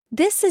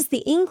This is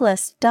the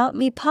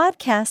Englist.me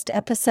podcast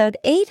episode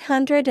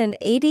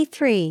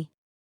 883.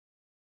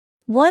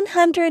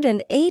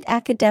 108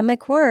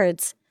 academic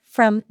words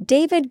from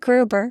David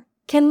Gruber.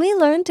 Can we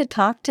learn to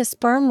talk to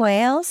sperm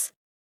whales?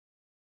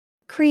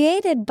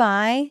 Created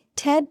by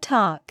TED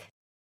Talk.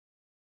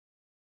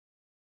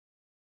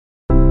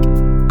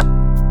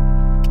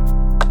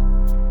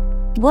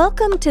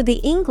 Welcome to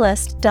the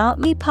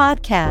Englist.me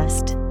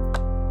podcast.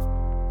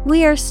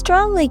 We are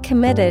strongly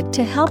committed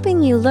to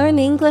helping you learn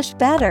English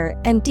better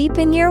and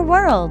deepen your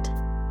world.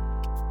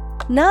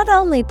 Not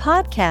only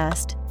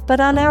podcast, but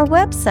on our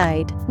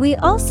website, we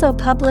also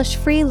publish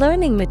free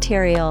learning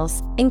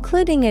materials,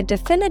 including a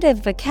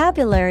definitive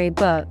vocabulary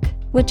book,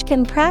 which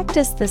can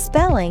practice the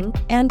spelling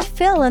and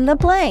fill in the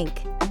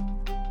blank.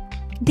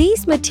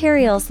 These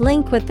materials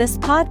link with this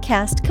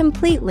podcast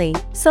completely,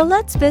 so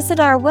let's visit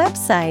our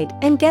website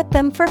and get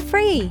them for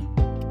free.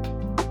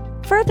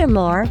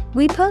 Furthermore,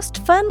 we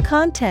post fun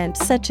content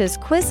such as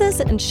quizzes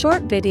and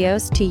short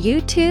videos to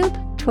YouTube,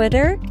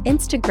 Twitter,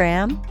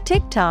 Instagram,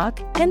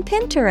 TikTok, and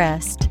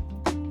Pinterest.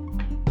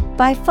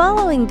 By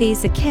following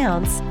these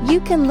accounts,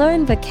 you can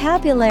learn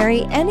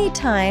vocabulary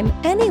anytime,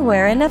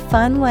 anywhere in a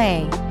fun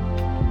way.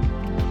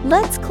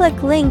 Let's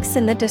click links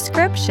in the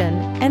description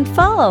and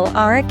follow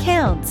our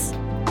accounts.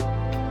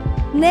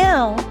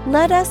 Now,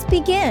 let us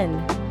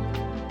begin.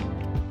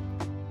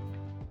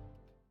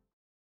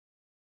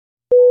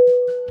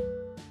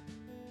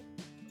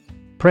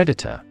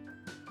 Predator.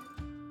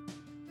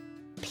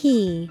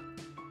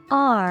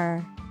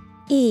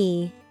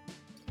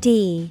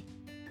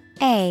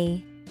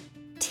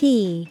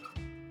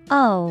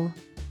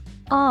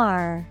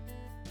 P-R-E-D-A-T-O-R.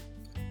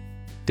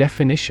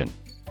 Definition: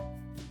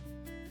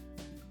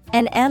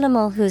 an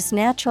animal whose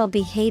natural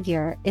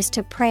behavior is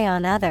to prey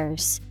on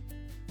others.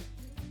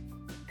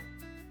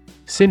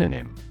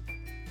 Synonym: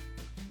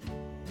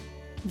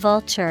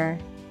 vulture,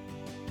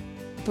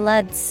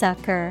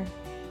 bloodsucker.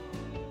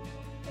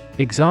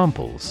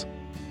 Examples: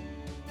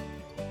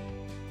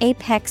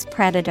 apex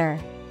predator,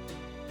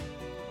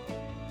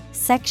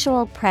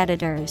 sexual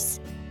predators.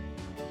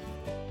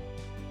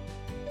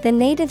 The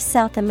native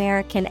South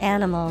American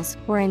animals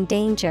were in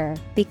danger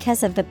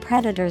because of the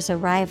predator's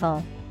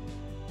arrival.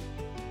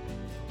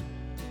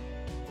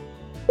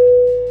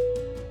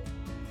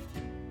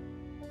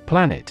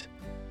 Planet.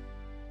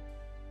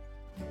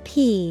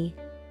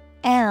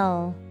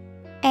 P-L-A-N-E-T.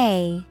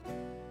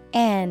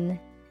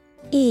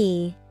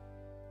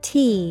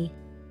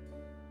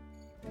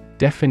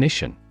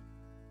 Definition: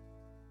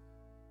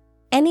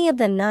 any of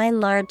the 9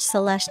 large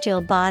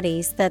celestial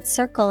bodies that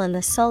circle in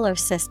the solar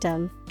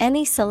system,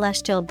 any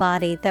celestial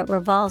body that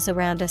revolves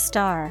around a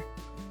star.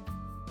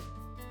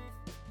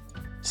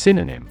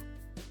 Synonym: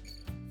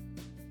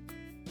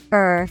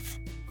 earth,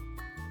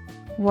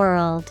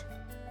 world,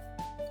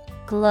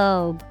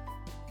 globe.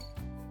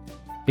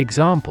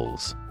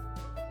 Examples: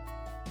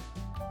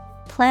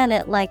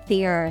 planet like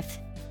the Earth.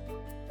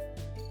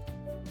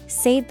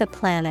 Save the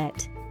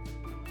planet.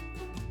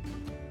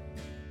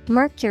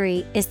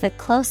 Mercury is the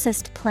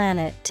closest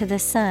planet to the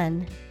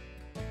Sun.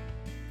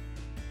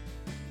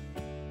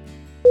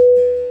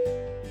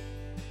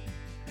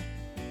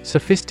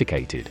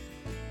 Sophisticated.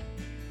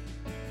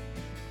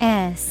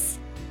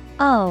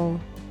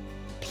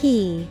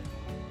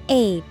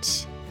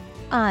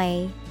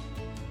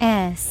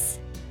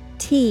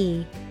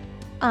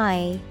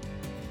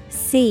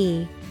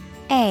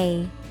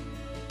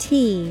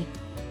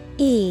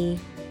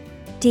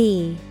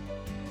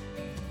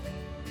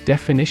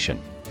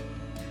 Definition: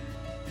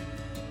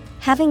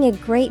 having a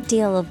great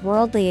deal of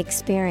worldly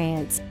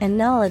experience and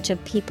knowledge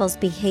of people's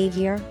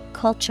behavior,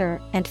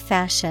 culture, and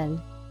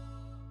fashion.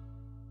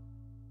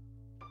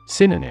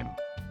 Synonym: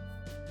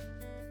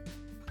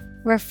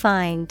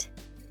 refined,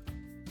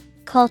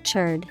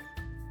 cultured,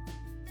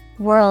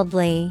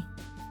 worldly.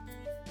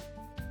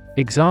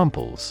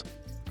 Examples: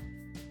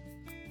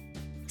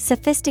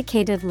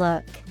 sophisticated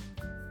look,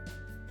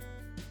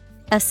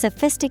 a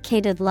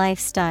sophisticated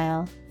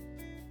lifestyle.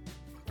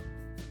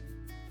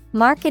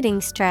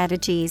 Marketing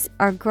strategies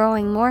are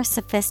growing more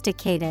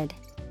sophisticated.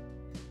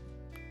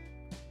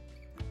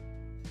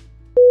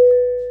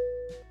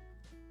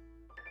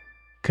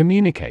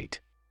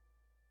 Communicate.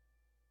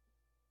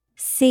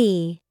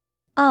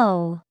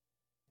 C-O-M-M-U-N-I-C-A-T-E.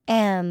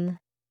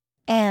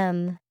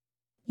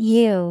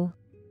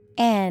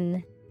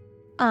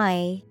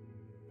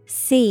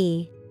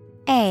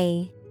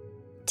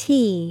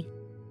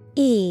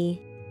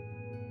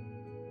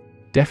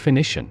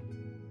 Definition: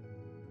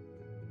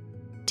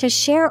 to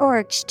share or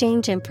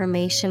exchange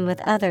information with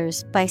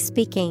others by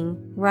speaking,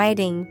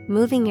 writing,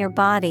 moving your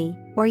body,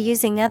 or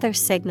using other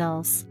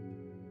signals.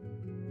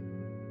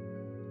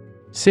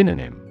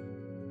 Synonym: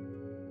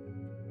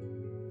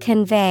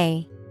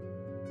 convey,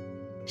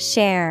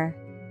 share,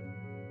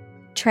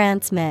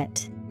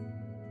 transmit.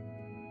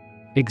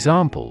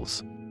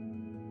 Examples: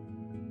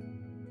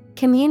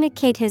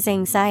 communicate his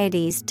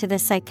anxieties to the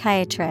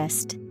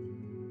psychiatrist.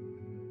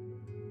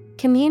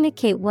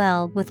 Communicate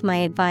well with my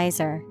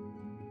advisor.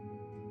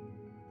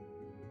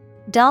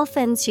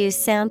 Dolphins use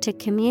sound to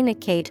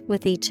communicate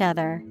with each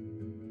other.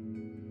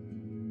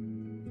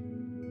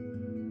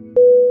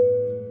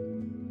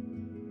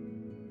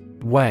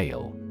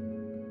 Whale.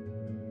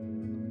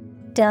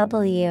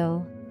 W-H-A-L-E.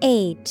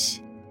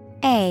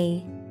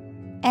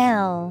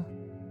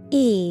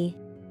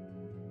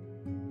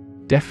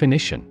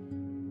 Definition: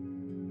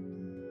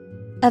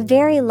 a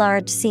very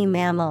large sea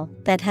mammal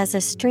that has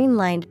a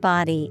streamlined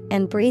body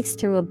and breathes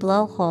through a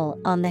blowhole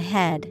on the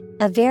head.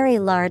 A very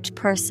large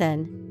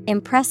person,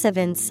 impressive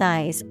in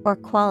size or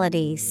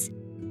qualities.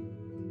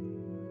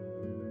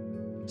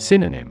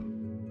 Synonym: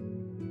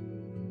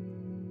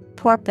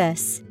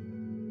 Porpoise,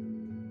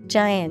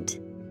 giant.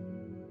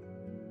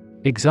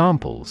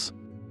 Examples: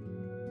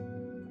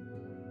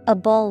 A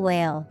bull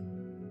whale.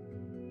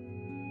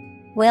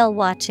 Whale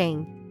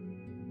watching.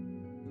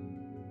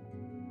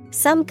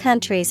 Some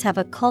countries have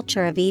a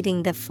culture of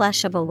eating the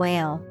flesh of a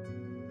whale.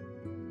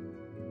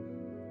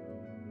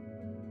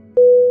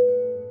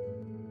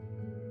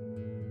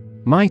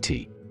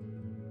 Mighty.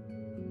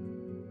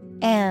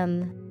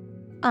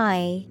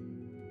 M-I-G-H-T-Y.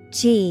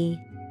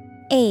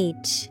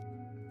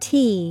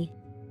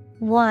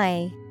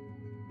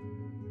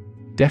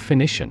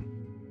 Definition: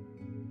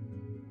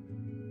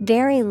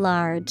 very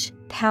large,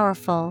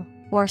 powerful,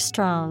 or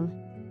strong.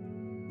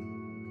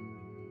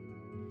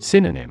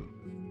 Synonym: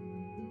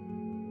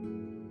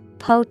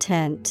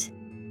 potent,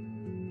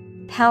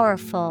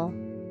 powerful,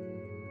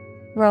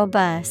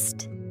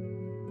 robust.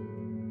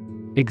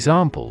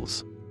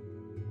 Examples: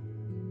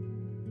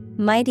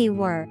 mighty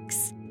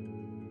works.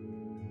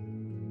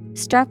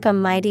 Struck a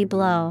mighty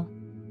blow.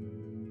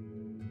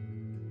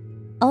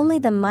 Only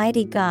the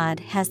mighty God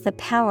has the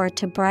power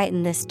to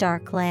brighten this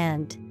dark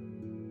land.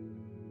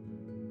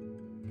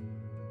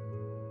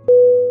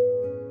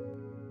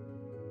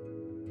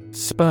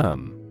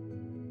 Sperm.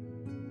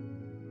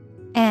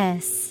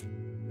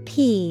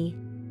 S-P-E-R-M.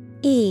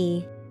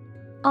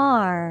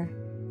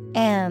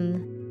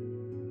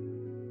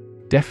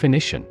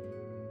 Definition: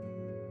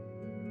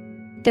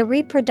 the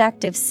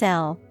reproductive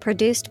cell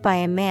produced by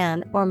a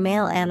man or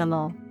male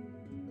animal.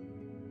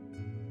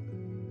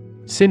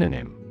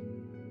 Synonym: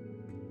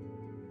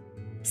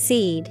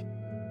 seed,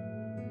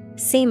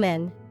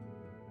 semen,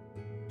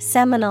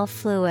 seminal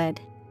fluid.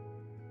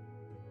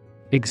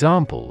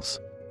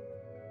 Examples: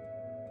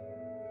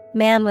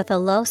 man with a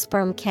low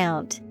sperm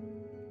count.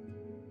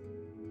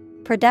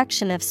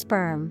 Production of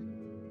sperm.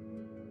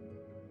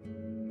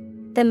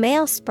 The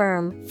male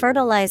sperm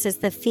fertilizes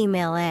the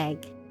female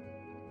egg.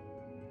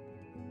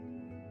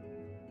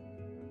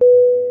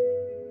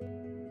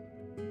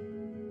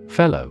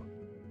 Fellow.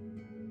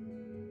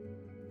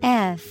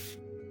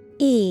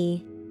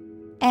 F-E-L-L-O-W.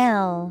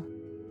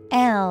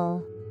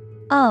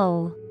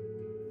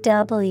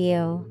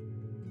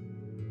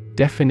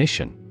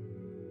 Definition: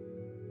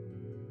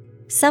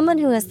 someone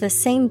who has the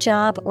same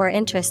job or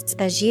interests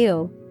as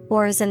you,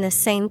 or is in the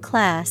same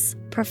class,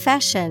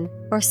 profession,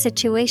 or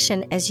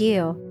situation as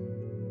you.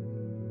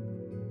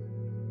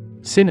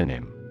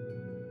 Synonym: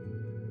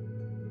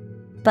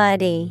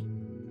 buddy,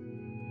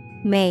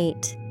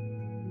 mate,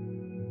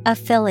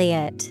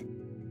 affiliate.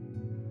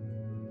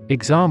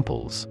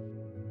 Examples: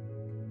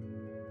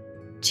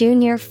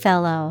 junior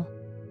fellow,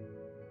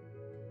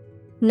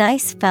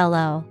 nice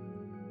fellow.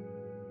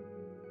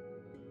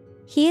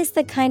 He is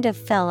the kind of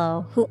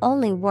fellow who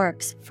only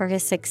works for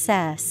his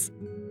success.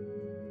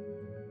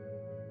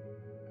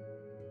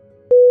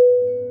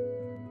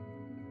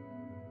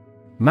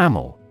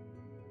 Mammal.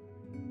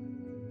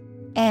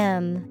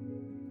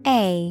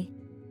 M-A-M-M-A-L.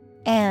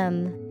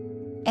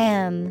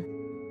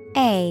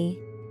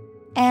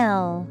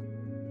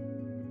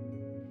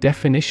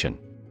 Definition: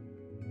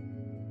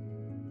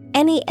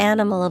 any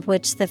animal of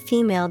which the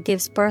female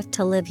gives birth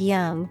to live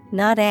young,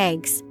 not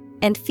eggs,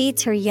 and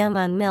feeds her young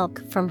on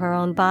milk from her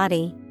own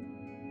body.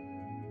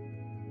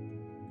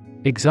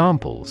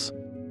 Examples: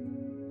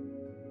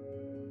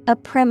 a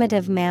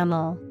primitive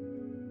mammal.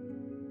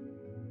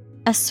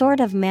 A sort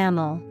of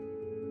mammal.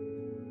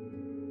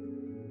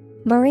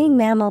 Marine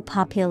mammal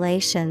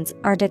populations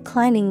are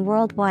declining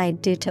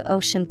worldwide due to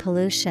ocean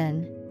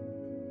pollution.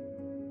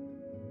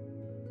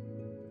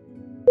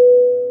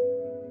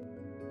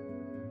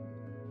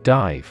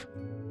 Dive.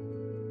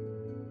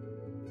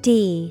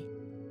 D-I-V-E.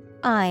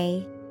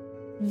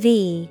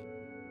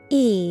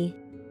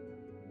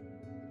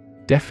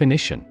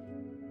 Definition: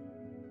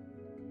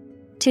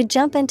 to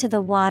jump into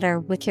the water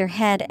with your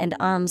head and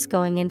arms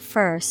going in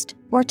first,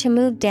 or to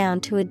move down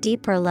to a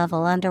deeper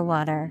level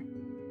underwater.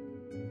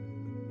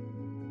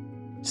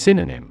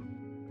 Synonym: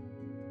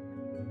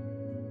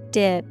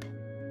 dip,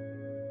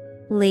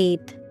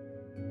 leap,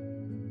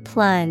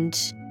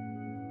 plunge.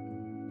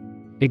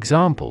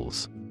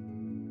 Examples: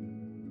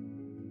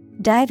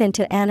 dive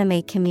into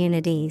anime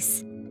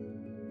communities.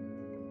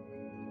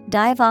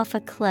 Dive off a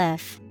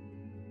cliff.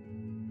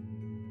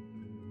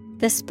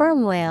 The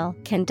sperm whale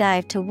can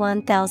dive to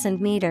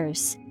 1,000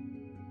 meters.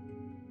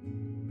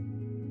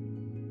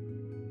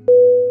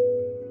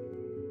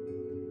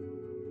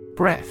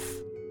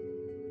 Breath.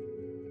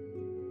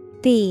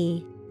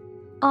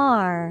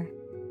 B-R-E-A-T-H.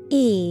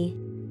 E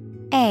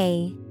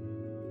A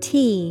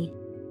T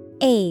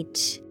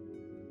H.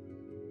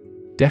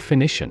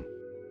 Definition: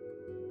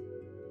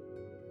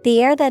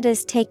 the air that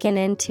is taken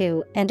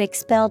into and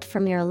expelled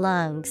from your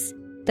lungs,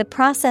 the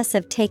process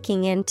of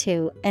taking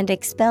into and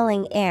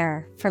expelling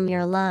air from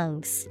your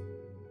lungs.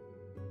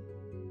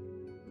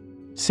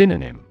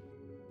 Synonym: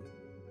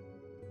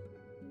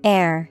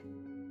 Air,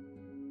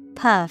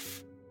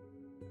 puff,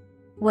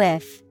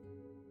 whiff.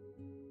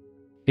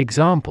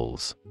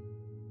 Examples: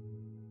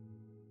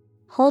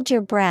 hold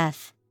your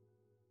breath,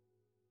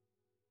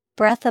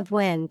 breath of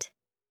wind.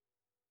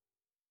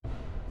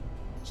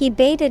 He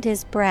bated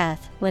his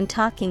breath when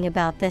talking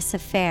about this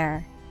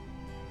affair.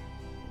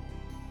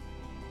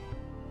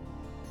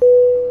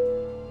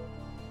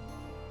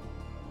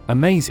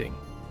 Amazing.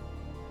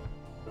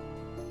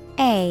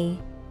 A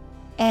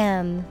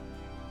M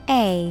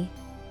A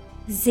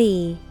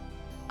Z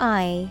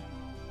I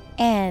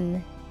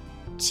N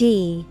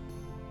G.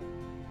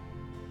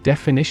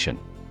 Definition: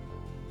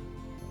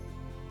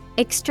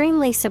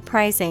 extremely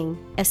surprising,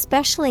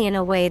 especially in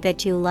a way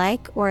that you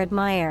like or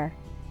admire.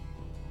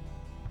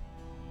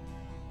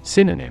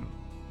 Synonym: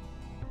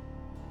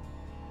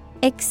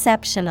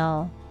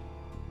 exceptional,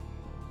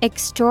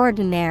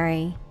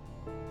 extraordinary,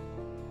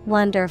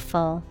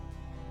 wonderful.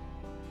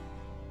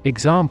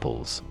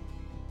 Examples: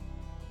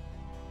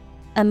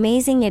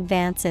 amazing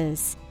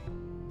advances,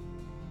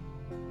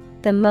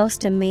 the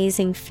most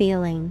amazing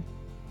feeling.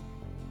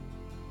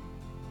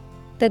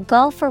 The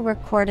golfer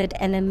recorded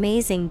an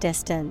amazing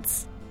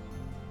distance.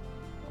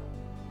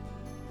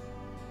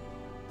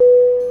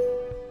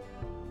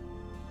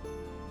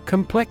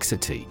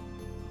 Complexity.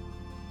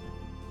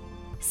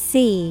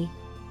 C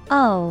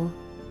O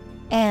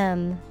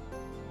M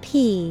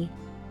P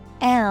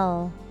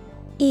L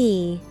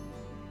E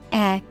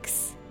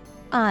X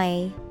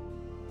I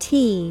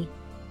T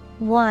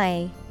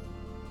Y.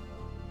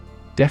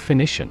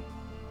 Definition: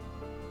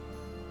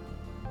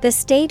 the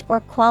state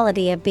or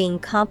quality of being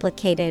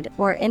complicated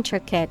or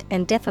intricate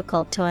and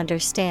difficult to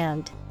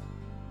understand.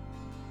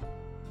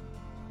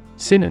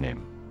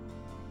 Synonym: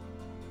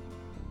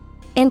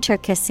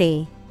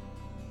 intricacy,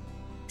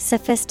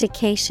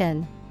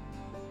 sophistication,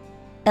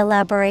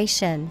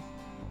 elaboration.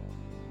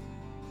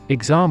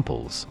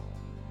 Examples: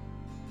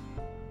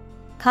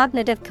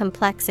 cognitive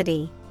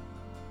complexity,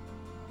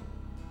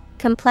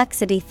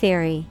 complexity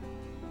theory.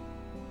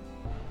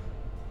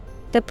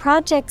 The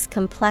project's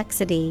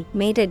complexity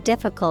made it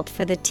difficult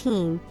for the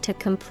team to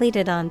complete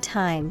it on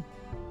time.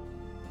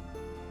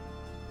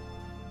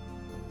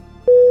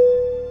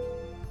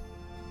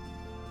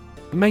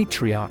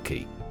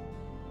 Matriarchy.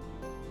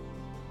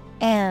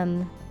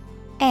 M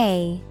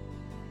A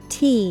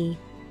T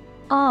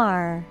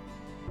R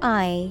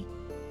I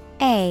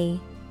A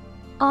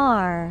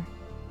R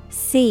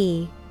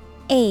C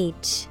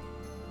H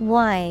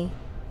Y.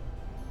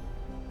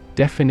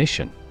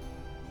 Definition: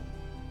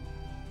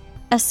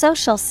 a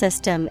social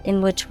system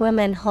in which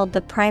women hold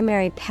the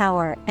primary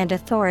power and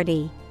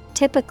authority,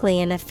 typically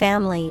in a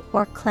family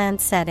or clan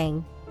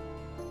setting.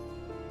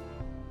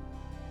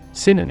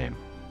 Synonym: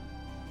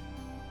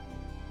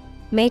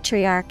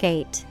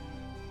 matriarchate,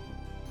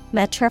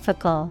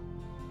 matrifocal,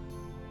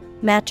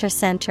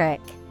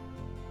 matricentric.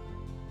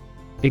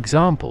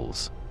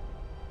 Examples: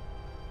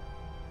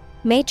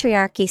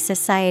 matriarchy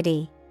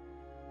society,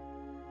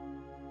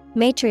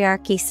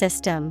 matriarchy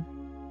system.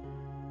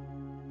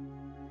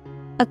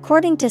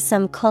 According to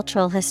some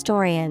cultural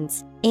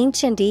historians,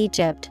 ancient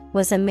Egypt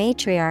was a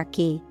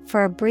matriarchy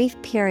for a brief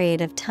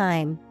period of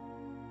time.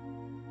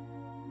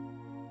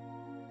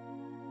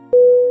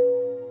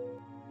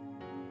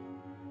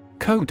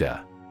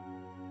 Coda.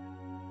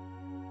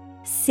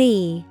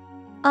 C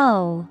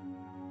O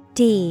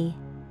D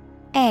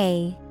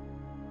A.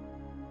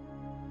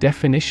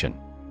 Definition: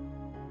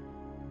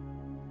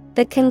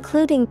 the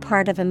concluding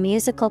part of a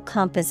musical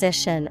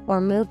composition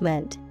or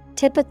movement,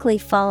 typically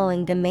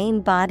following the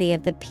main body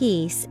of the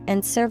piece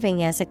and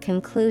serving as a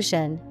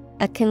conclusion,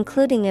 a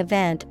concluding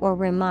event or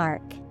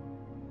remark.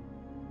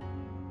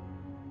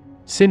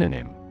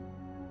 Synonym: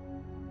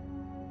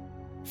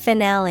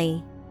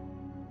 finale,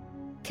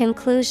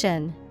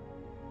 conclusion,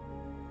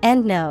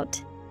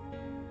 endnote.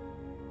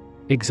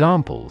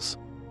 Examples: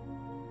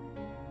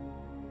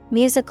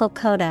 musical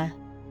coda,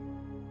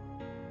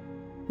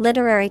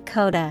 literary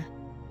coda.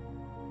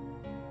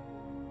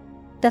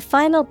 The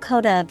final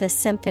coda of the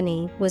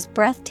symphony was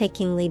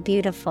breathtakingly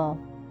beautiful.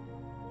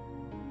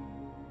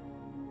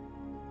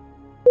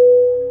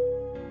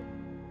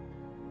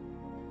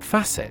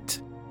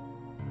 Facet.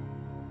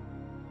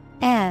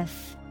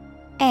 F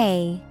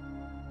A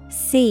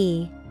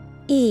C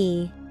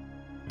E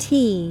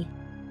T.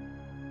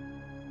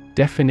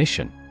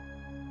 Definition: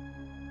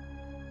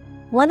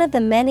 one of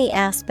the many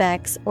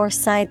aspects or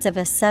sides of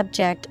a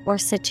subject or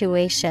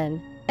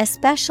situation,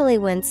 especially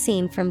when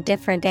seen from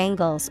different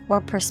angles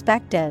or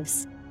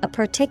perspectives, a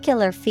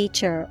particular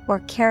feature or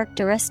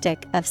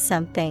characteristic of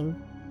something.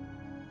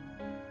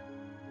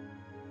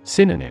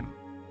 Synonym: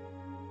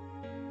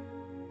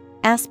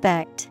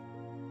 aspect,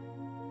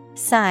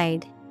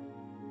 side,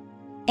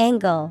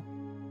 Angle.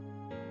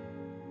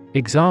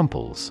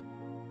 Examples: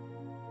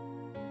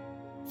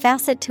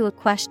 Facet to a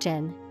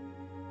question.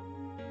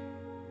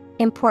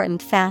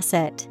 Important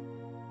facet.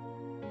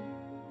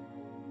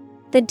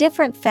 The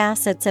different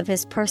facets of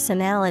his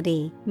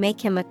personality make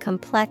him a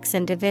complex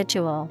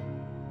individual.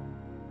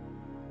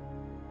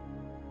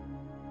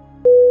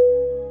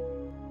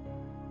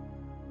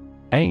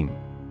 Aim.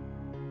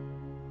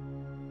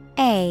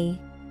 A-I-M.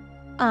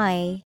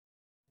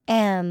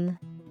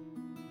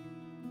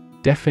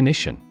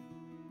 Definition: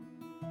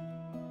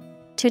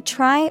 To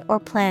try or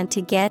plan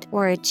to get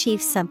or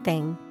achieve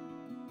something.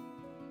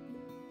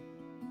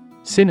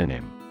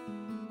 Synonym: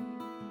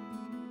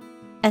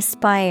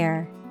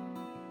 Aspire,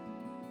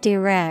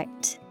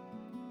 direct,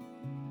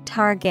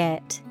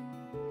 target.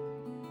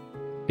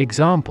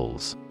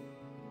 Examples: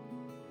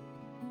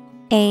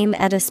 Aim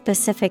at a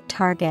specific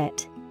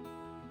target.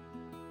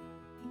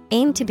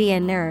 Aim to be a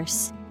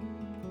nurse.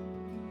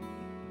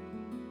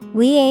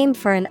 We aim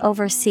for an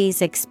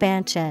overseas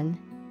expansion.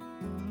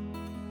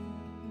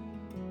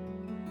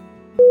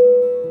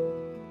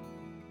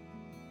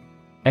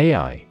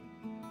 AI.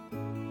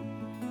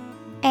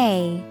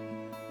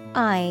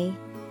 A-I.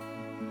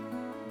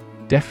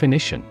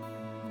 Definition: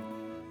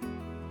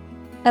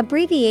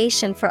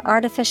 Abbreviation for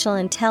artificial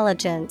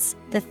intelligence,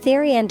 the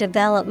theory and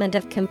development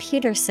of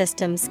computer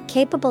systems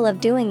capable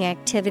of doing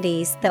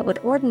activities that would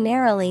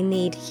ordinarily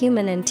need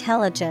human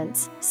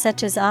intelligence,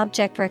 such as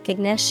object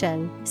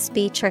recognition,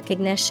 speech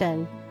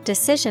recognition,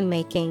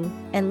 decision-making,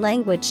 and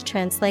language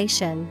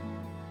translation.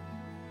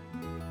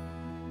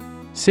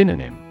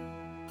 Synonym: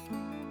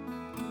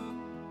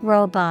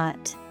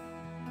 Robot,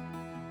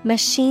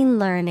 machine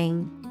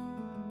learning,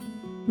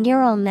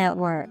 neural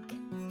network.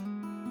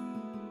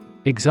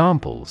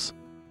 Examples: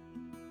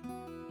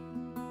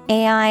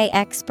 AI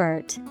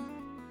expert.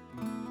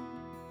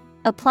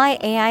 Apply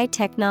AI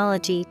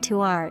technology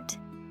to art.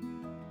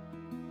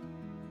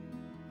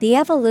 The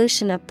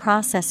evolution of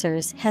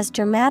processors has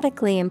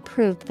dramatically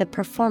improved the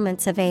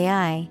performance of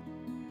AI.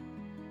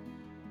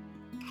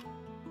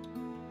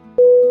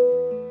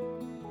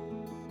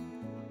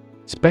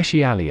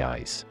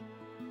 Specialize.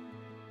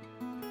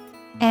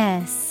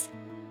 S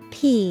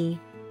P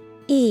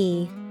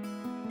E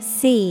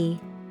C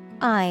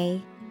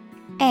I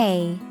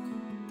A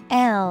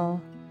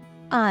L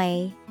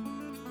I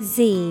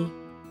Z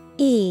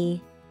E.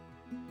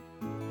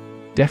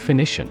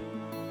 Definition: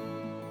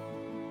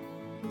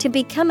 To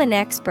become an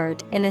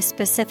expert in a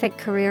specific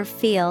career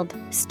field,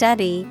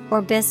 study,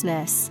 or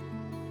business.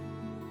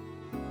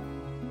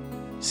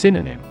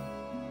 Synonym: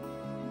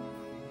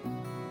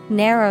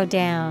 Narrow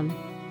down,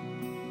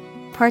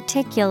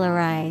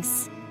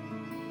 particularize.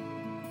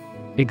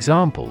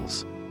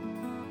 Examples: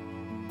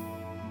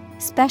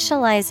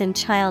 Specialize in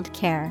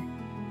childcare.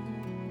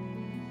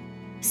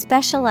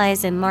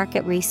 Specialize in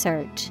market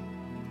research.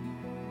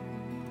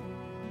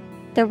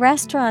 The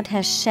restaurant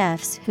has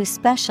chefs who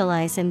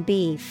specialize in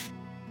beef.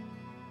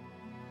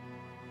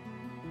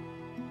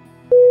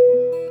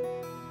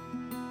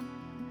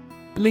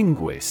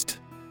 Linguist.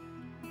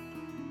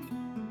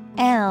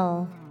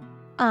 L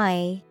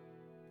I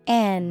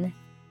N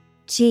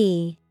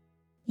G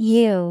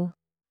U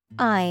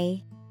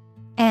I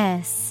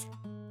S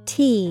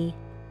T.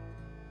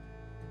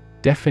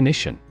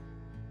 Definition: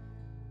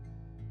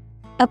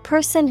 A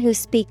person who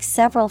speaks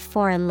several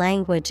foreign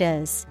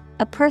languages,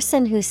 a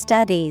person who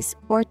studies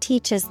or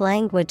teaches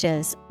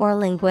languages or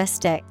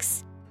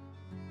linguistics.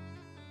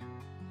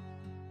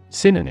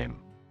 Synonym: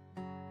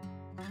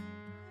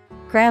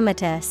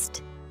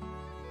 Grammatist,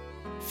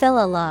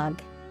 philolog,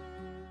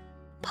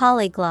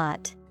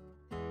 polyglot.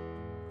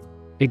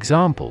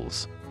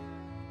 Examples: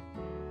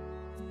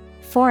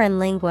 Foreign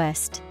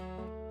linguist,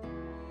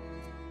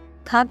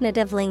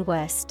 cognitive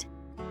linguist.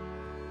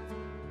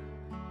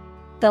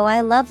 Though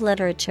I love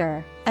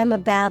literature, I'm a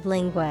bad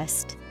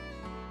linguist.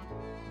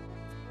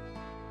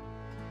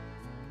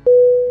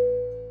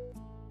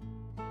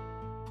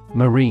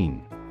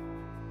 Marine.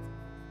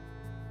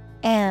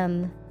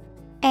 M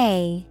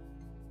A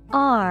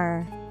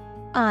R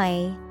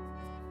I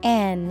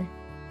N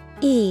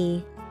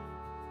E.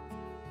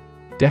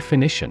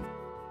 Definition: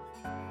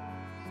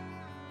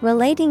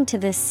 Relating to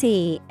the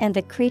sea and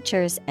the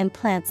creatures and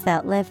plants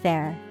that live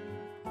there.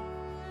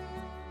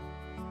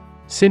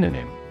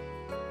 Synonym: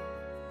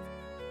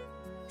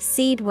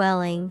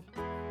 Sea-dwelling,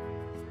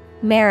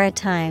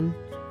 maritime,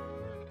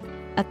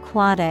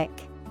 aquatic.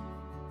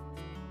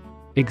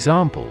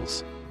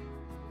 Examples: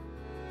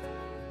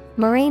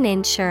 Marine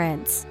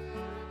insurance.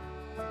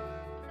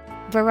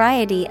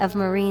 Variety of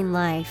marine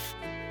life.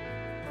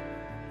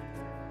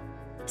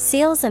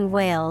 Seals and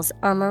whales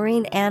are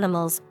marine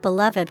animals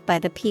beloved by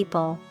the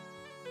people.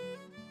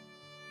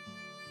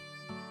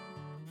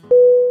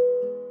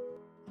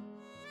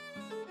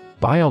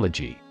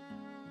 Biology.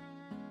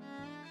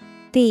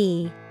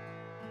 B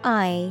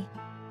I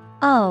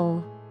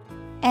O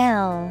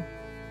L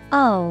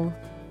O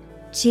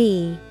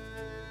G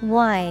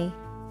Y.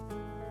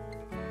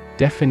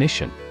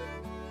 Definition: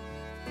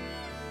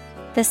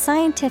 The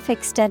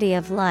scientific study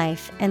of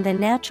life and the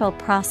natural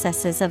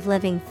processes of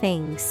living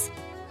things.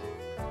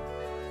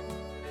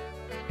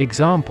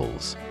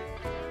 Examples: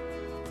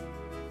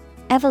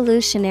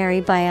 Evolutionary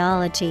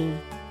biology,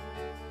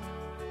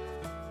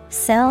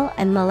 cell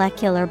and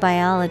molecular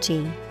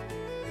biology.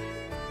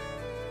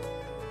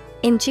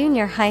 In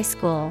junior high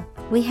school,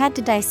 we had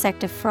to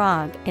dissect a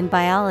frog in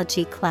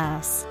biology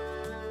class.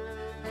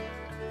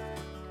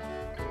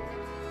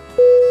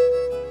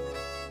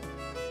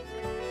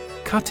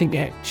 Cutting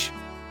edge.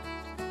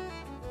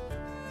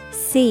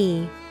 CUTTINGE.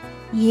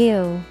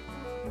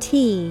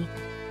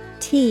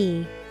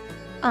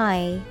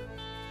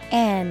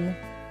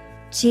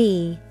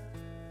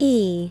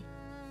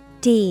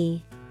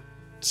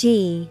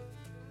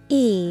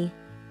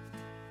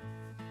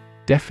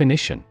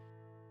 Definition: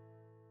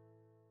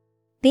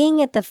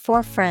 being at the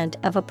forefront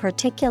of a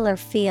particular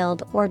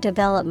field or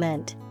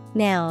development.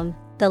 Noun,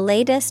 the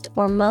latest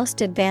or most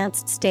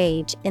advanced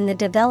stage in the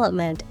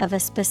development of a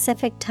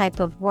specific type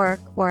of work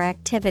or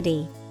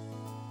activity.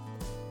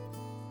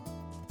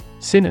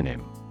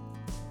 Synonym: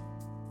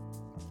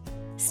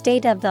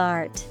 State of the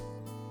art,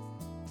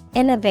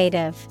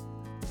 innovative,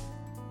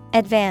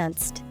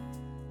 advanced.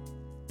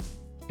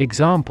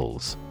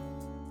 Examples: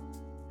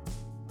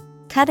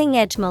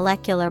 Cutting-edge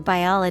molecular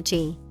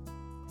biology,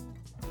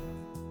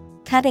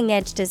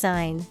 cutting-edge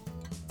design.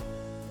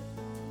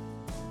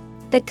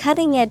 The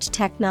cutting-edge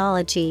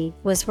technology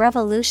was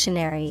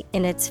revolutionary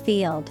in its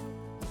field.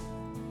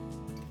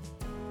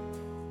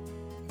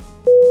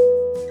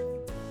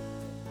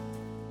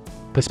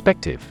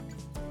 Perspective.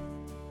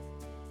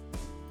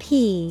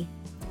 Perspective.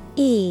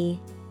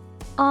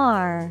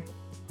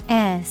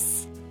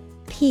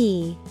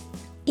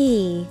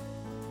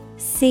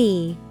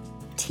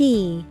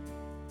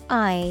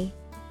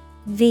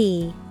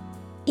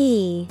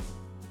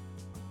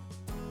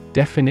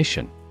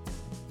 Definition: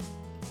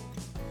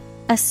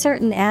 a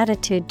certain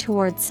attitude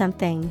towards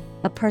something,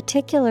 a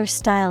particular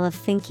style of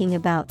thinking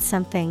about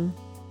something.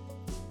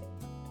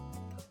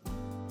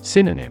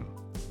 Synonym: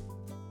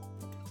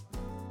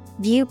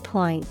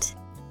 Viewpoint,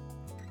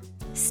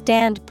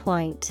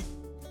 standpoint,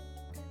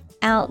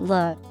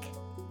 outlook.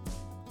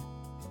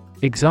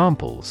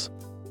 Examples: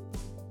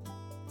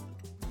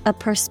 a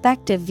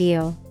perspective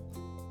view,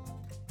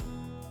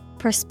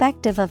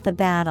 perspective of the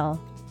battle.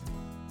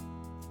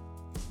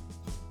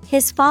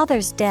 His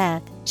father's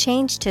death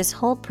changed his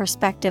whole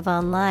perspective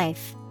on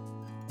life.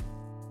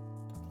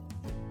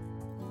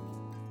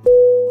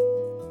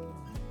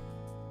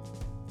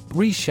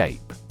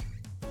 Reshape.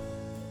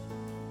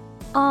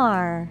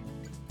 RESHAPE.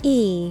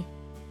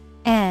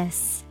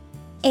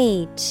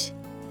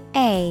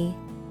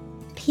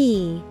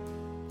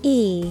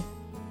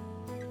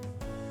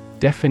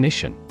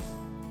 Definition: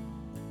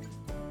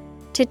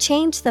 to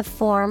change the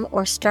form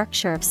or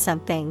structure of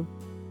something.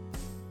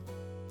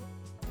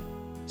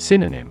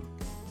 Synonym: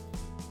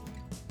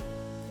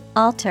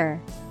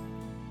 alter,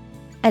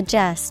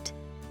 adjust,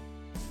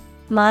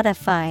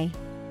 modify.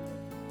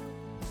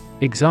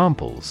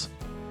 Examples: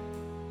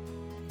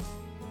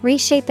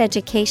 reshape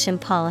education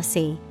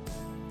policy,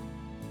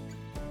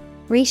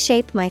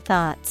 reshape my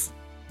thoughts.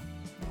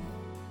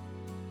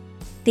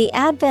 The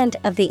advent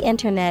of the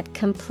internet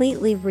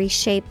completely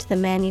reshaped the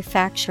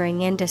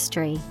manufacturing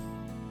industry.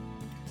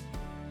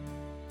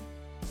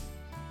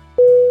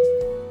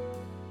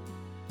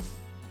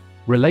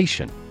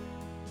 Relation.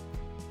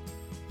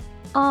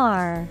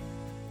 RELATION.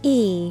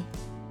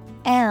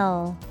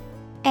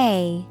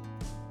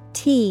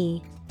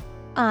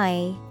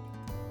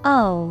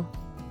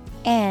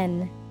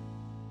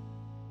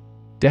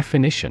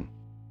 Definition: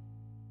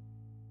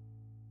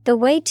 the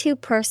way two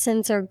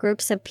persons or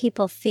groups of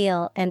people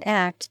feel and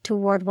act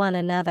toward one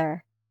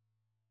another.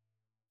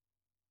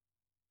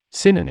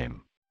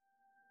 Synonym: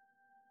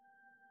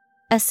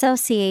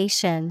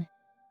 association,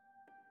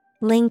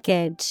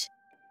 linkage,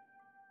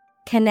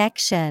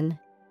 connection.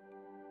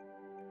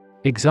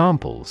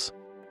 Examples: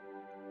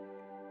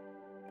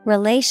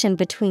 relation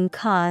between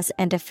cause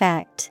and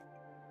effect,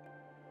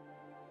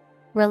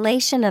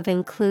 relation of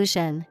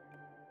inclusion.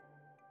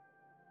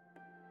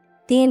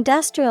 The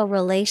industrial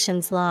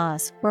relations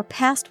laws were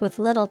passed with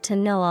little to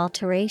no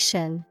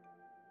alteration.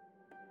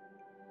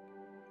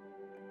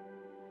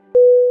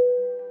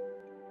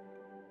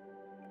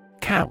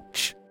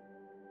 Couch.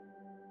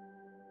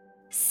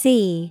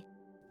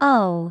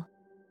 COUCH.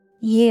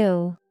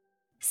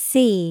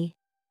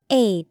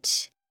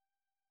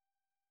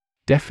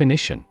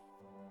 Definition: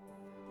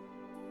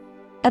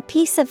 a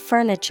piece of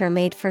furniture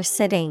made for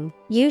sitting,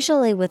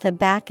 usually with a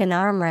back and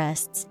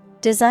armrests,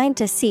 designed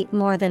to seat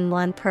more than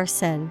one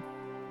person.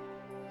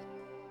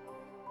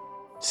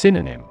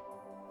 Synonym: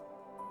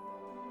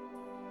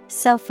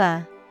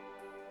 sofa,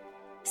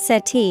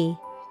 settee,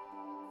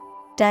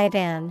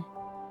 divan.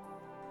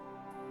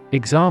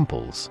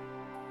 Examples: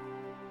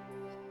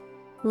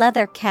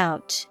 leather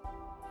couch,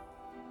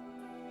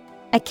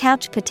 a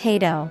couch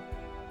potato.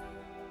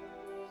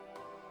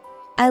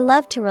 I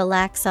love to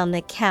relax on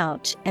the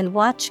couch and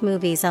watch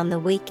movies on the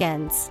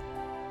weekends.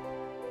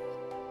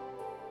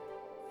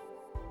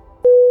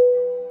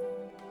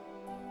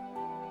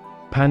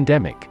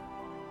 Pandemic.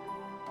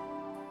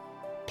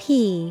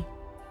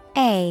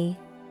 Pandemic.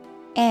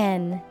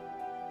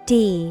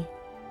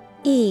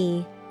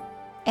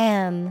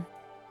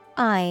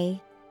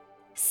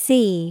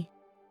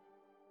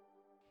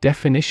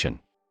 Definition.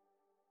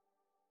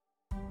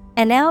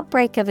 An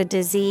outbreak of a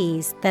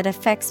disease that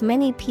affects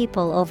many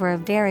people over a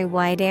very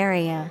wide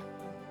area.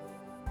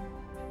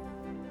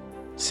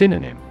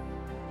 Synonym.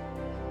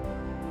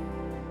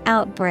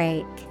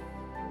 Outbreak.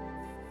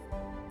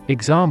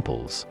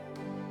 Examples.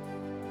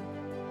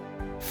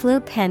 Flu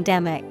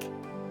pandemic.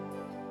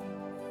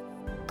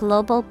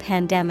 Global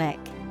pandemic.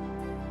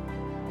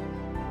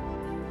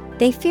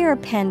 They fear a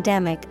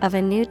pandemic of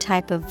a new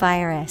type of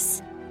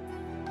virus.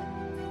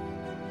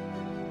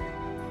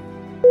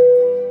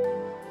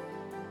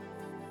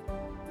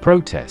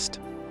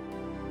 Protest.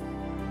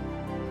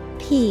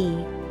 Protest.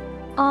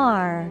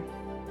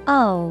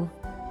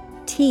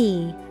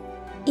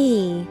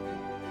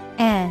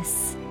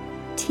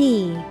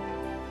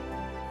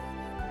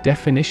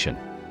 Definition.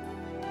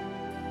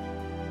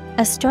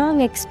 A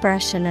strong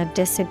expression of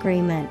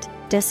disagreement,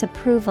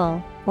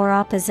 disapproval, or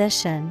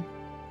opposition.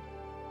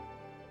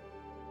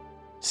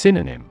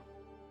 Synonym.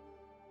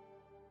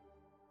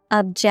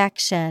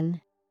 Objection.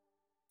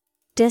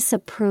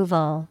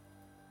 Disapproval.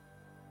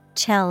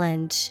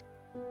 Challenge.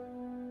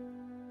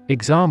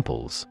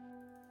 Examples.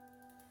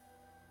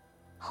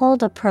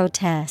 Hold a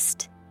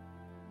protest.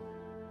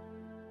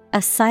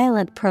 A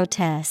silent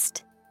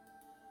protest.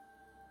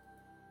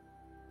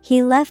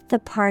 He left the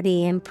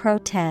party in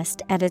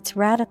protest at its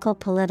radical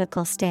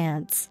political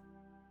stance.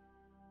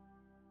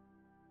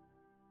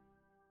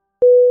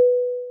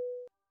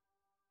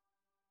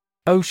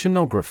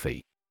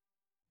 Oceanography.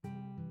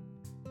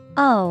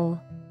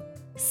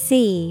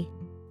 Oceanography.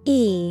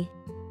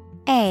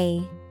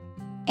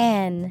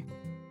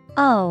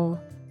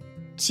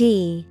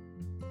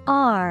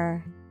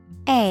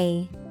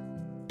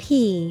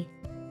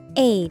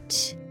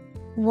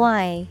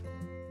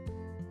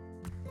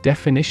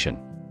 Definition.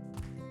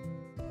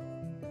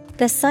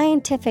 The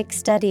scientific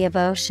study of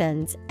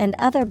oceans and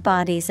other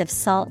bodies of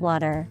salt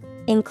water,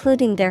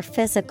 including their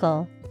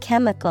physical,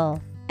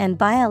 chemical, and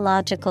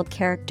biological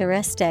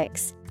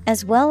characteristics,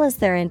 as well as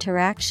their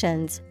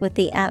interactions with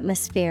the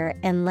atmosphere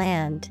and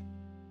land.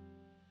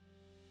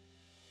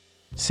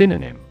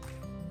 Synonym.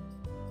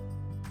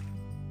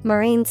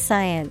 Marine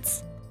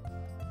science.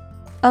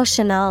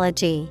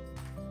 Oceanology.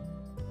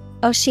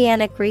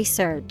 Oceanic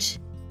research.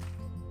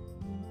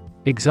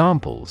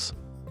 Examples.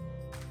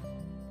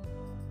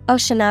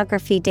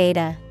 Oceanography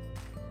data.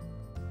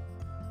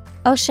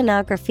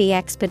 Oceanography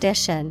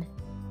expedition.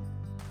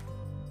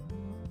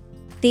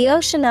 The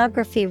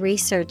Oceanography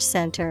Research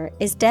Center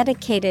is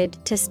dedicated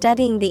to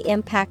studying the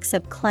impacts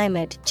of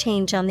climate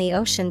change on the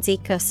ocean's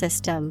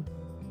ecosystem.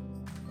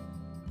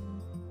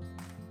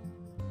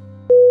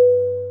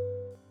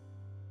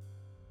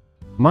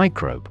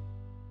 Microbe.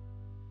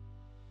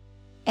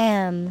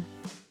 M-I-C-R-O-B-E.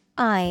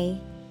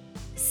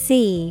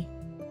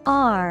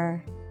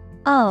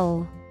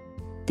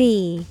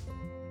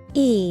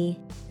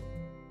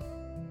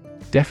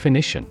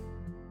 Definition.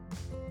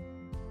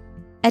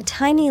 A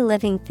tiny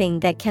living thing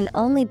that can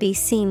only be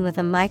seen with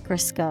a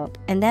microscope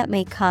and that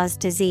may cause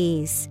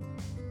disease.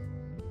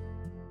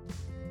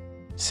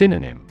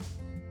 Synonym.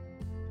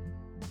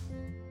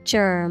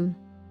 Germ.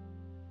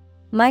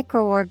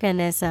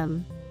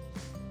 Microorganism.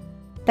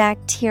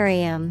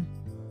 Bacterium.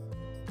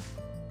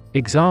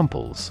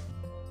 Examples.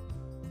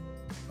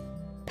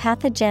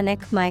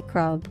 Pathogenic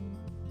microbe.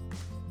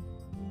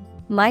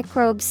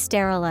 Microbe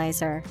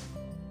sterilizer.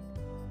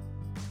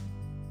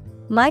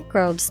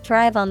 Microbes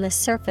thrive on the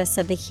surface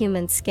of the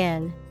human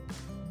skin.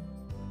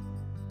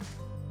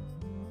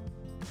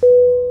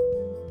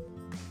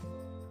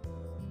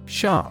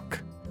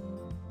 Shark.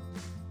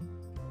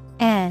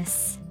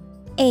 S-H-A-R-K.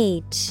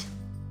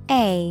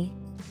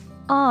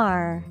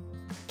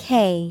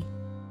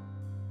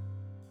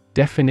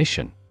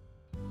 Definition.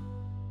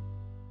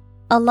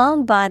 A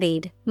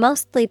long-bodied,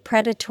 mostly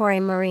predatory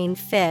marine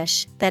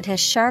fish that has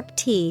sharp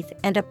teeth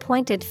and a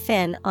pointed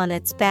fin on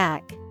its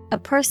back. A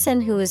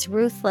person who is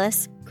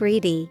ruthless,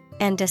 greedy,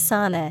 and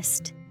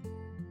dishonest.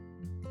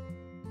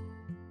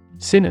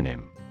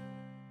 Synonym.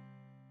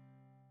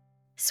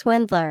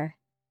 Swindler.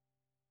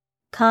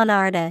 Con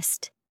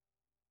artist.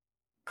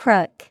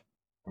 Crook.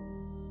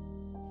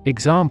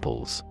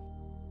 Examples.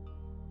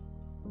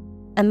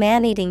 A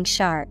man-eating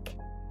shark.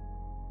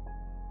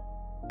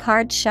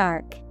 Card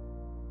shark.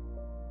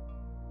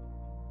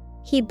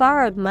 He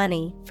borrowed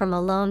money from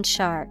a loan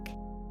shark.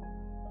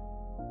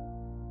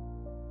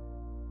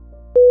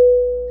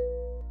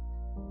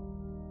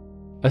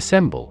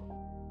 Assemble.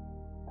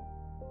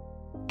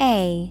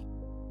 A-S-S-E-M-B-L-E.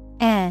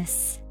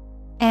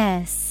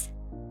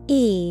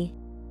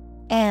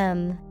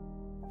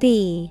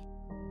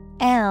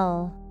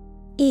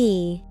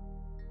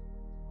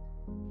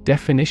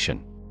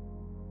 Definition.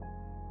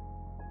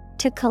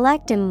 To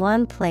collect in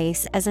one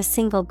place as a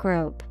single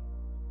group.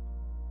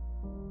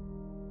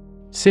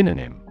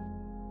 Synonym.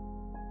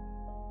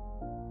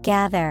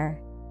 Gather.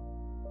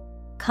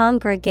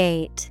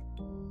 Congregate.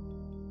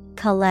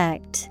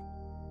 collect.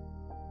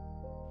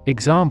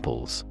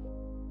 Examples: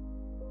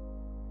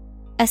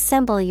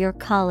 Assemble your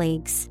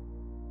colleagues.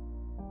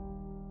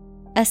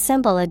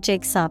 Assemble a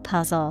jigsaw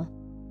puzzle.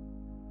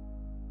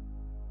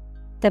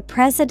 The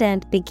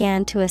president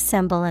began to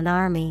assemble an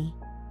army.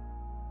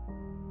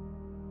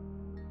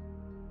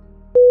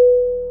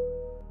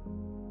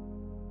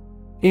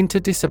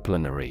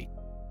 Interdisciplinary.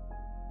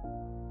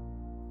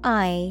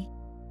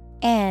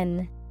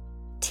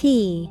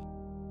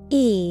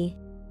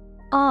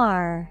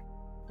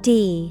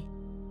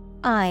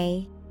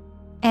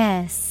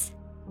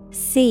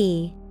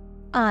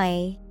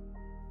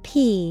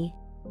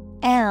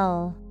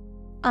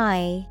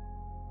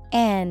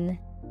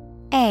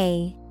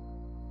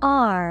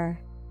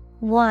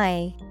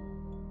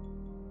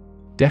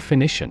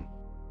 Definition: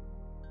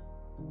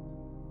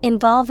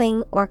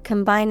 Involving or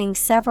combining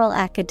several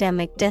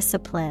academic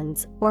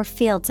disciplines or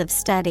fields of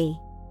study.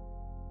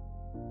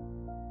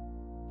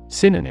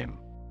 Synonym: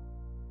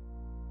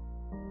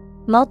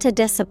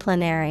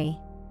 Multidisciplinary,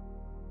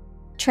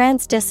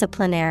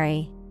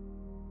 transdisciplinary.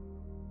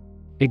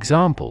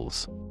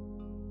 Examples: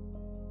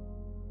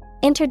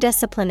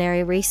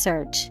 Interdisciplinary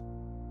research.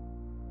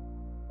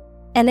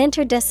 An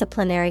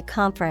interdisciplinary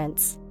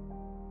conference.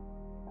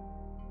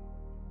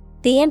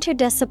 The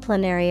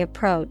interdisciplinary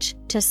approach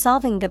to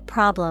solving the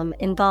problem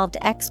involved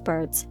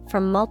experts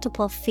from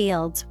multiple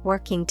fields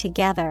working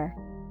together.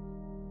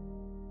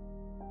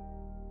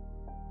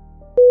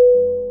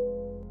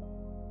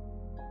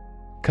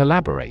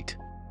 Collaborate.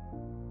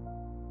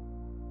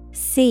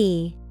 COLLABORATE.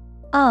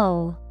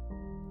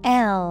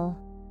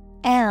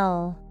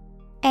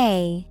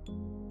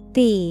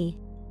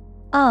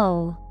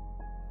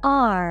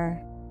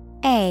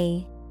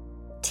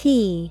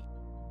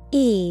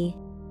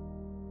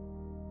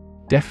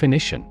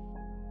 Definition: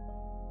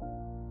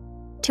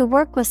 To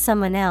work with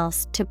someone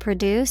else to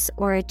produce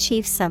or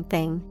achieve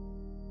something.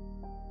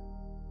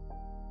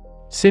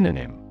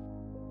 Synonym: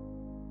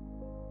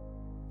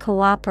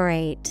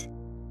 Cooperate,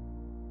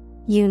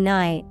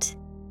 unite,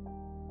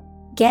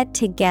 get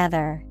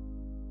together.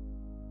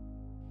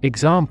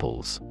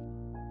 Examples: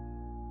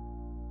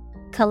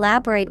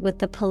 Collaborate with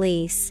the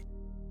police.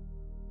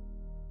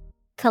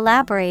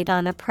 Collaborate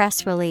on a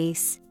press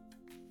release.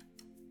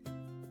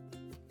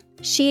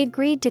 She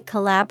agreed to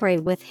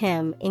collaborate with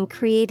him in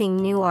creating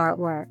new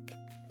artwork.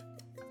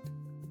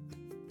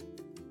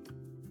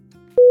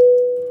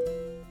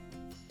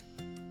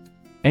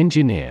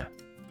 Engineer.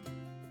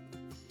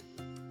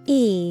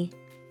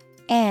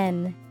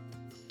 ENGINEER.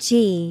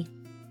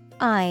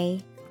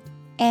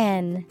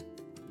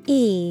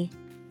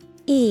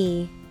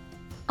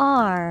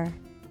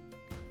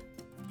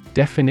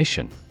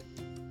 Definition: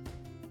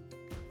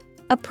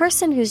 A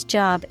person whose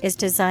job is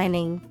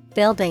designing,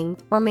 building,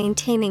 or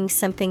maintaining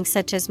something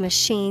such as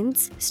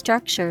machines,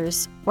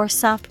 structures, or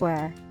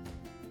software.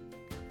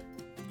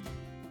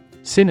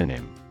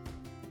 Synonym: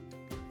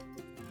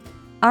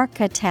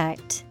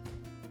 Architect,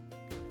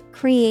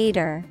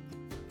 creator,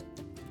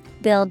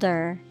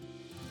 builder.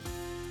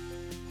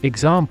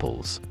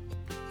 Examples: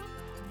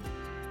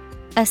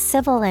 A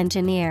civil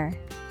engineer.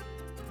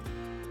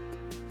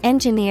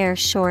 Engineer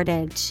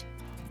shortage.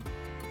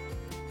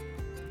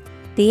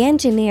 The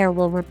engineer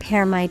will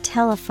repair my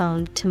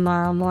telephone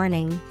tomorrow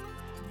morning.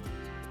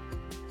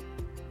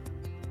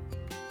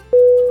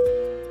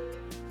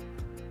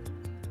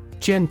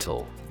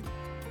 Gentle.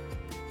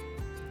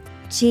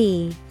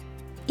 GENTLE.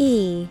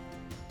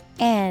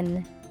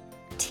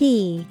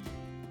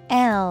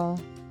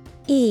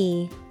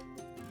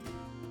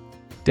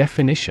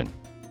 Definition: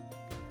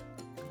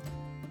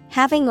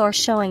 Having or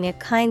showing a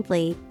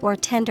kindly or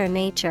tender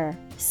nature,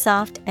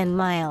 soft and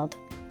mild.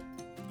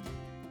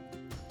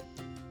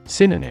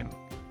 Synonym: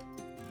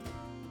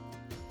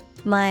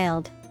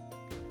 Mild,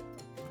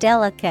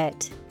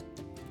 delicate,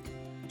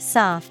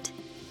 soft.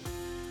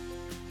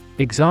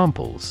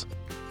 Examples: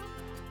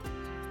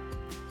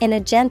 In a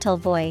gentle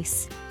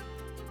voice.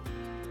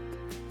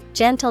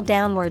 Gentle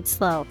downward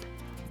slope.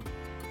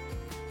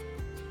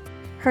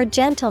 Her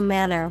gentle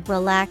manner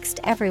relaxed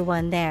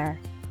everyone there.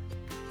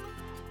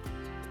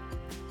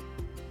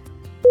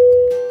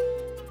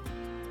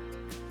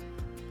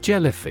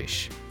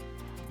 Jellyfish.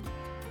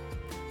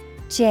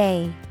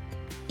 JELLYFISH.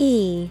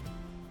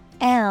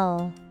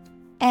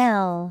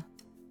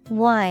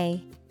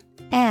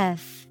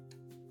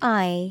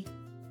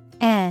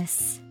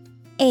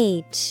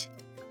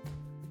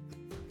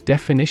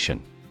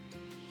 Definition: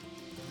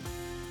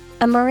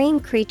 A marine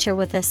creature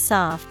with a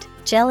soft,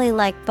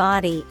 jelly-like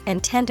body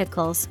and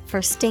tentacles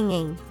for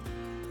stinging.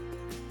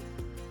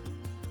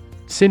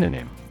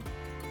 Synonym: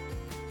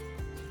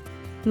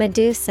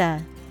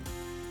 Medusa,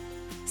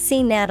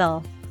 sea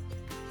nettle,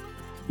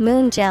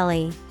 moon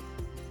jelly.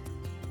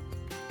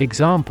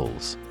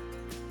 Examples: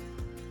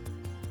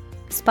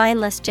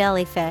 Spineless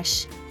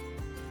jellyfish.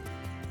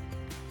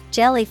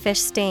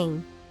 Jellyfish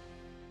sting.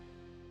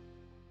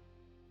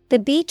 The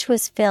beach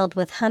was filled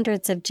with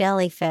hundreds of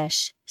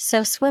jellyfish,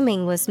 so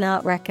swimming was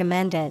not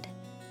recommended.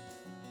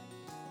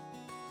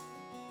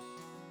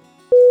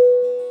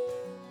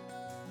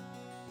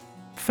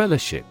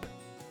 Fellowship.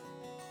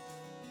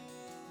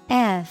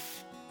 Fellowship.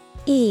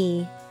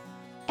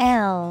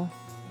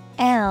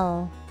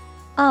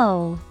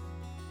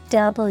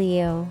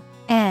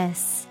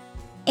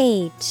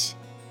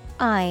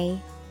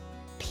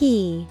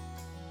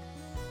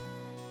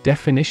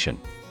 Definition.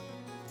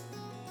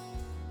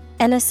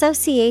 An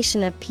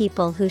association of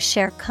people who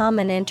share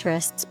common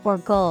interests or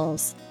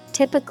goals,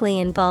 typically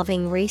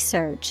involving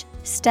research,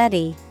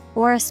 study,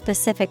 or a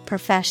specific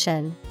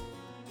profession.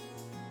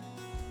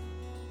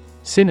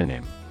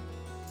 Synonym.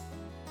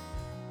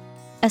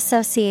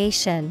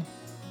 Association,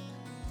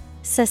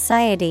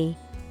 society,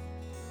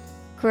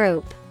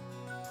 group.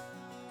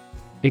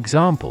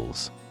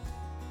 Examples.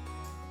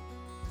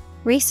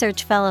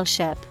 Research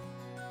fellowship,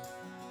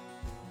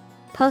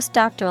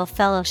 postdoctoral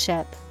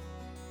fellowship.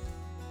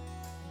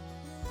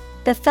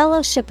 The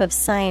Fellowship of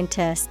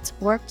Scientists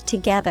worked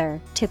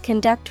together to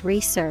conduct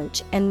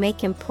research and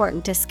make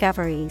important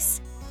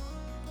discoveries.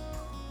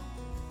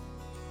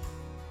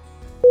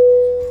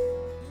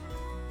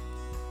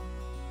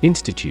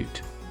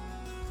 Institute.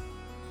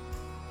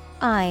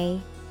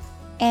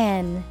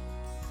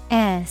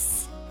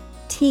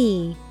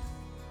 INSTITUTE.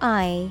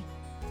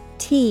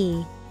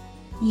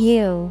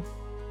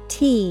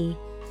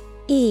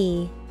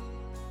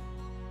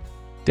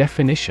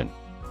 Definition.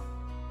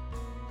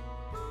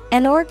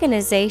 An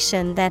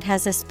organization that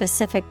has a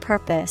specific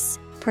purpose,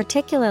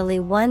 particularly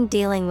one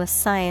dealing with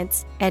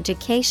science,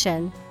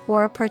 education,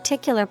 or a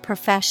particular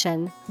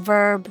profession.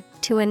 Verb,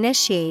 to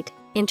initiate,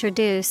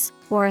 introduce,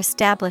 or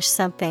establish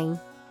something.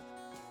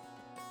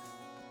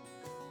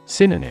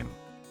 Synonym.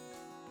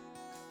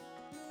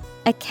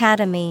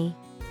 Academy,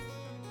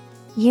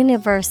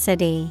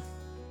 university,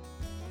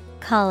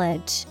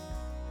 college.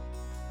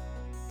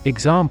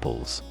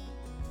 Examples.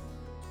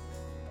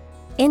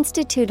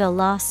 Institute a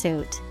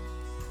lawsuit.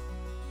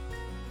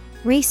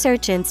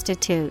 Research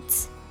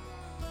institutes.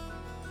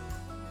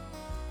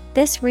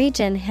 This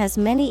region has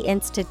many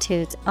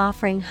institutes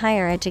offering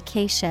higher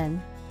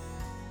education.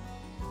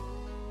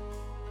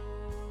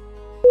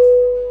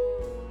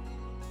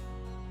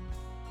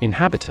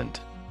 Inhabitant.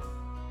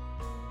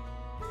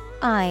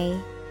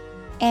 INHABITANT.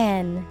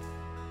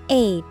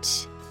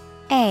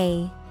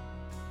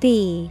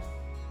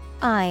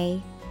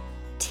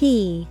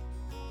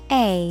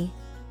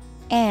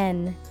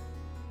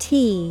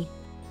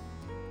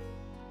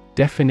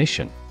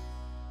 Definition.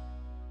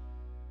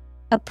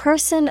 A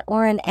person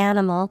or an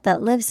animal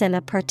that lives in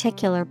a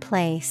particular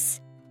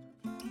place.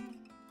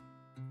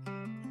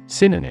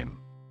 Synonym.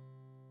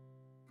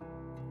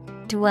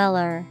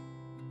 Dweller,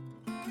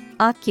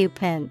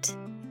 occupant,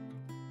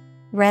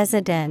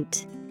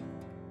 resident.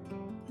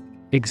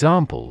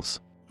 Examples.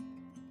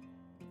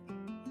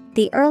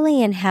 The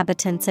early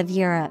inhabitants of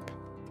Europe.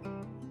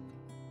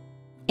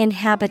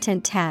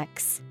 Inhabitant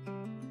tax.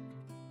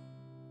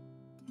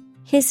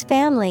 His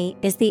family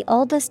is the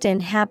oldest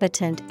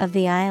inhabitant of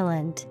the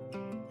island.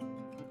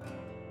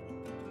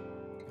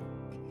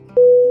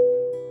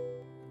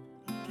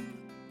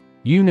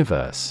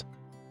 Universe.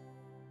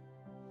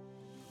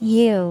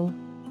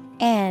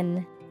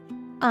 UNIVERSE.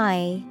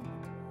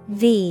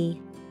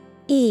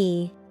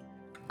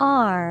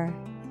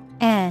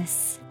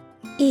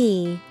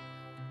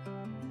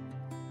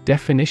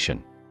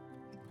 Definition.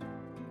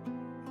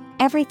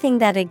 Everything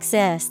that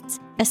exists,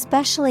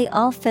 especially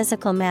all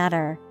physical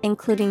matter,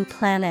 including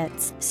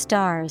planets,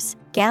 stars,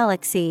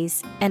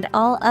 galaxies, and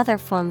all other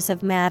forms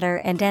of matter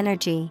and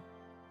energy.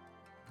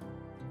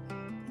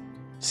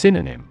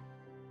 Synonym.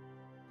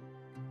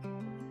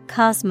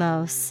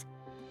 Cosmos,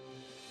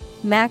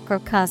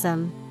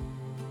 macrocosm.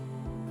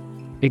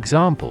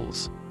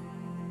 Examples.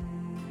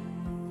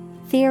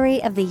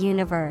 Theory of the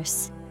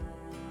universe.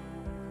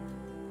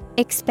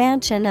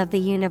 Expansion of the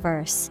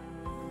universe.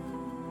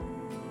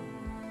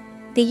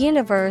 The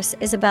universe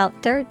is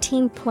about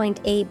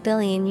 13.8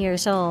 billion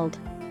years old.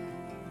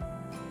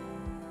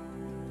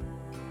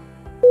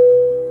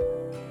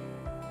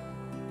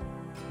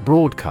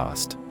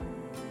 Broadcast.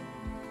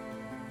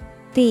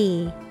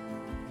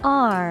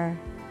 BROADCAST.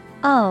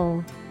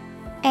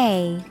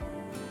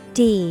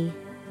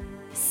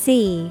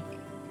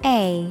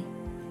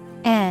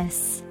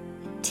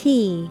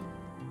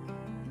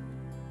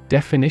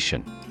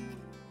 Definition.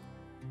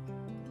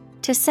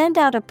 To send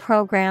out a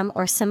program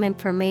or some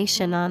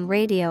information on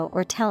radio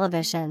or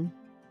television.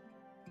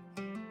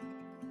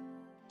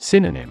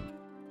 Synonym.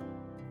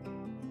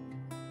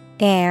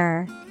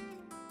 Air,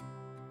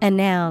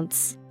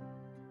 announce,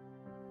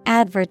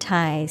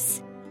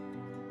 advertise.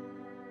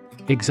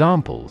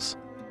 Examples.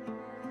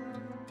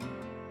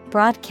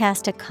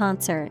 Broadcast a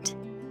concert.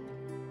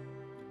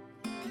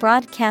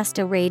 Broadcast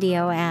a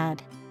radio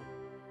ad.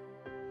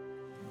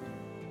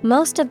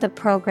 Most of the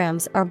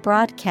programs are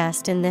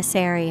broadcast in this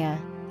area.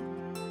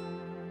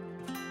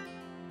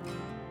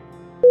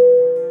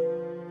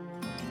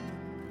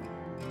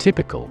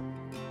 Typical.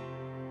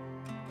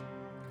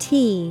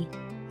 TYPICAL.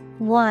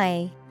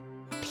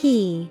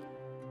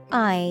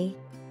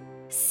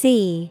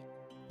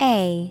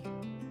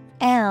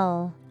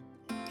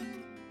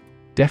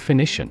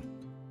 Definition.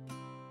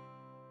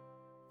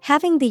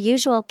 having the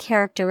usual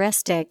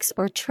characteristics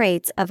or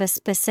traits of a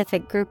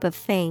specific group of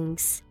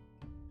things.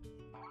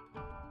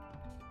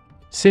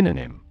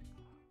 Synonym: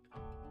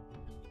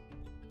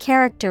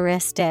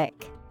 Characteristic,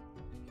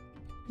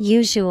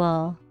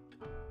 usual,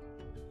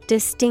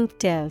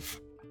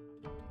 distinctive.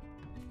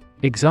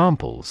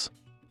 Examples: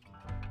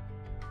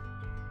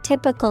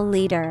 Typical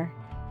leader.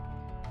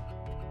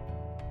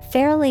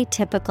 Fairly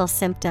typical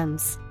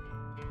symptoms.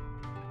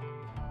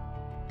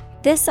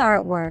 This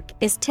artwork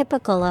is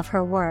typical of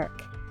her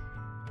work.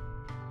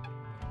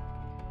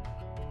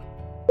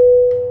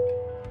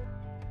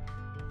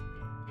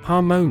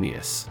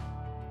 Harmonious.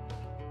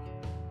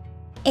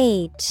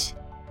 Harmonious.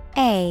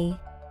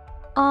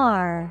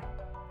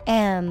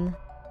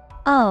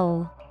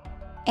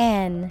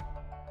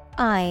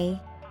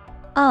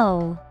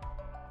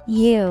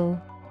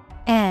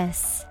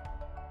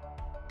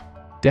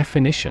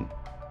 Definition: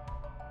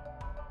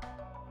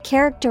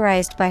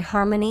 Characterized by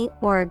harmony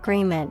or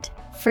agreement,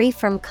 free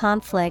from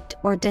conflict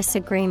or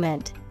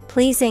disagreement,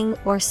 pleasing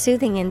or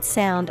soothing in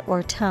sound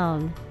or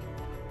tone.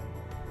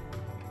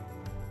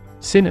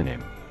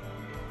 Synonym: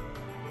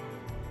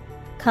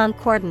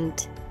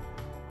 Concordant,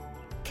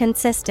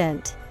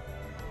 consistent,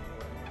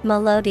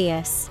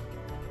 melodious.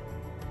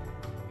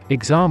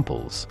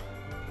 Examples: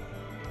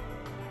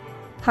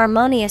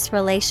 Harmonious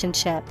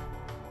relationship.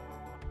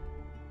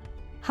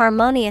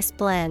 Harmonious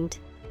blend.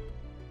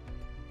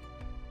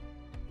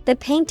 The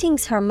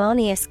painting's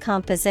harmonious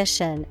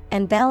composition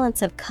and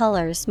balance of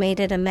colors made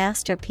it a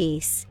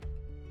masterpiece.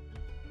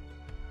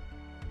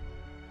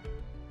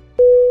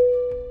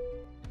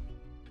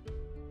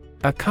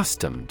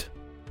 Accustomed.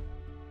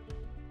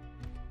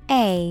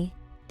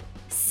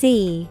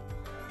 ACCUSTOMED.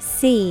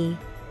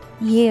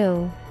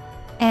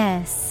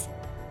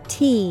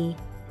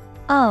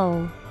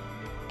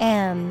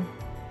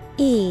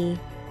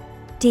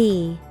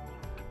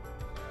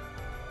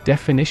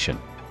 Definition: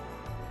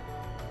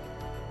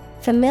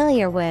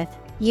 Familiar with,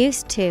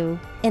 used to,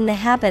 in the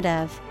habit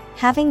of,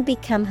 having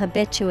become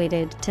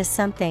habituated to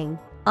something,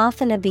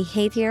 often a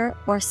behavior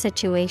or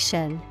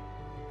situation.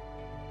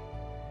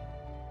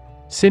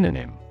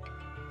 Synonym: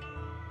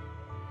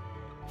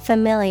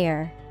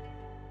 Familiar,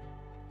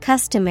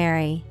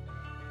 customary,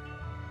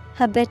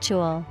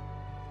 habitual.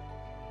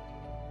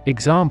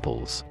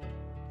 Examples: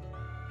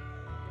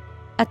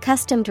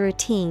 Accustomed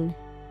routine.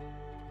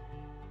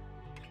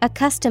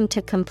 Accustomed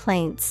to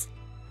complaints.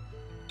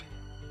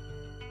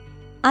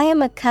 I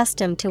am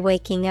accustomed to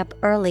waking up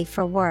early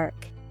for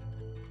work.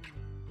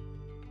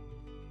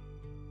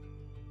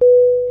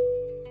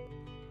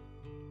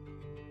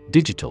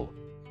 Digital.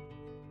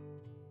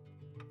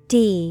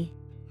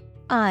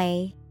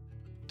 DIGITAL.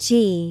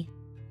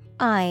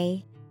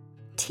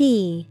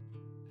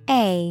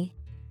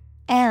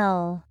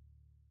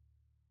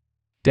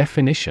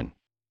 Definition: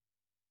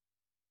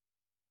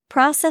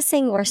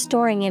 Processing or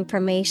storing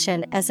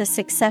information as a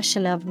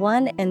succession of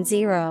 1 and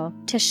 0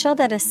 to show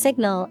that a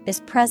signal is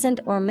present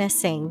or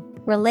missing,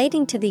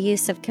 relating to the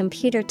use of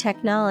computer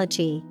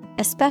technology,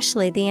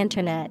 especially the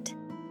Internet.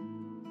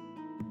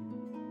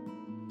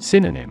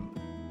 Synonym: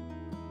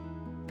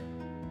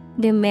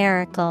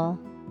 Numerical,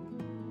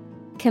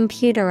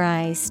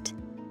 computerized,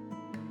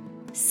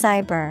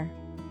 cyber.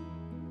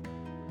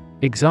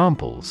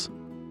 Examples: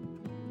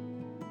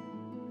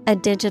 A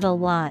digital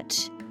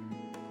watch.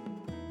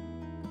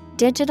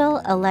 Digital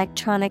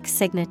electronic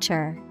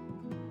signature.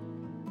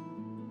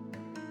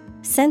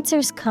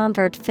 Sensors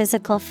convert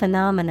physical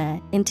phenomena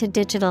into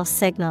digital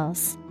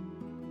signals.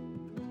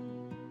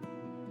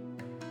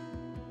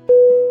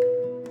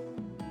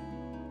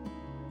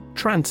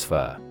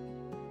 Transfer.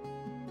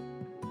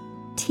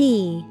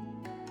 TRANSFER.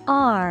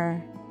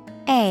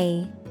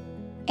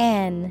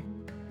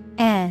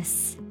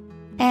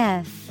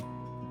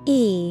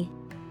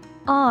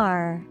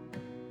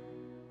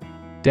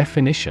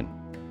 Definition: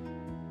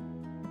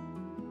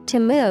 To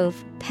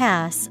move,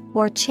 pass,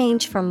 or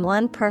change from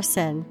one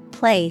person,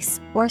 place,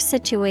 or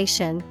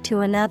situation to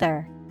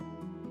another.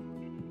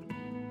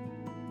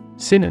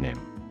 Synonym: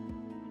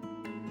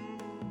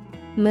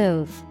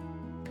 Move,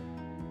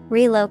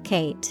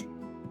 relocate,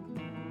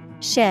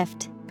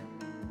 shift.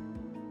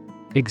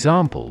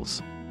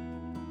 Examples: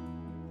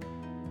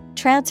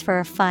 Transfer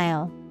a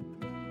file.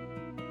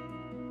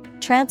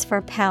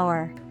 Transfer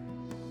power.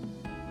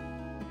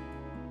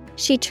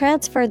 She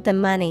transferred the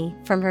money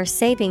from her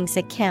savings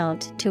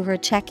account to her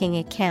checking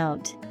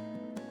account.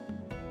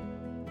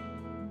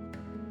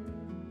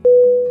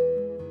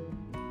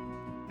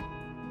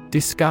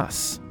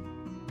 Discuss.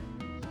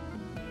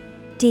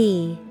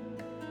 DISCUSS.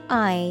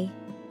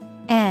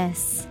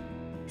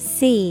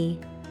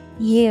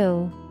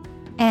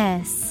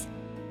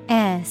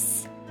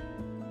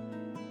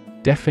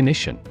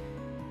 Definition: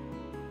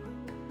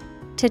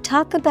 To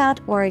talk about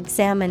or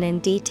examine in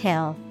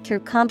detail, through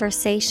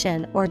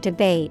conversation or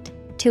debate,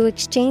 to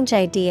exchange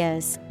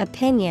ideas,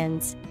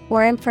 opinions,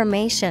 or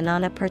information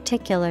on a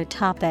particular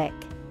topic.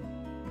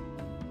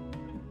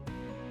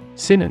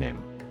 Synonym: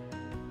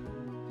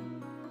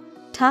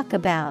 Talk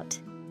about,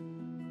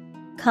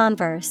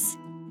 converse,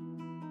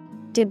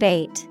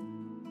 debate.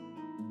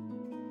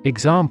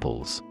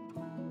 Examples: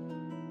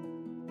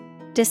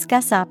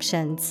 discuss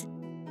options,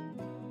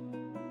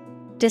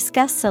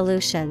 discuss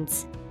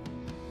solutions.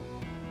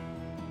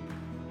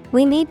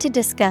 We need to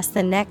discuss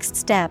the next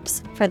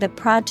steps for the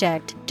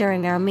project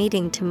during our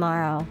meeting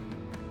tomorrow.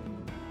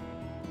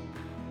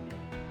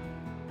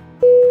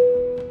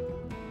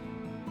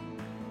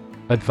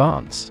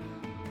 Advance.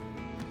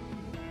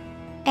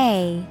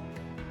 A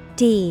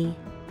D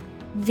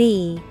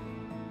V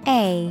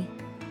A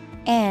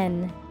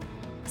N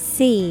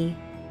C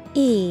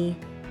E.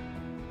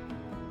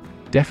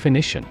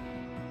 Definition: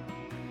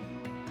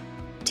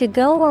 to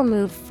go or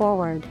move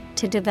forward,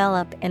 to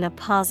develop in a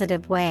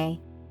positive way.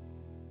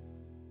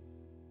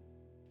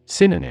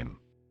 Synonym: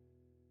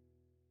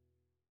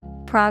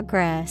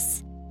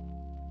 Progress,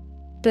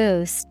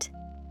 boost,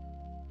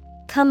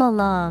 come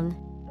along.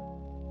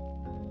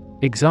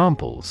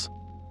 Examples: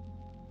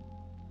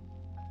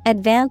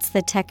 advance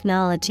the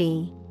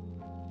technology,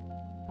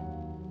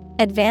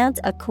 advance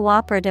a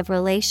cooperative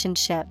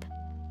relationship.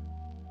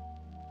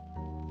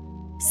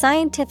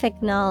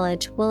 Scientific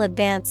knowledge will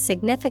advance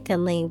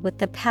significantly with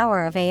the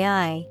power of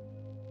AI.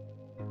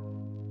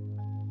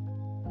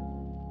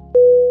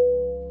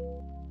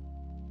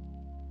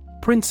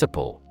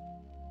 Principle.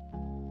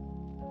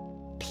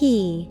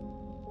 P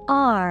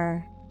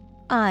R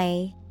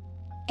I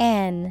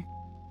N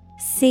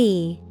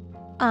C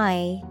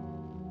I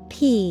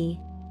P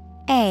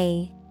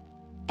A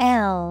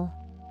L.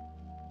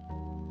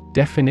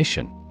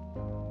 Definition: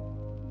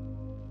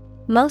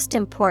 most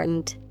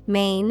important,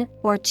 main,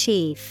 or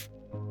chief.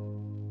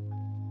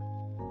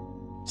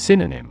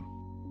 Synonym: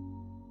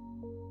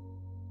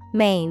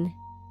 main,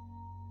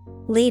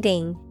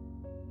 leading,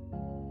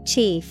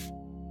 chief.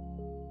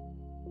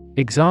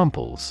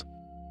 Examples: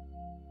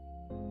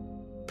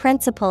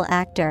 principal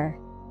actor,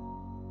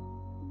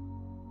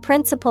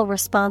 principal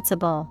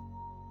responsible.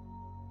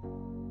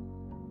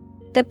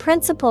 The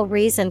principal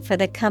reason for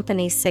the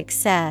company's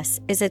success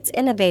is its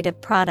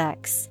innovative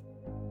products.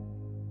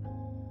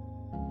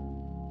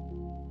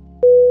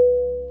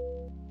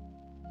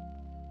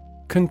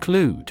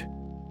 Conclude.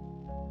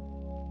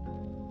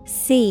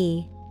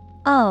 C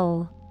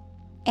O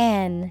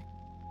N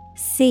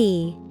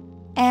C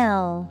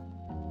L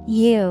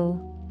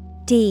U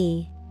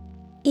D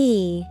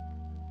E.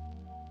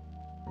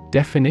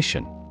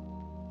 Definition: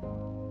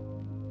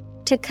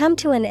 to come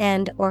to an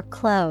end or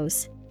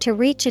close, to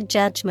reach a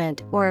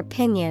judgment or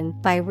opinion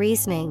by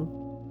reasoning.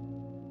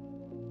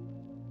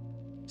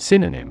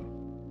 Synonym: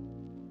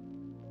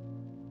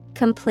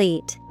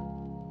 complete,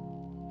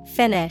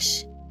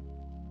 finish,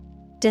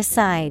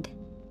 decide.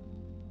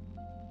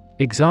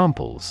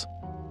 Examples: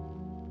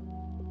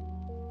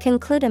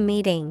 conclude a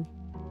meeting,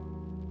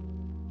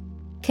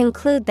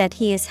 conclude that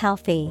he is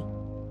healthy.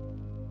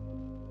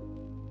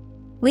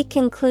 We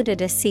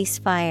concluded a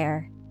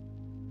ceasefire.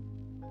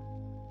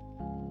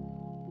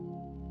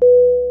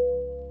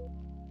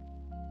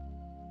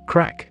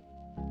 Crack.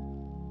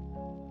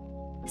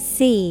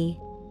 C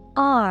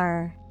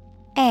R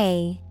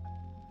A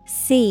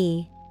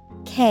C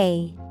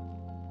K.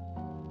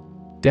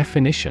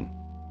 Definition: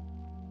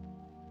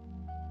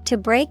 to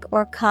break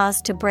or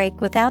cause to break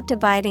without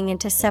dividing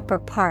into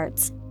separate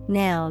parts.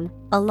 Noun,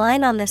 a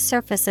line on the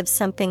surface of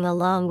something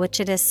along which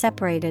it is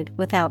separated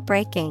without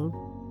breaking.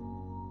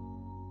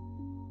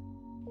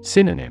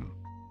 Synonym: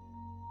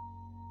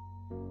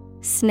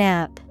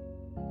 snap,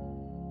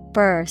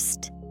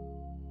 burst,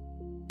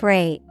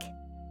 break.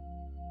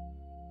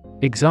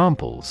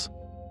 Examples: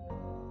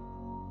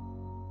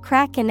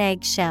 crack an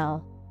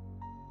eggshell,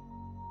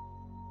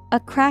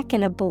 a crack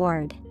in a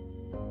board.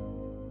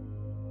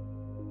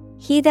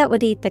 He that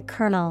would eat the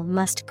kernel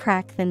must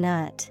crack the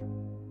nut.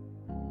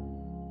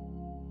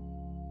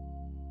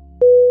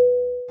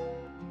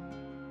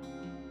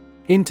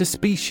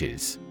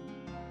 Interspecies.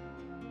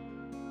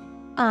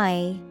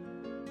 I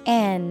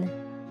N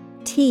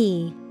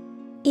T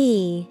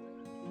E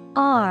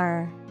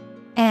R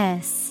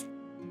S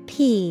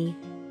P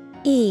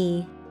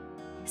E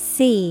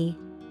C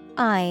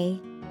I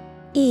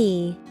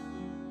E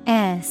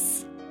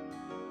S.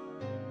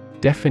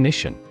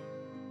 Definition: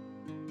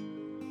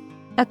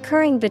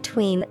 occurring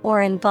between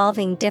or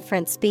involving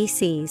different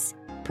species,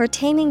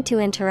 pertaining to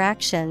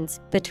interactions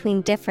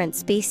between different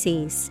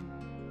species.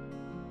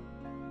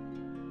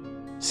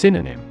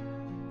 Synonym: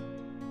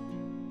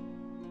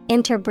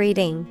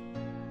 interbreeding,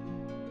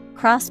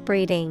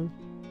 crossbreeding,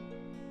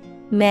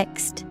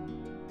 mixed.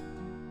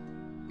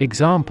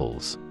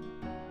 Examples: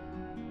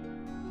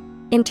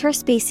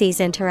 interspecies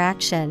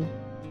interaction,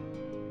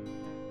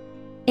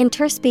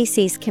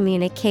 interspecies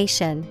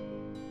communication.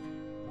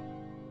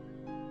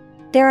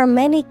 There are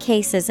many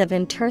cases of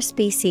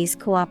interspecies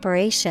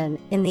cooperation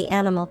in the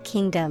animal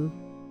kingdom.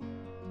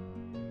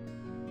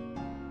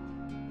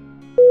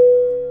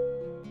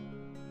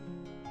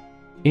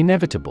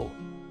 Inevitable.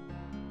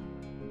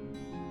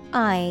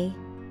 I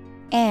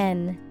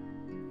N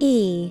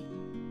E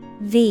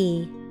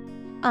V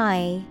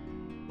I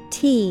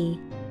T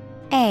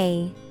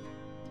A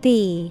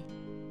B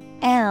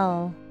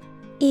L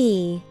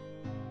E.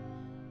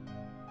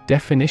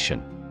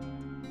 Definition: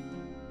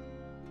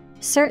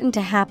 certain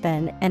to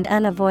happen and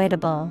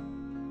unavoidable.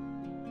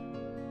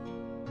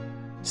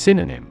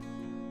 Synonym: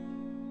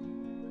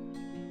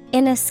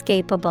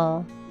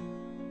 Inescapable,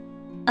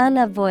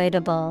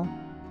 unavoidable,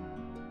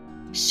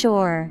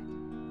 sure.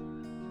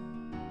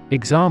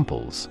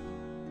 Examples: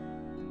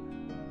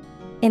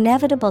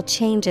 Inevitable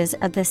changes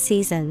of the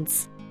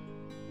seasons.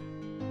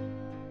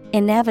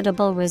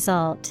 Inevitable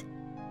result.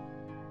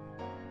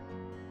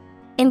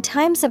 In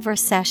times of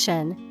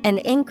recession, an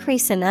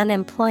increase in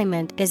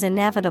unemployment is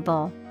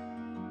inevitable.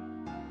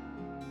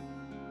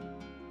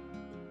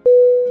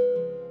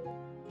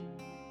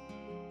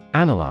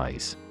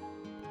 Analyze.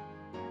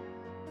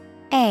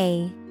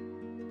 A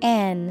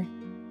N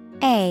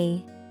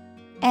A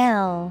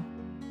L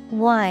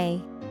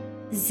Y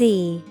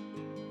Z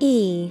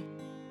E.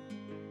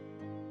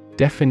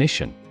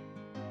 Definition: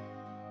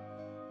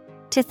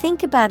 To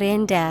think about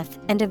in depth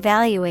and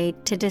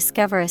evaluate to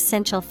discover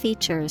essential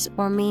features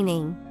or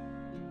meaning.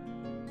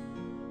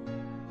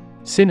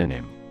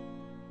 Synonym: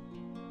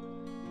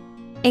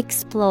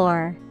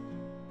 Explore,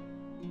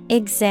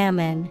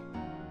 examine,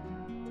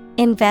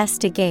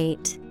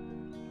 investigate.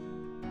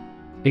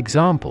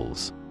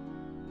 Examples: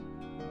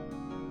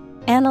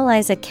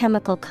 Analyze a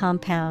chemical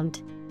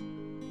compound.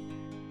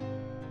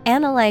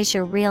 Analyze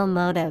your real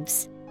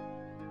motives.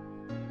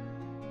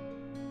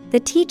 The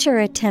teacher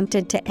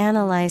attempted to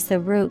analyze the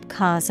root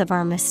cause of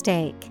our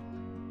mistake.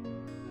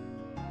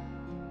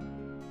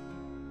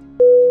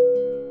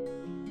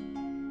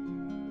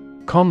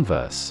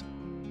 Converse.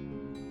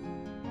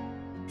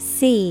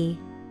 CONVERSE.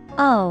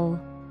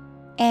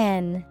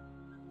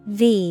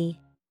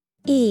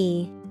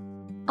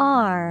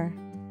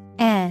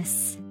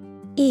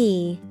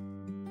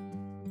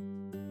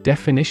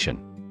 Definition: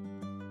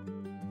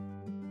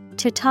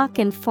 To talk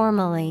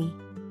informally.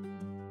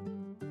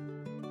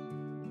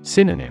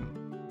 Synonym: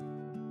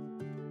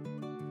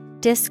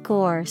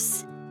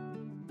 Discourse,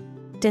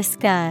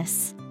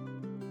 discuss,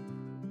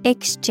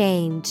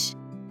 exchange.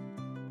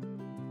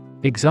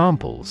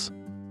 Examples: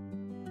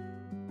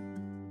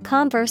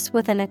 Converse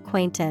with an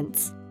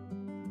acquaintance.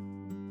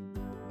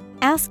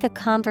 Ask a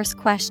converse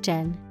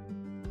question.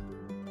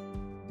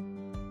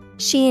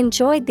 She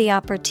enjoyed the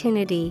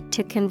opportunity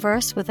to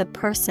converse with a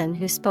person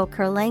who spoke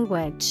her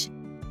language.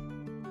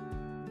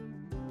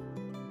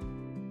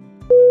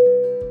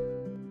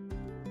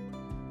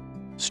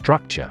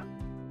 Structure.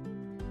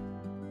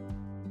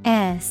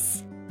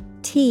 STRUCTURE.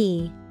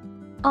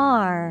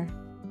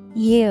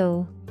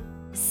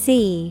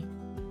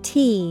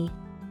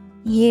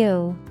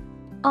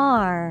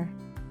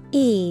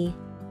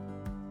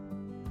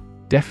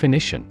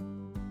 Definition: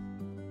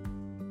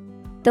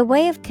 The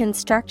way of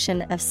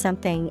construction of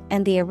something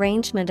and the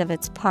arrangement of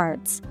its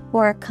parts,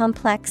 or a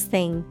complex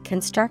thing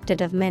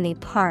constructed of many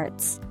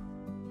parts.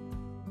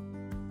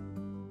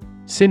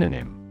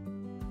 Synonym: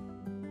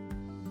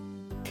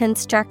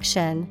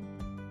 Construction,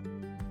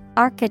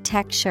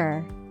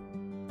 architecture,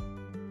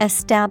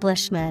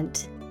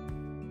 establishment.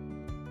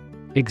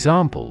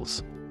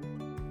 Examples: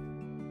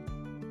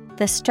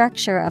 The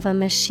structure of a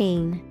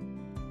machine.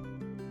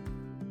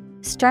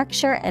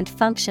 Structure and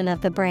function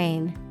of the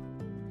brain.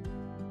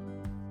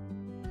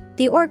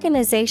 The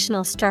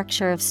organizational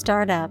structure of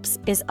startups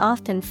is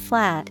often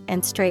flat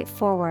and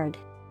straightforward.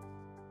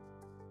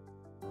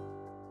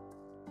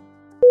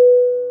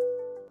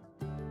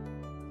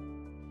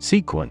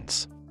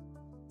 Sequence.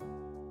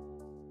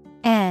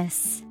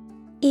 SEQUENCE.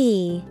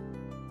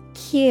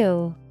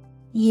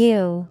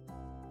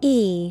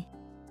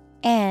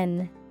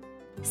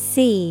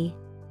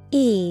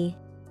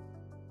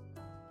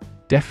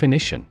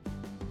 Definition: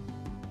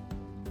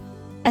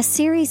 A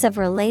series of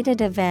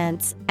related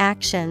events,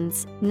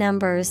 actions,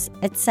 numbers,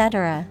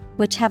 etc.,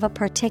 which have a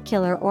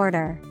particular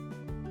order.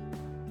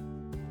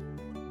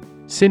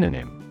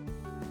 Synonym: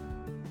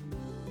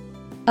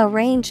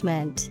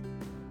 Arrangement,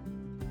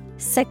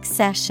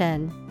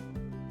 succession,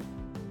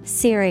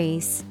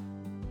 series.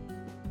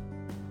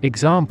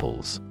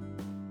 Examples: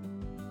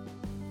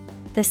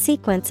 The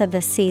sequence of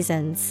the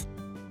seasons.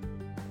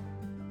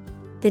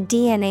 The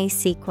DNA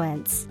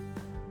sequence.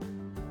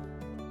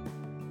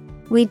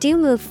 We do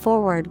move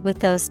forward with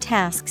those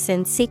tasks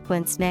in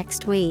sequence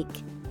next week.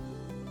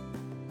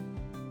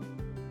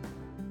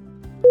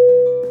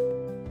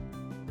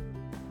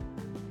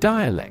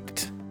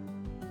 Dialect.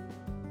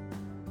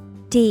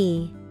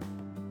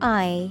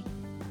 DIALECT.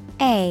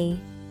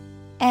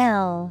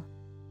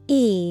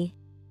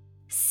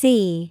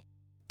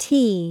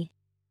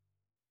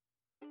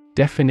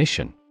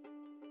 Definition: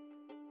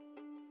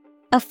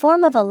 A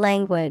form of a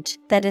language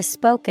that is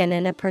spoken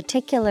in a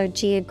particular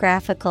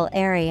geographical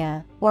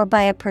area or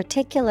by a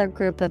particular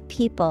group of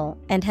people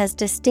and has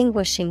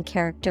distinguishing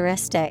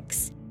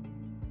characteristics.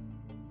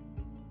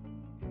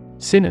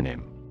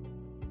 Synonym: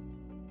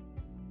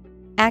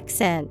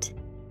 Accent,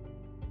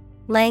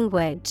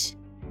 language,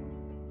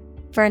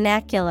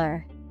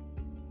 vernacular.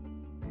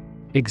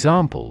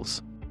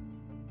 Examples: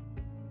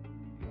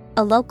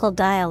 A local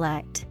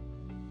dialect.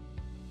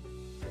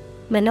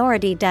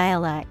 Minority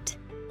dialect.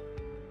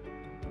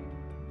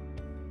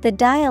 The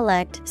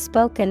dialect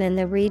spoken in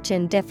the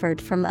region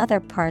differed from other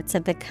parts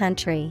of the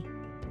country.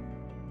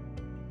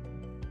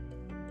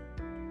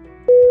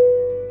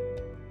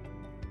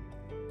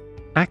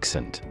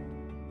 Accent.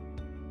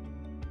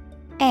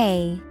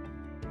 A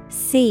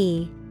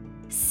C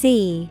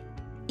C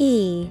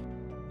E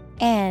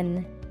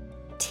N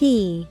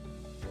T.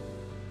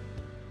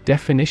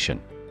 Definition.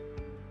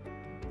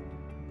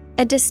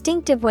 A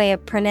distinctive way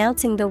of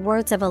pronouncing the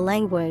words of a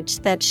language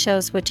that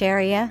shows which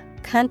area,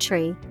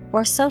 country,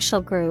 or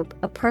social group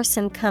a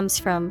person comes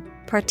from,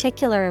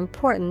 particular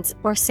importance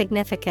or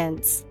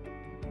significance.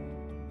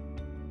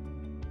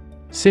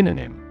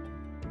 Synonym.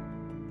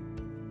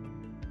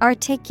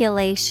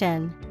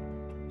 Articulation,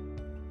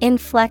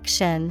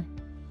 inflection,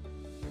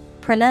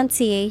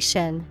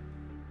 pronunciation.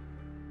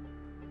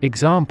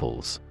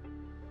 Examples.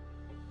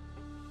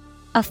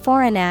 A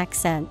foreign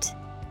accent.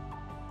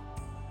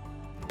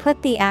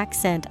 Put the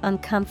accent on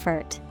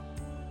comfort.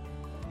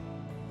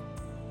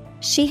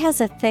 She has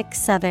a thick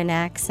Southern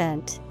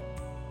accent.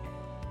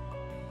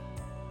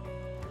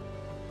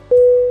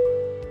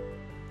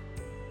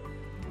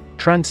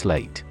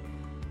 Translate.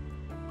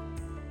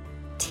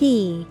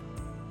 T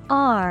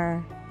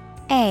R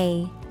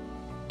A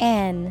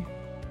N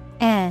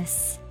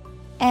S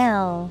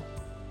L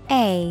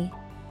A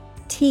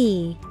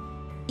T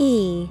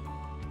E.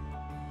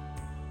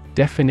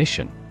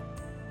 Definition.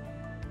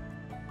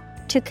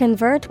 To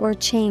convert or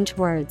change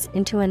words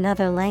into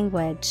another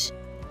language.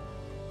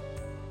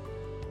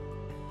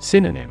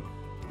 Synonym.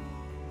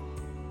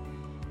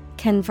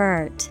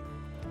 Convert,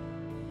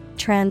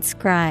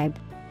 transcribe,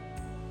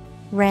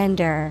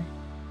 render.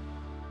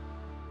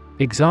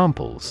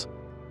 Examples.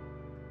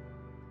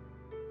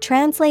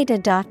 Translate a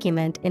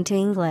document into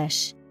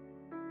English.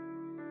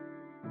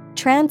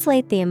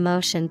 Translate the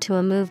emotion to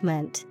a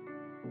movement.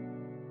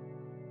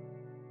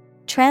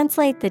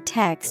 Translate the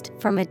text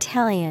from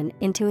Italian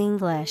into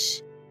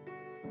English.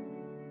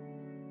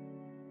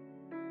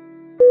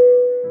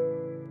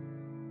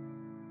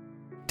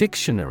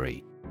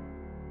 Dictionary.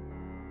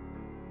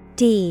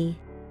 D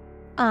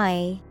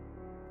I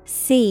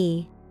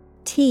C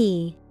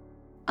T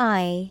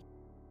I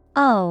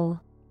O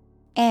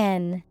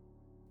N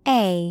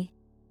A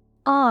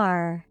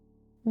R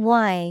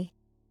Y.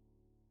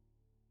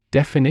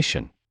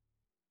 Definition.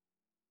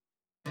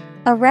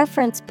 A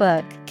reference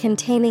book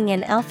containing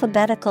an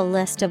alphabetical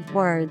list of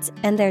words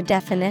and their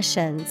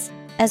definitions,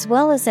 as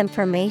well as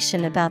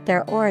information about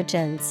their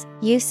origins,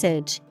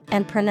 usage,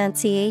 and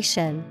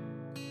pronunciation.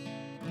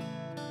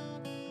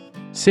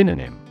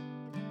 Synonym.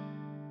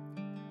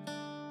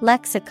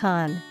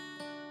 Lexicon,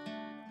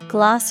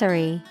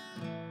 glossary,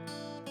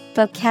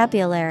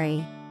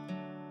 vocabulary.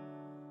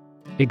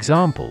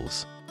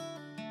 Examples.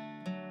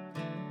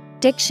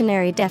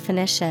 Dictionary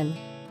definition.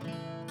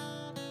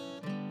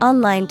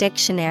 Online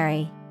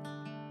dictionary.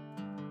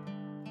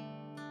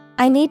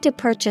 I need to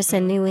purchase a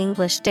new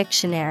English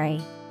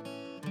dictionary.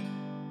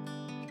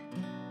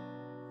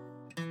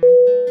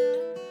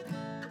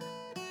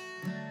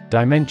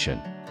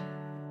 Dimension.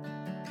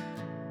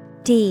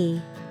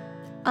 D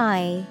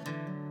I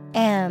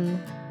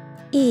M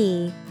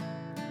E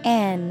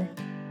N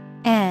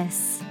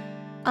S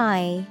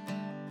I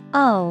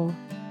O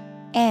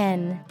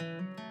N.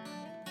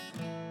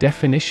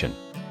 Definition.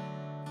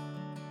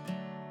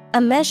 A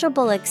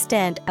measurable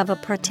extent of a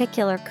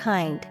particular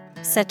kind,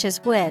 such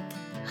as width,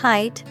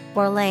 height,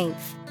 or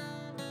length.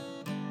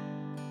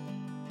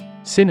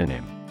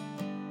 Synonym.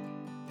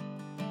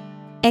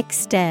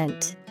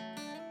 Extent,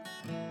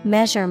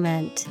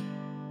 measurement,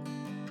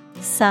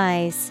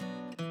 size.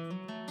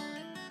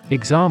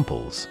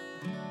 Examples.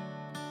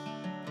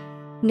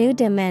 New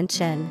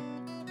dimension.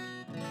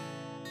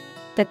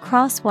 The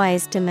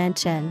crosswise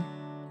dimension.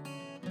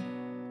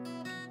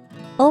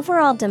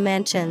 Overall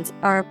dimensions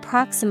are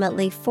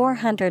approximately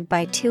 400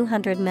 by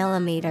 200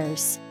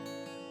 millimeters.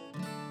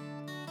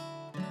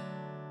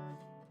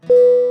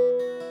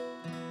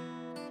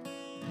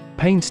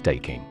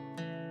 Painstaking.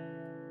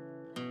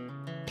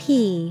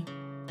 P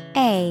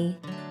A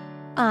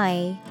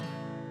I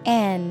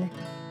N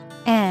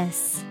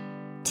S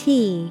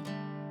T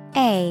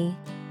A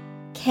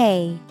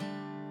K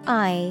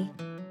I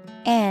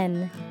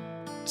N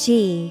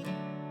G.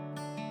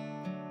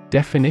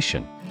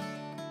 Definition.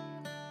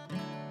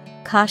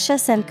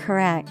 Cautious and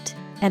correct,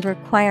 and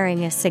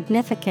requiring a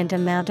significant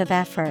amount of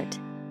effort.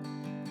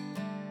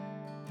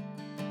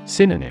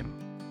 Synonym.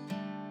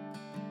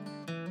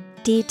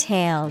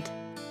 Detailed,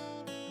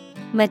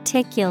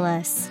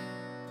 meticulous,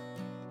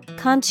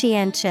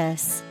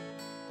 conscientious.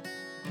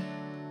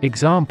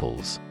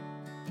 Examples.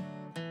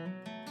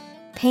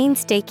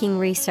 Painstaking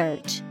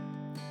research.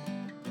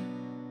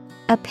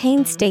 A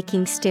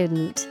painstaking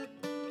student.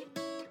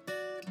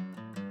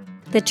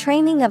 The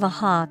training of a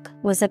hawk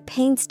was a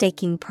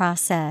painstaking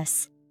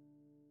process.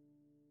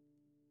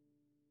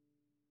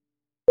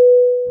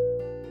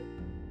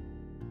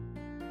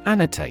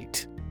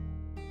 Annotate.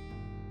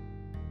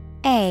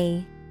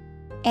 A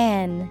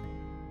N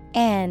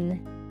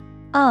N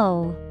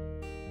O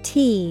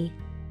T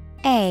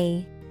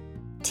A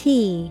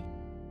T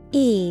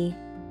E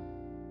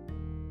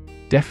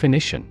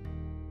Definition: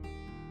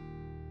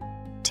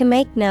 to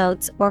make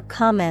notes or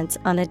comments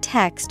on a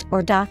text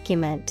or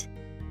document.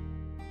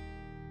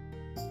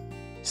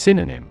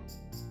 Synonym: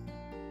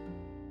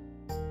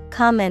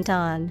 Comment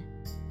on,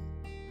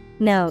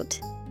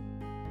 note,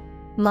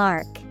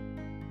 mark.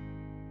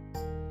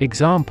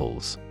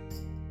 Examples: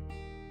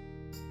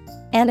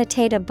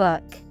 Annotate a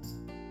book.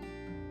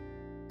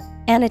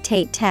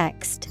 Annotate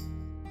text.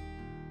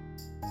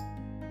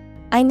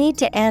 I need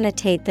to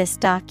annotate this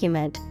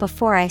document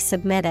before I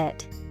submit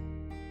it.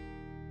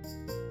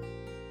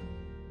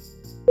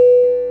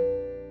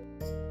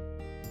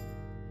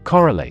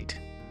 Correlate.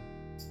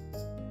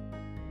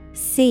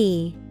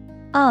 C-O-R-R-E-L-A-T-E.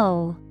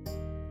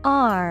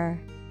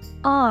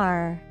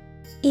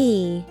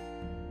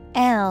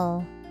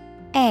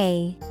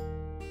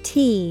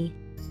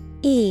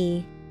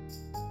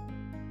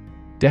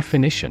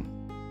 Definition: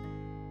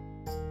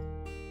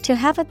 to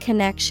have a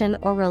connection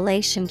or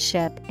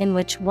relationship in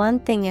which one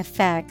thing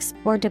affects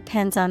or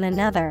depends on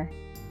another.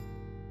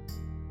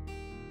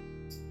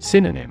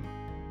 Synonym: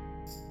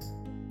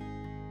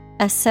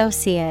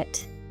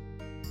 Associate,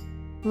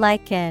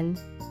 liken,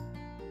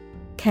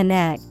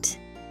 connect.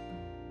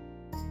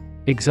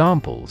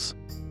 Examples: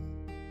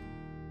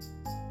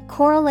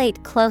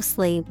 correlate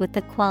closely with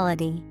the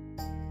quality.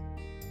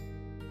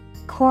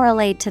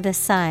 Correlate to the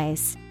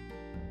size.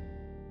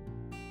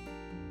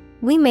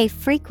 We may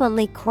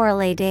frequently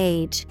correlate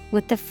age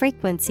with the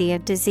frequency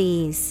of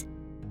disease.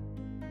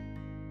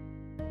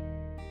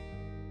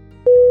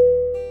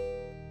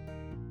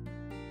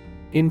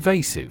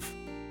 Invasive.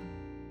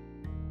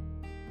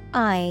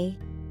 I-N-V-A-S-I-V-E.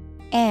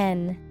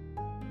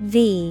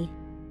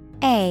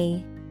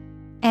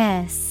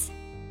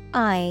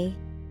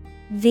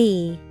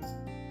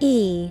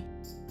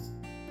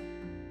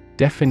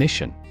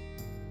 Definition: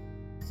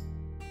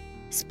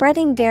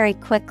 spreading very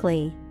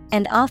quickly,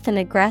 and often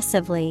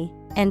aggressively,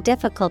 and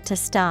difficult to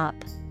stop.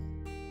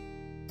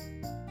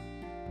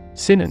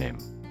 Synonym: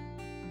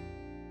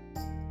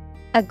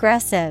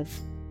 aggressive,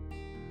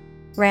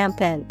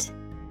 rampant,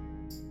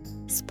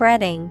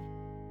 spreading.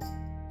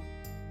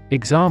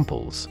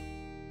 Examples: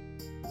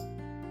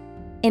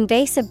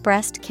 invasive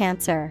breast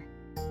cancer.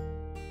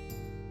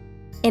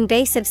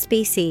 Invasive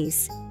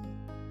species.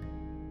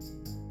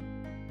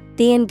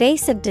 The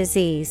invasive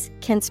disease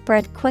can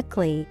spread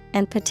quickly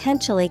and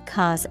potentially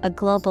cause a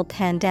global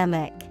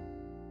pandemic.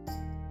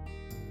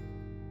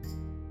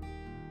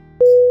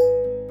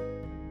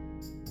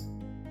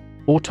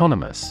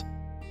 Autonomous.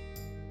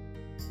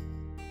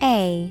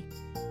 A-U-T-O-N-O-M-O-U-S.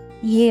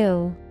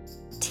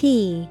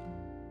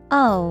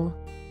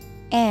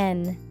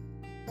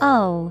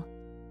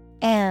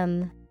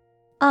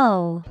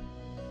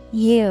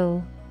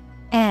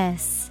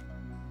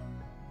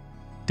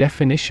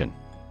 Definition: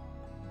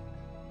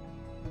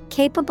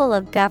 capable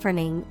of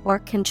governing or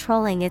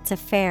controlling its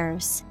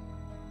affairs.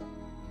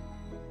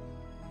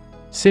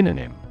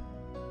 Synonym: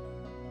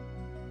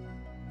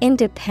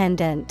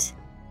 independent,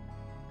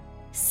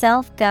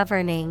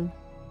 self-governing,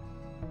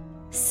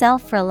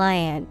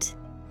 self-reliant.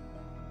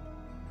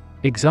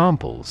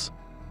 Examples: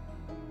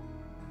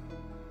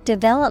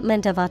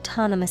 development of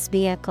autonomous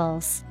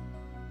vehicles.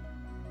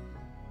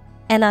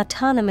 An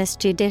autonomous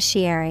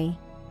judiciary.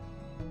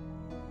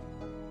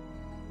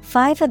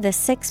 5 of the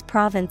 6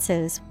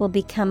 provinces will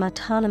become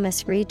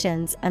autonomous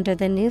regions under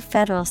the new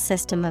federal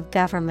system of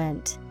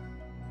government.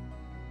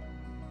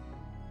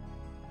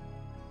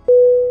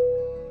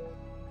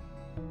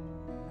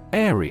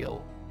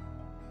 Aerial.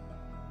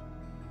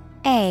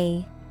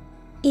 A-E-R-I-A-L.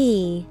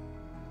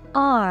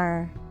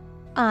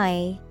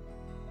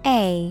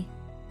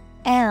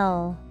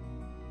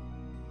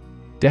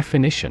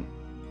 Definition: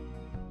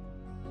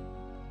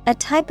 a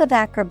type of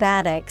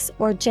acrobatics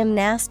or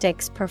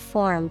gymnastics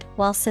performed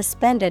while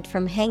suspended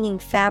from hanging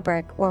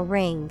fabric or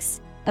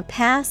rings, a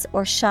pass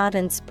or shot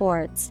in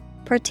sports,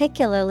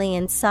 particularly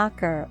in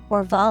soccer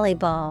or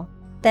volleyball,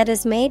 that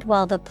is made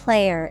while the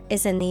player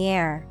is in the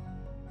air.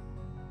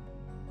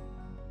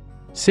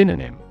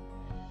 Synonym: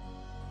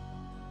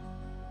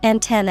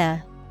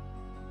 antenna,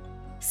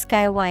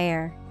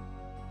 skywire,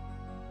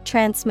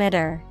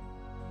 transmitter.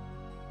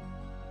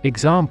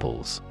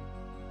 Examples: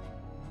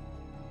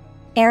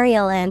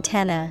 aerial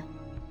antenna.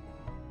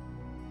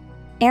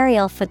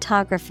 Aerial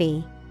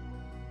photography.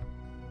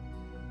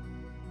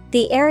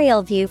 The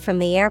aerial view from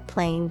the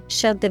airplane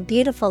showed the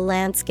beautiful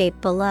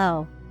landscape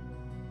below.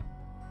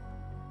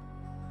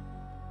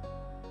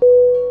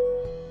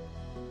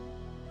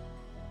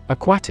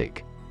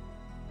 Aquatic.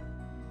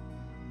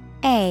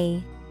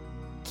 A-Q-U-A-T-I-C.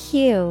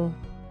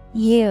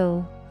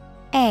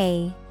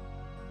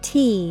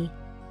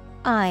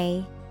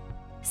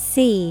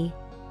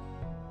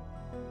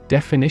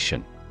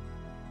 Definition: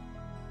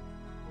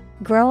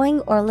 growing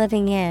or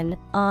living in,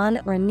 on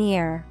or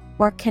near,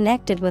 or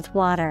connected with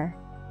water.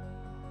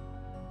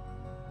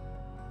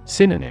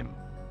 Synonym: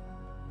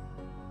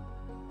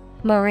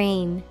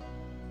 marine,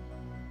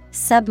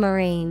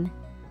 submarine,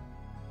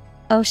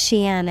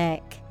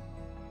 oceanic.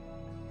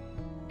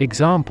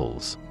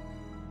 Examples: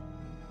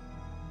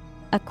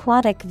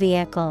 aquatic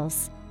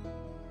vehicles.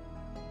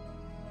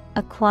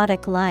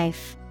 aquatic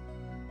life.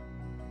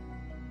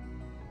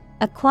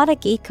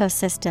 Aquatic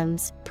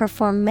ecosystems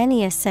perform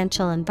many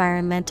essential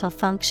environmental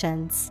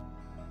functions.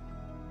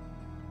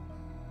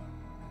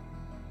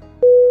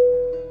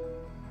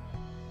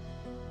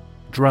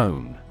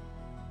 Drone.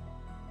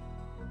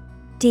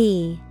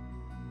 D-R-O-N-E.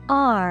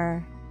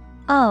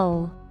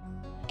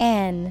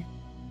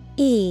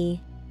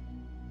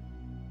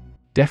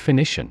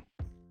 Definition.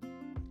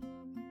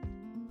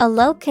 A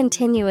low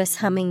continuous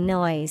humming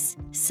noise,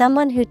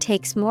 someone who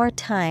takes more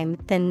time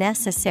than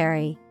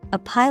necessary, a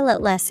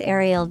pilotless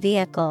aerial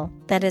vehicle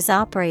that is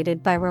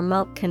operated by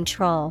remote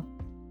control.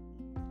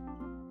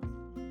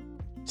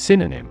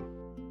 Synonym.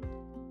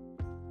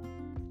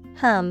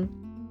 Hum,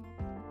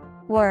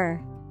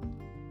 whir,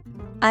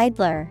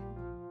 idler.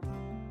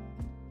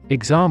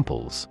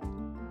 Examples.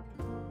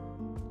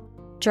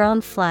 Drone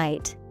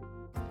flight.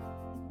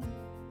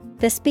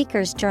 The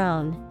speaker's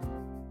drone.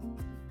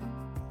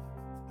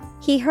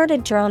 He heard a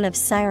drone of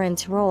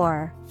sirens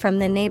roar from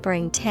the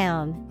neighboring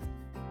town.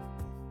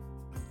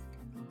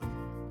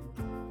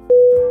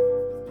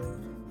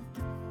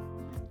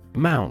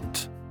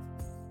 Mount.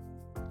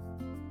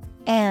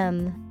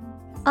 M-O-U-N-T.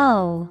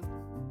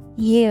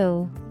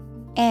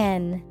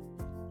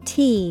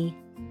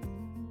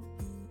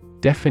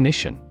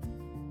 Definition.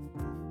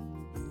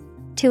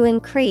 To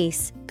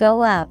increase,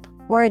 go up,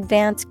 or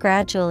advance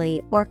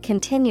gradually or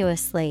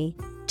continuously.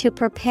 To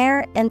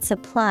prepare and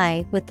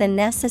supply with the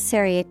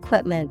necessary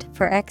equipment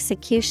for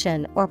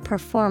execution or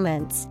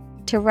performance.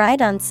 To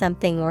ride on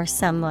something or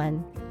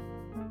someone.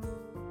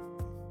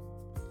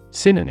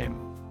 Synonym.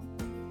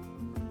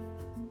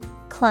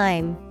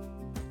 Climb,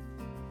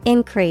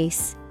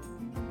 increase,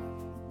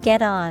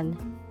 get on.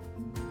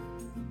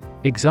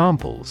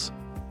 Examples.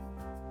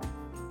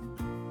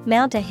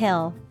 Mount a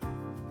hill.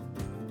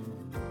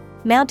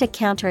 Mount a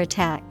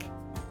counterattack.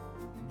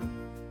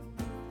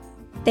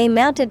 They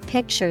mounted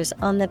pictures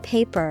on the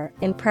paper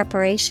in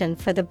preparation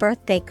for the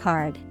birthday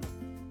card.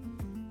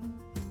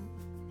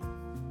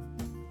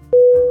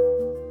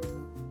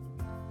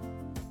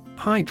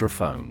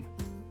 Hydrophone.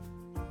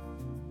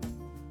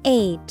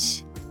 Hydrophone.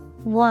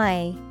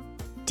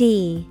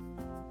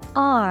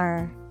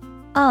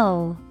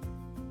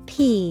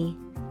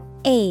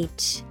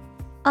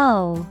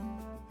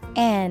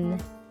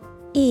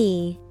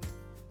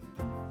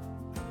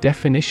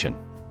 Definition.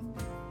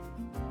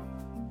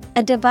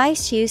 A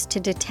device used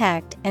to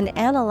detect and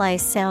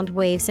analyze sound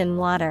waves in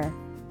water,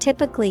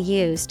 typically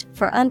used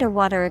for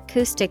underwater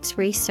acoustics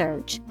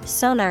research,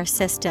 sonar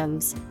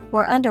systems,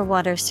 or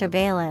underwater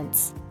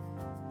surveillance.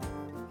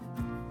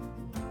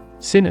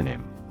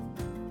 Synonym.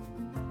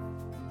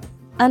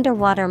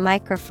 Underwater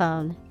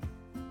microphone,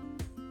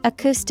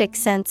 acoustic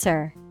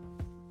sensor,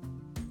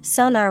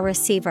 sonar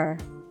receiver.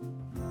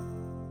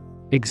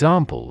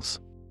 Examples.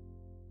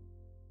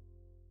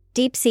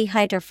 Deep-sea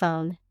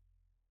hydrophone.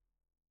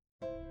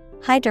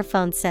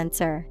 Hydrophone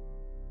sensor.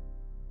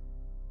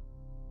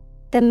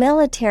 The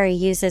military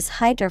uses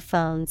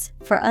hydrophones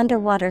for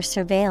underwater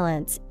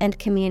surveillance and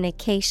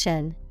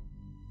communication.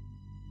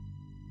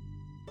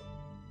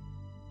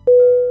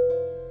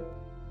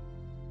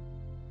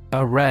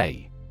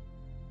 Array.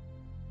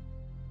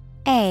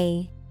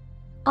 A-R-R-A-Y.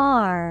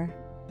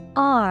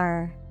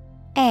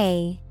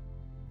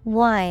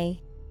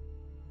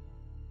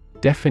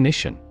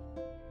 Definition.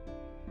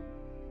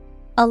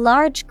 A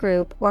large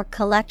group or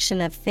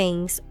collection of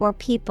things or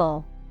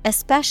people,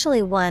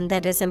 especially one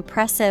that is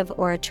impressive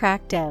or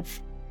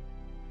attractive.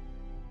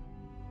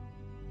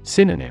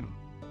 Synonym.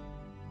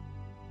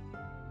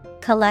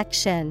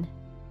 Collection,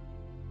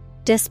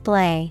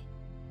 display,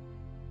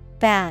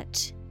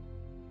 batch.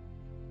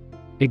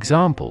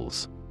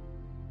 Examples.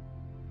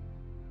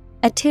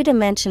 A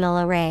two-dimensional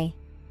array.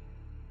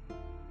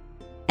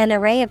 An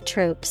array of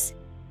troops.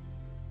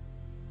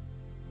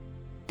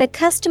 The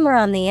customer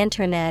on the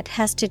internet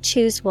has to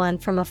choose one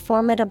from a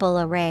formidable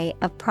array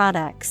of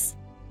products.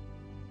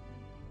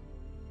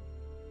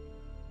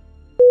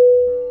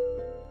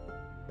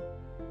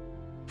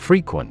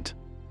 Frequent.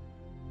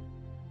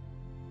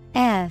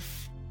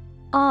 F-R-E-Q-U-E-N-T.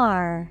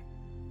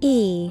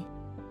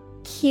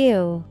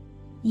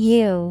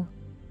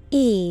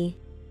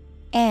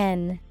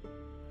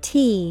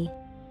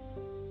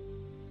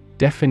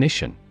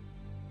 Definition.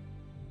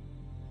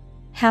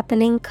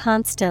 Happening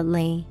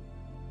constantly.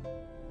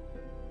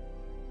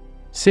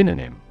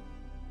 Synonym.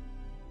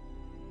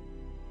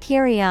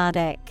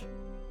 Periodic,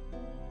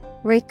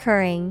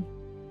 recurring,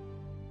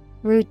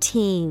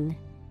 routine.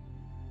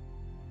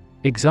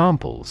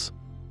 Examples.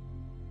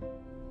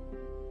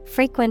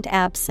 Frequent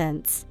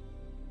absence.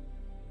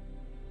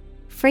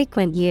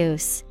 Frequent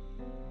use.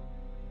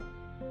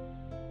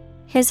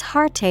 His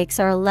heartaches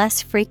are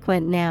less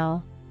frequent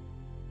now.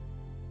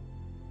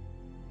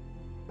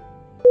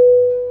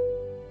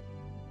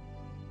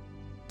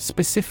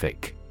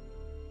 Specific.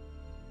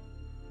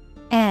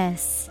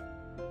 S-P-E-C-I-F-I-C.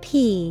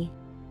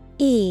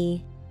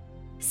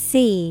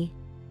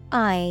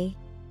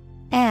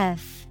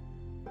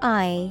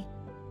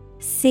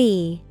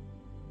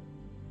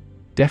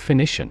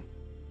 Definition.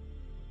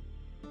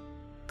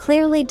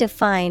 Clearly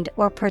defined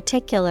or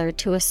particular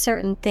to a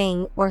certain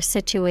thing or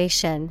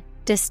situation,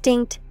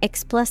 distinct,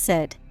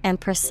 explicit,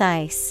 and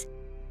precise.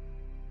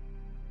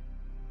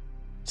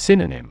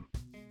 Synonym: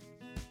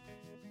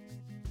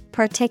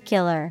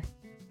 Particular,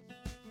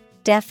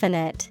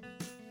 definite,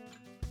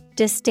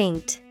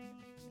 distinct.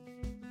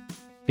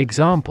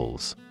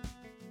 Examples: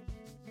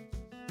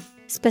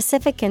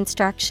 Specific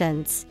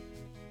instructions,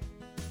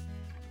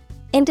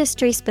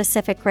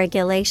 industry-specific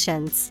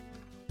regulations.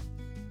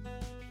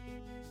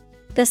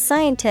 The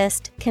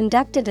scientist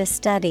conducted a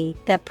study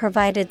that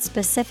provided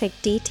specific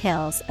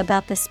details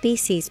about the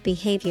species'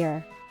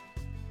 behavior.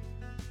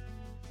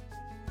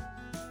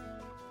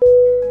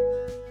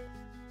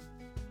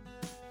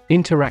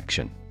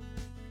 Interaction.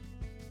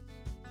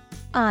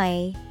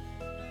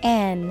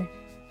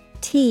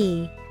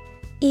 INTERACTION.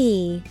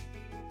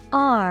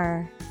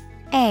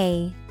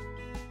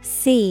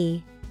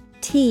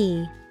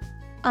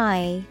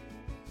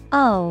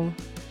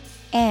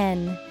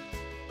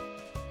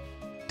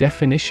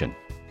 Definition: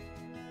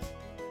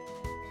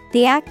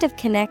 The act of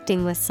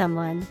connecting with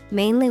someone,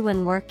 mainly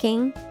when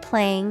working,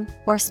 playing,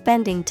 or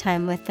spending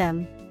time with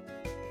them.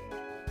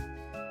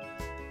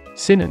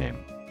 Synonym: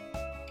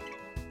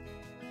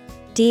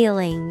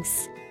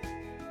 Dealings,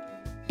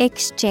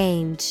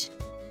 exchange,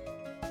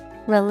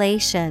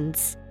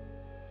 relations.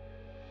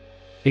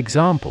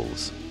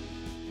 Examples: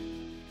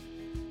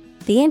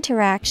 The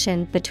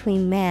interaction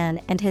between man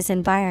and his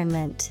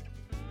environment.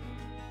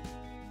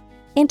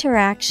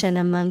 Interaction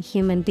among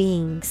human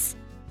beings.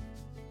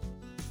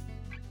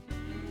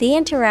 The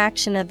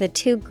interaction of the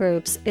two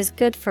groups is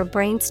good for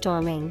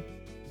brainstorming.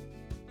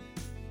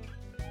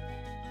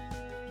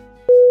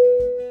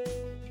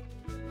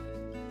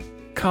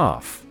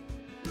 Calf.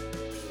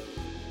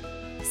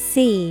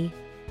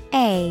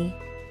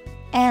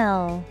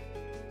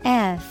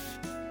 CALF.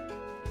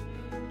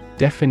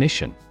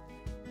 Definition: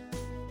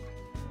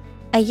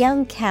 A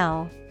young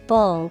cow,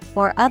 bull,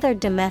 or other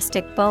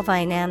domestic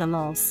bovine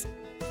animals.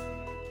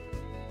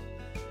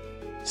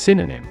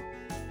 Synonym: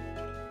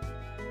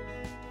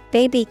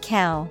 Baby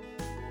cow,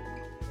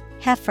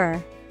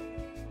 heifer,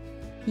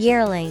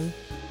 yearling.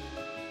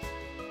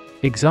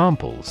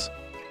 Examples: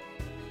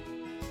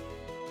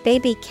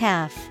 Baby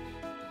calf,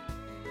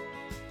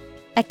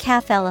 a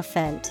calf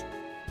elephant.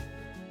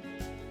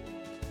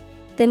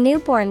 The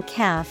newborn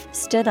calf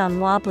stood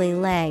on wobbly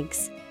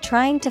legs,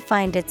 trying to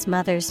find its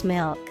mother's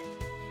milk.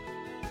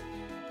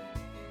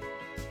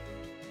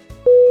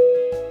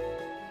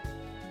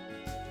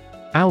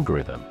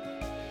 Algorithm.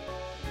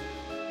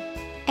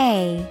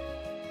 ALGORITHM.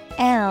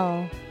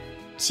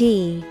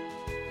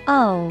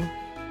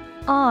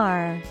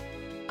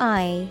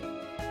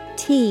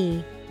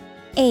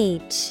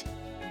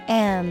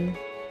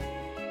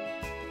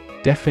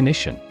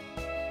 Definition: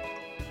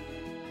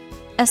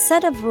 A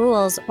set of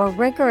rules or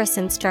rigorous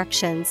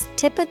instructions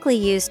typically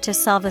used to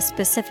solve a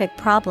specific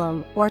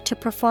problem or to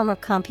perform a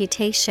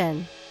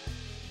computation.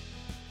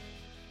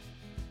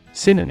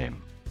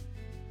 Synonym: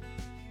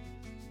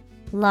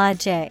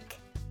 Logic,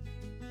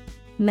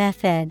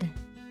 method,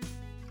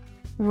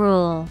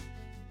 rule.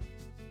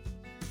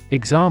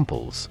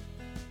 Examples: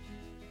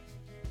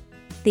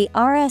 The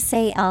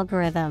RSA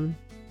algorithm.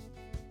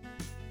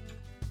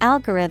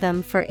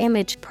 Algorithm for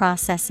image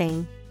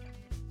processing.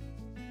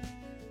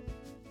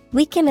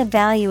 We can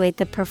evaluate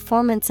the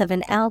performance of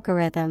an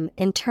algorithm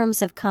in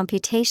terms of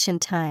computation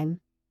time.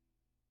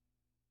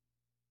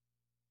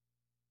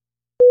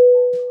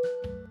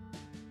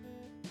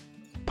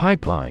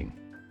 Pipeline.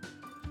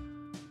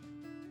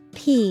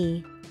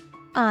 PIPELINE.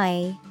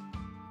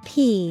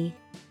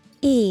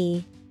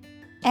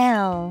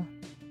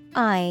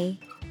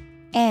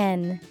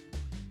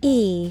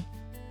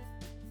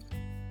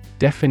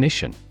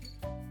 Definition: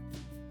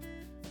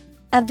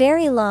 A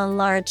very long,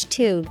 large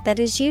tube that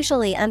is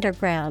usually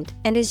underground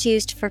and is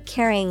used for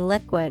carrying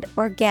liquid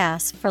or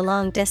gas for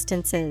long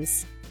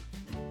distances.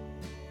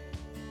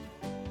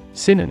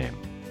 Synonym: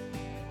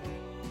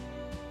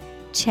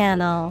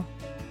 Channel,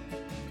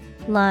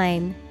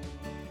 line.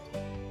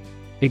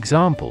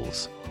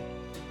 Examples: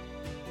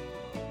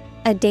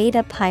 A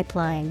data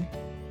pipeline.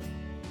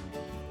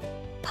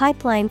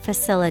 Pipeline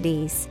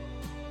facilities.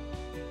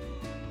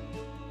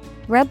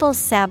 Rebels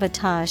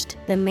sabotaged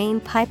the main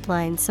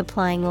pipeline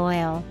supplying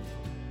oil.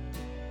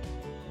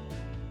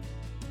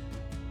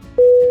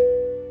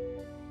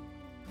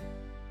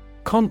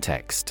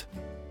 Context.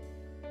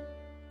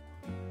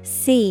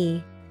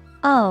 CONTEXT.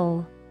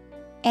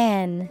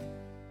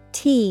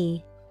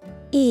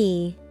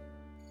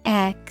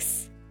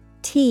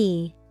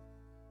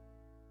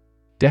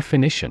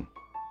 Definition: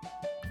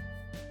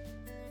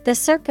 The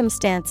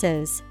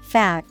circumstances,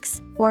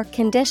 facts, or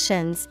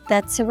conditions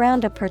that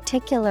surround a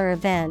particular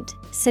event,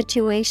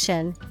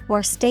 situation,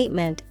 or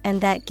statement and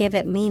that give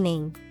it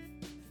meaning.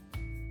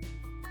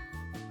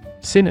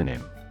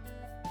 Synonym: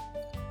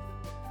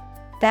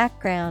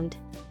 Background,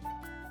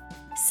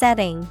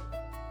 setting,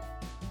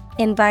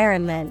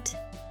 environment.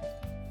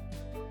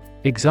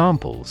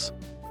 Examples: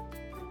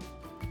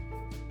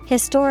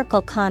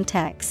 Historical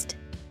context.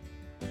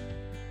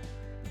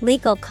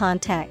 Legal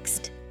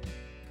context.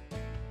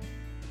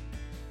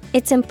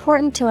 It's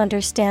important to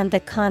understand the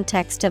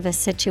context of a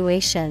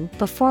situation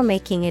before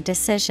making a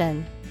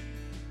decision.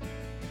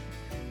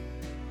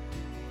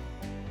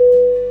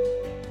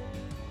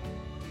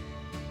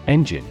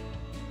 Engine.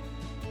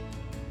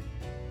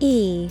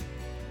 E-N-G-I-N-E.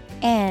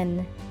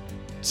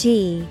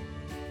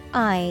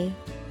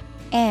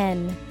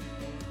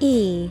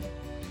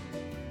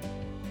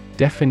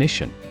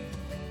 Definition.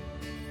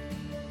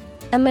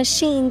 A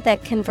machine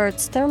that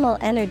converts thermal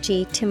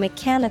energy to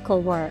mechanical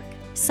work,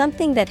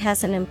 something that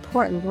has an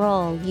important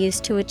role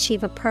used to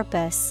achieve a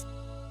purpose.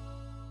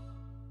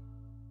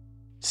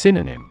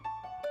 Synonym.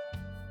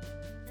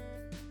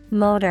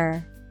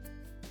 Motor,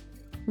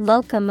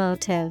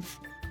 locomotive,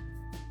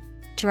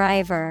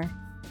 driver.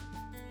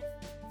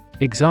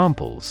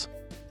 Examples.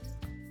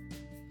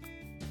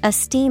 A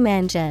steam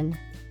engine,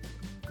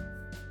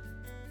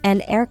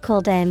 an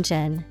air-cooled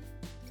engine.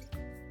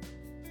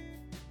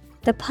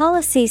 The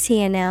policies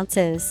he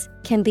announces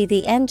can be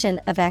the engine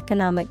of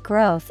economic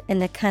growth in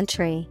the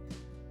country.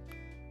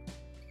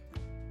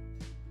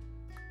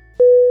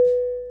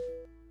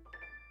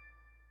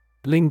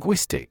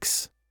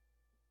 Linguistics.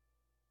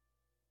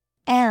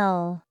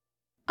 Linguistics.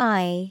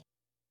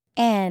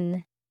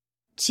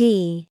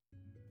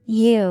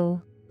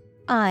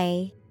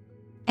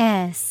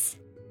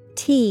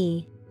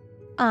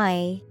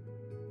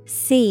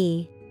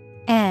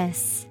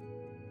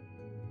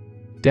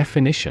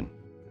 Definition.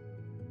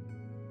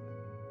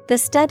 The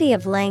study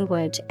of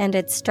language and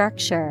its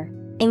structure,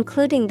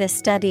 including the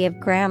study of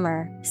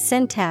grammar,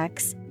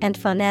 syntax, and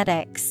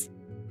phonetics.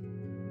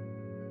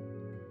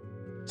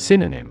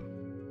 Synonym.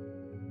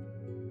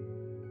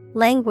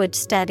 Language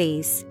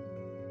studies,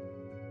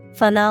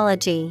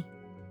 phonology,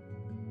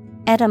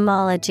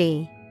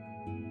 etymology.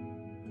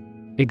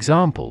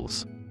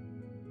 Examples.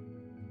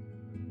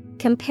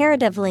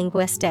 Comparative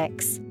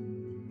linguistics.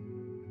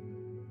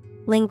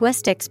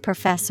 Linguistics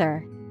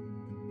professor.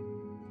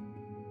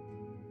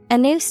 A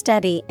new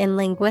study in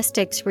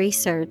linguistics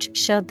research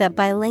showed that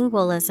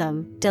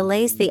bilingualism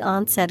delays the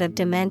onset of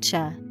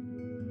dementia.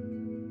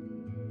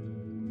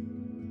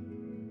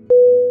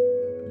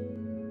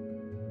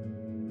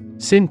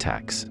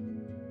 Syntax.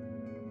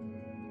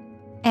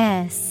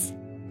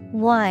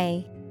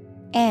 S-Y-N-T-A-X.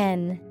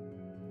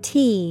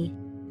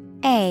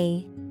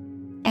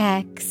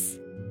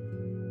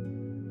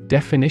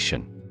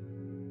 Definition.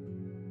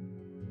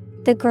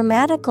 The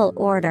grammatical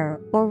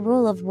order or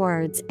rule of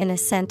words in a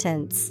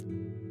sentence.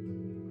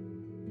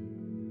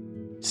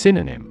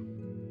 Synonym.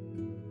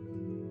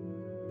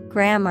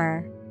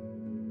 Grammar.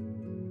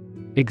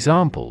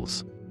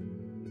 Examples.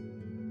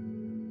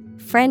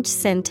 French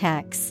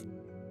syntax.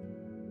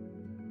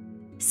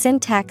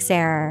 Syntax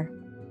error.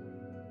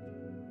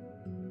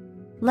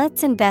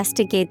 Let's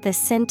investigate the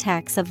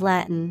syntax of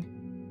Latin.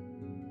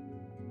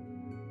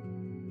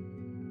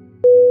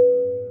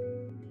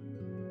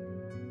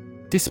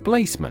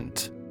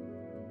 Displacement.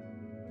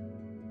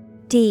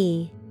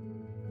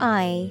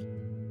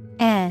 D-I-S-P-L-A-C-E-M-E-N-T.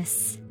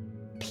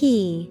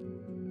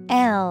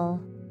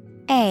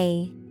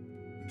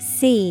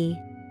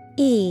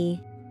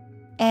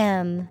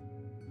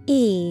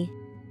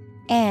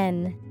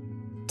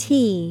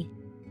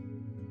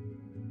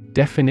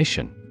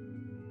 Definition.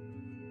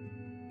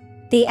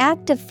 The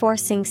act of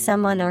forcing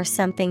someone or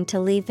something to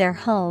leave their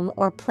home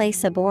or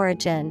place of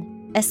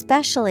origin,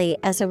 especially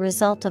as a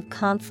result of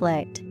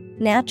conflict,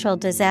 natural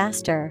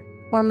disaster,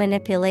 or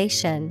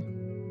manipulation.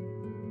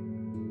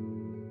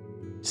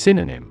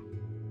 Synonym.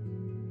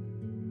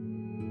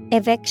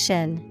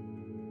 Eviction,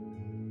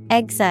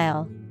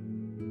 exile,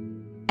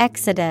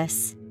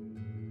 exodus.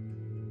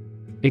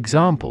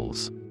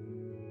 Examples.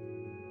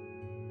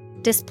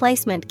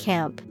 Displacement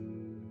camp.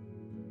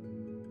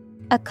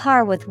 A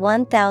car with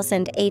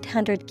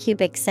 1,800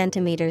 cubic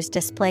centimeters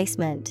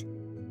displacement.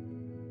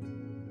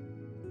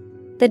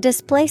 The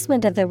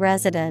displacement of the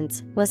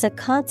residents was a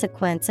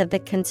consequence of the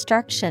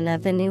construction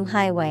of the new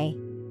highway.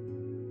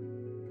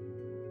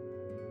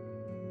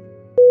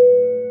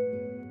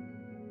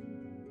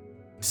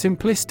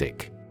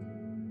 Simplistic.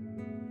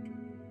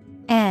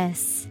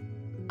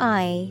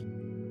 S-I-M-P-L-I-S-T-I-C.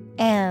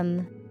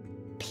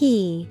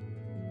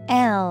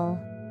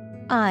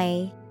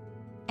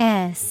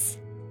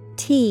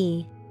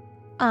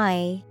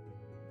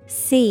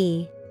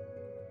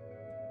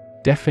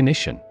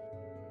 Definition.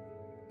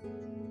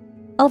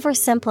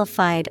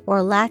 Oversimplified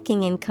or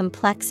lacking in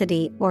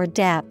complexity or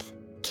depth,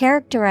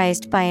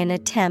 characterized by an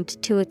attempt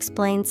to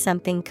explain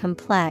something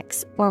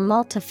complex or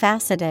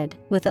multifaceted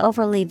with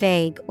overly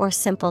vague or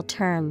simple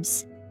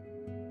terms.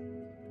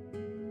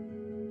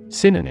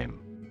 Synonym.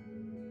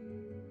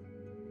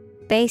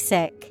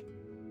 Basic,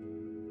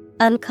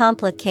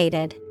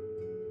 uncomplicated,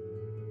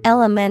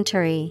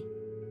 elementary.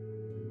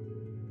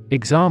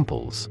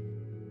 Examples.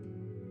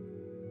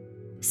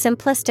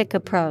 Simplistic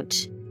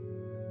approach.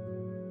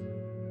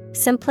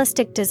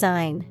 Simplistic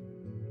design.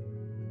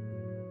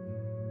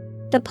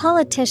 The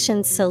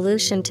politician's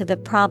solution to the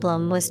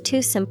problem was too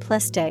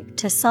simplistic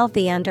to solve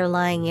the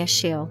underlying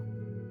issue.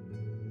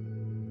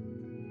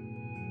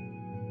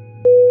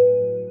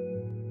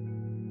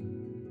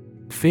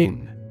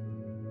 Fin.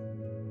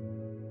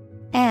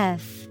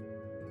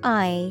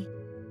 F-I-N.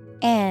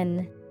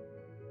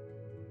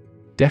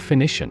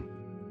 Definition: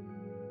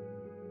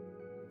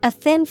 a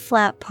thin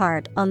flat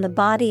part on the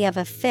body of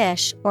a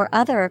fish or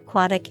other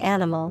aquatic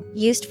animal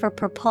used for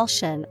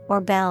propulsion or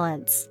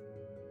balance.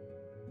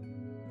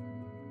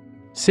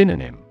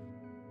 Synonym: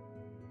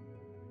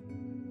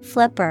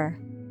 Flipper,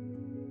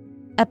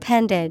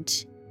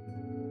 appendage,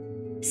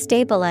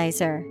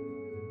 stabilizer.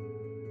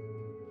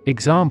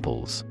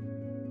 Examples: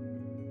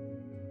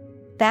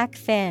 Back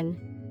fin,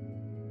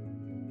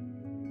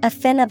 a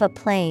fin of a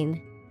plane.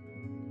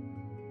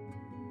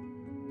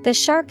 The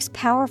shark's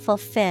powerful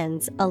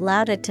fins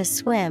allowed it to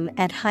swim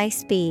at high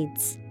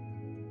speeds.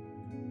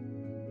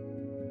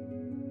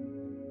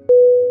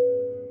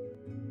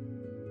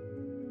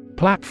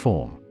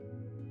 Platform.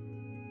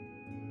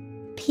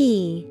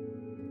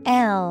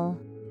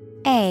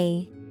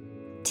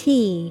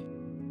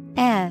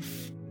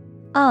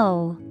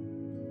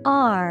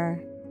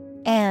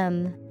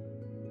 P-L-A-T-F-O-R-M.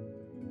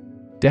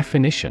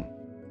 Definition: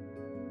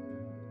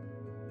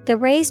 the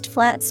raised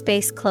flat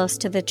space close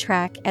to the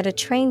track at a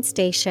train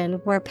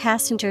station where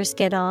passengers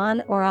get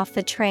on or off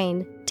the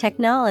train.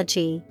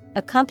 Technology,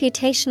 a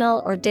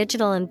computational or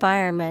digital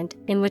environment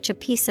in which a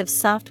piece of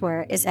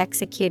software is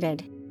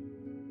executed.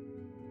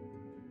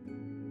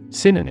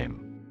 Synonym: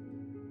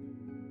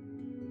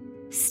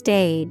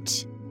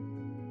 Stage,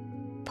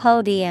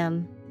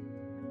 podium,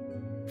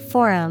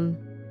 forum.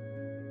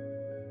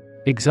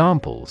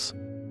 Examples: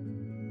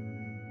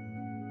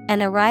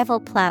 an arrival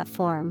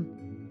platform,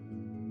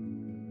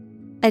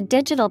 a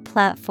digital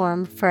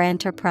platform for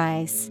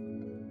enterprise.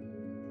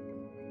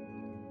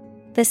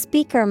 The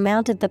speaker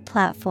mounted the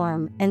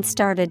platform and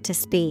started to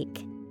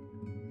speak.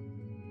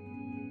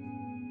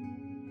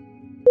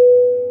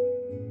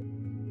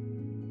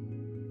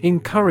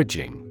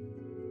 Encouraging.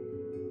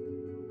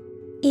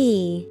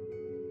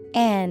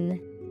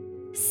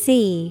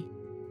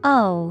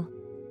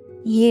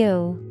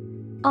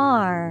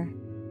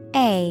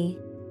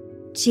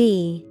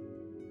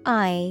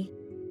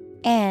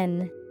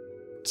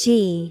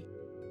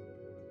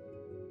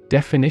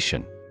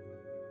 Definition: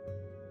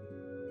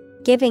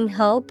 giving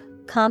hope,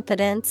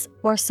 confidence,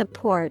 or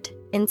support,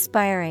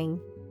 inspiring.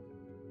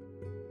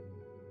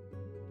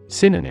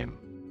 Synonym: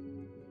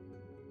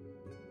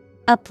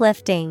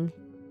 Uplifting,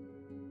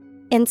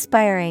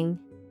 inspiring,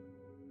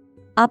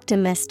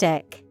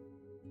 optimistic.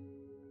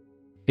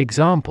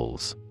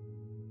 Examples: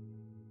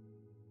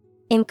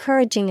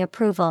 encouraging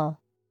approval,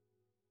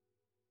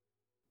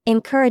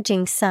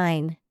 encouraging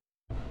sign.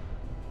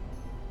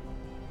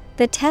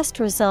 The test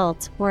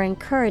results were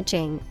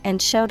encouraging and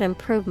showed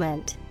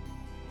improvement.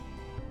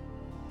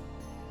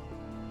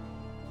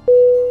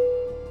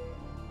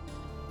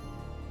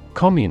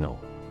 Communal.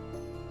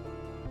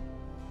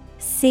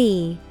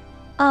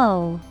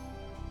 C-O-M-M-U-N-A-L.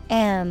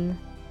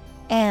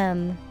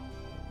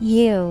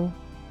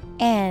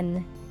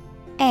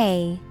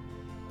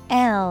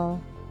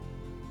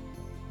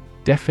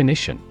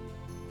 Definition: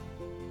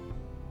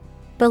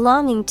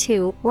 belonging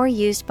to or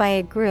used by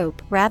a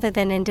group rather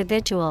than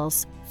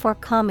individuals, for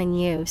common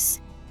use.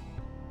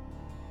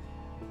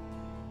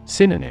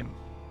 Synonym: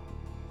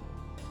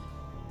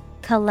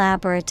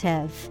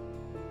 collaborative,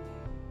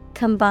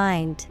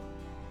 combined,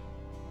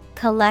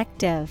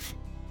 collective.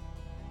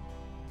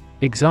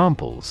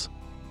 Examples: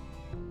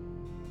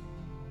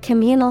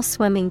 communal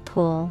swimming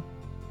pool,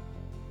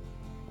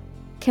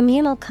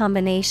 communal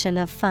combination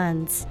of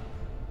funds.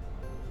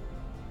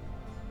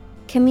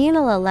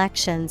 Communal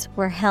elections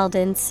were held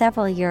in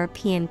several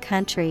European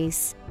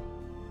countries.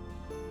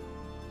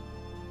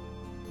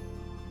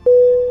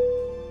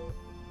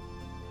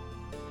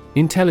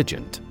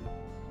 Intelligent.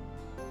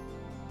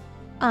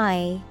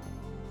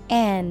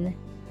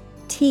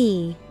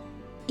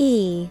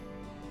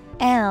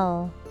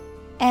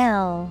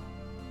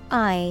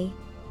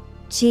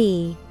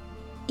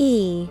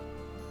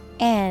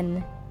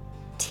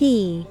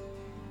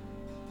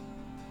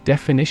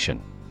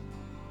 Definition: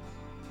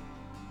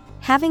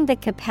 having the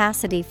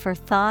capacity for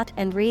thought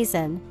and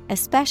reason,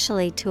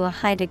 especially to a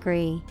high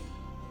degree.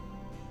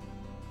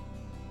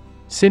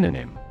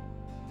 Synonym: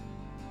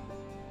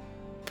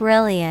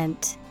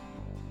 brilliant,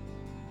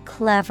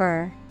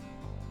 clever,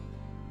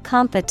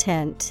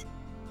 competent.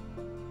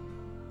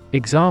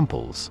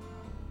 Examples: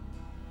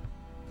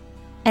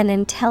 an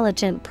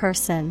intelligent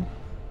person,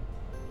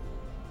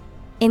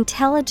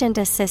 intelligent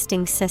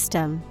assisting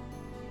system.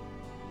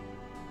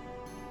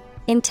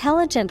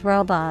 Intelligent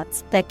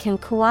robots that can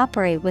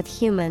cooperate with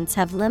humans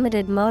have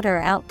limited motor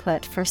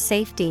output for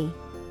safety.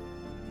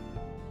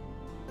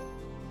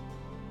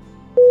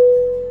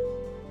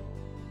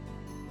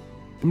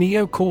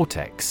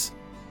 Neocortex.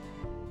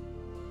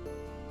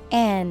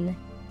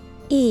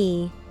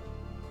 N-E-O-C-O-R-T-E-X.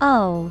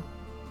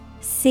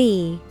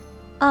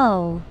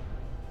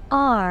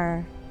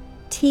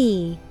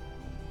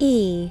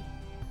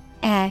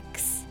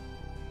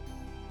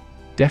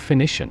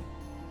 Definition: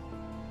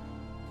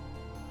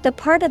 the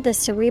part of the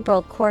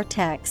cerebral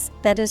cortex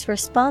that is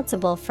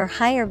responsible for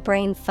higher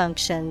brain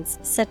functions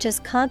such as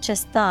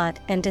conscious thought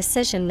and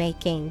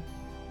decision-making.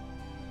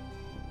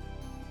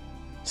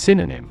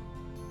 Synonym: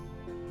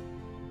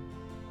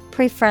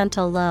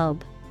 prefrontal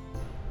lobe,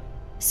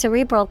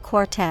 cerebral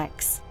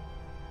cortex,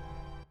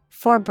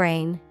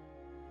 forebrain.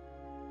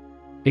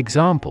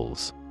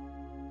 Examples: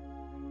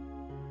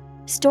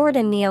 stored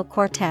in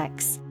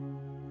neocortex,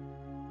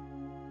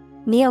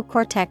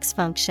 neocortex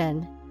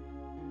function.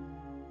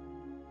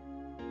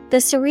 The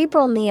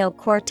cerebral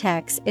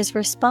neocortex is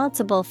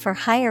responsible for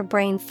higher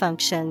brain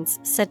functions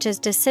such as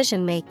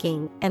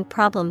decision-making and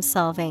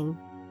problem-solving.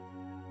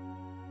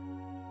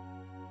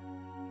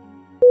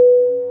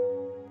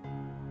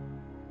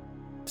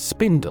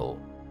 Spindle.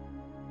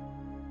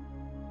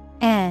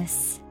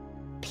 S-P-I-N-D-L-E.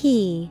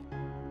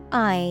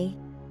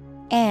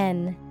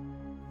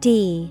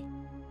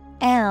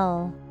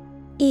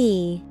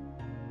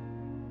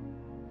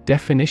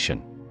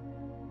 Definition: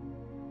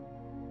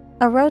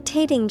 a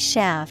rotating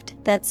shaft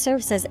that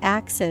serves as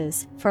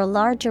axes for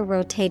larger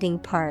rotating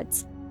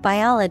parts.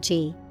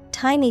 Biology: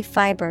 tiny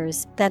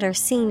fibers that are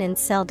seen in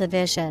cell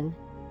division.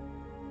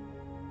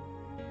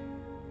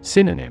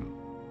 Synonym: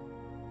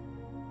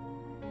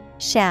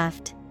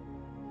 shaft,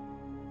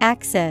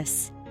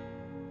 axis,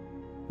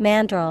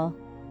 mandrel.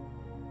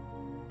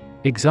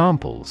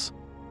 Examples: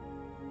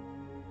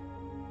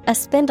 a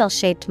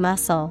spindle-shaped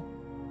muscle,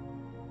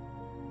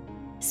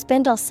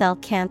 spindle cell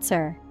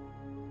cancer.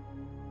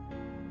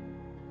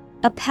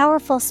 A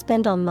powerful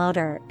spindle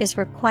motor is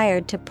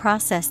required to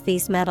process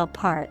these metal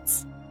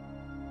parts.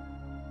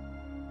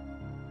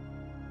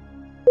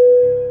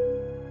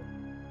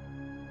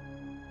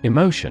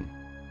 Emotion.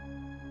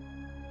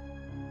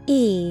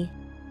 E-M-O-T-I-O-N.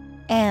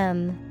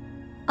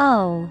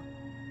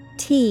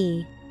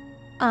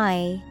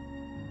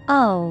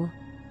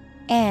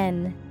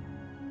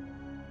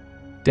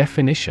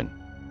 Definition: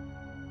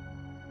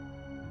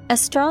 a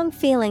strong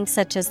feeling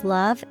such as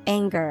love,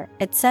 anger,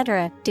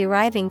 etc.,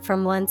 deriving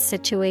from one's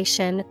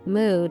situation,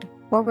 mood,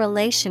 or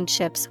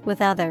relationships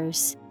with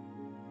others.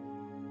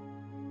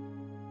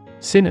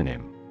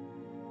 Synonym: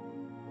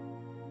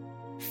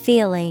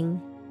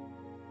 feeling,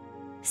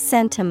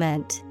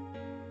 sentiment,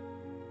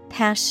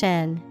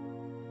 passion.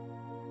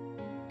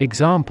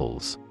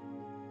 Examples: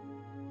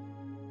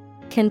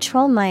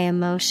 control my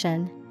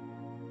emotion,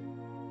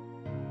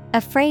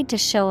 afraid to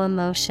show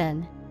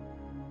emotion.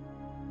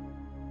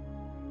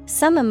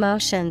 Some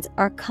emotions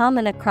are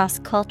common across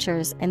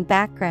cultures and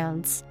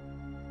backgrounds.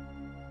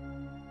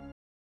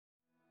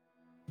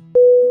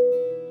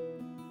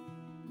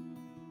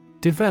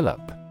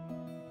 Develop.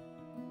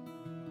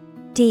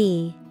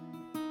 D-E-V-E-L-O-P.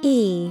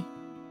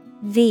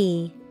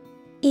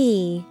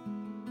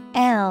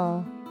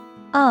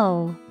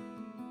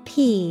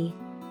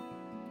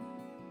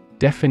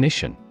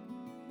 Definition: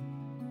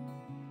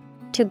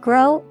 to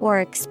grow or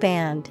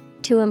expand,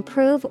 to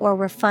improve or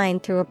refine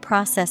through a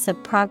process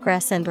of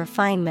progress and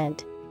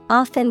refinement,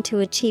 often to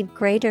achieve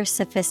greater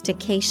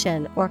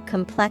sophistication or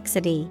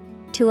complexity,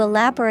 to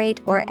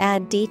elaborate or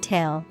add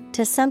detail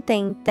to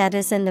something that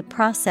is in the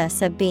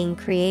process of being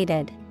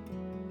created.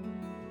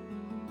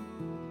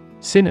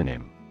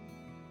 Synonym: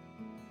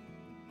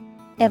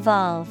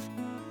 evolve,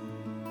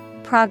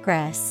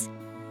 progress,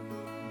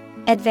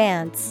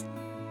 advance.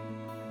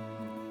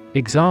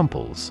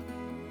 Examples: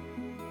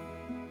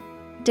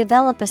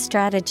 develop a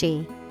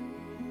strategy,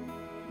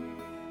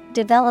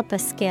 develop a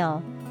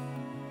skill.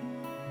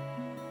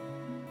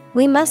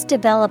 We must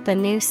develop a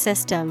new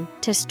system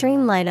to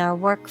streamline our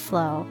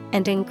workflow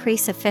and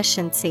increase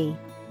efficiency.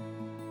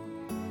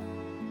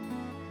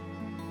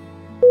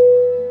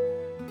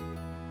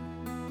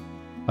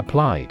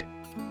 Applied.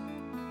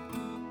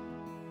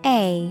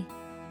 A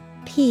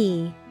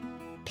P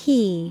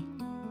P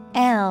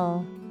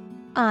L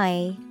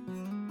I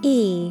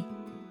E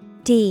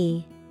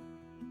D.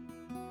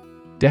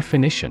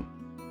 Definition: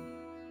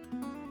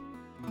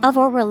 of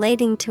or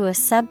relating to a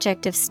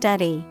subject of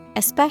study,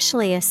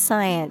 especially a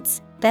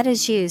science, that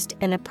is used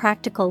in a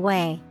practical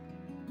way.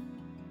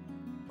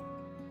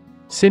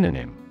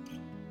 Synonym: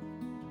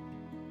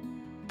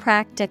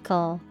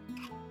 practical,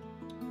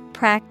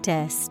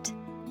 practiced,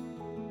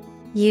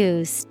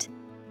 used.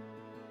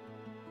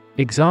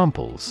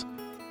 Examples: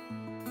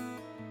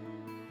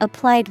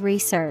 applied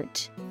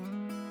research,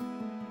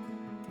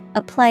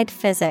 applied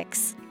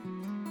physics.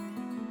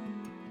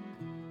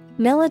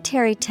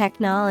 Military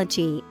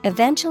technology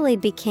eventually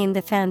became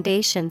the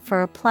foundation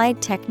for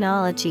applied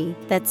technology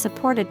that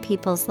supported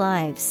people's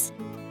lives.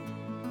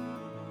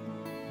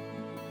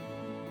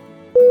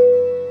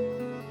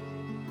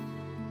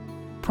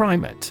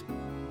 Primate.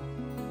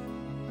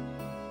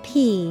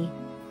 P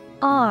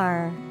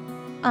R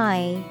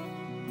I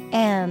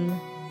M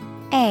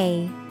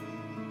A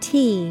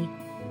T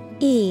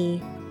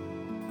E.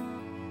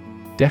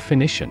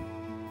 Definition: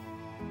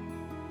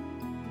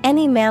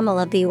 any mammal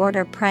of the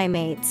order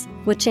primates,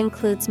 which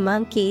includes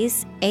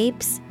monkeys,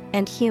 apes,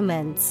 and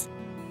humans.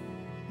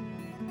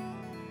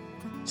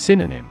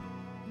 Synonym: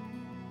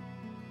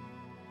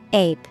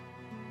 ape,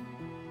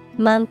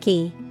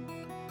 monkey,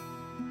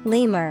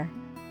 lemur.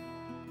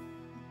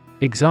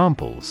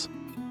 Examples: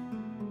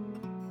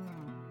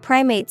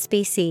 primate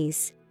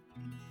species,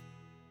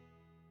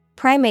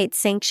 primate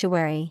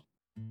sanctuary.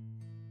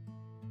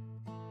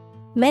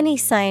 Many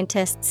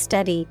scientists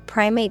study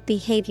primate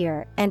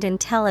behavior and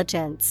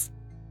intelligence.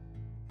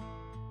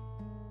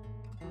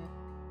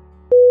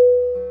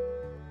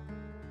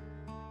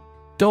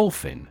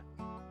 Dolphin.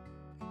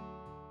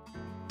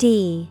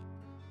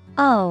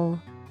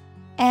 D-O-L-P-H-I-N.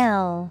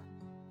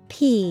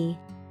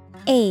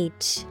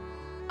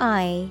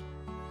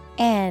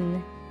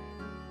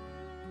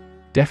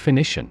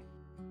 Definition: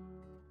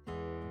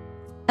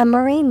 a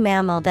marine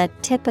mammal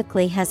that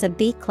typically has a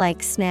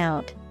beak-like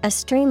snout, a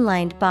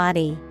streamlined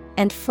body,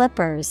 and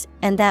flippers,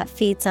 and that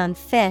feeds on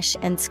fish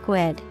and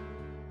squid.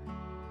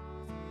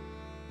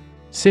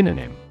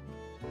 Synonym: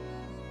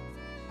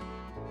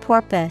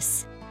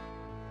 Porpoise,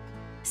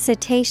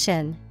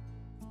 cetacean,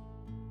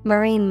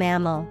 marine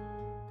mammal.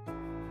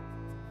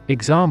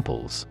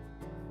 Examples: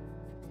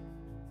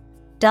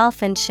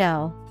 Dolphin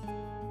show,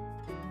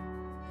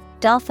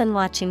 dolphin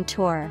watching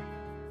tour.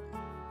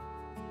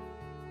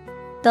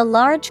 The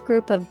large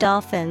group of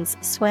dolphins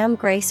swam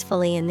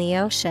gracefully in the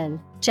ocean,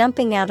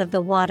 jumping out of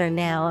the water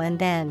now and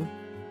then.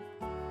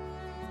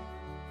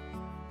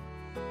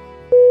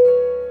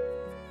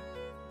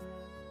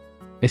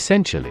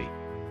 Essentially.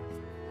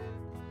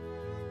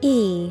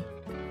 Essentially.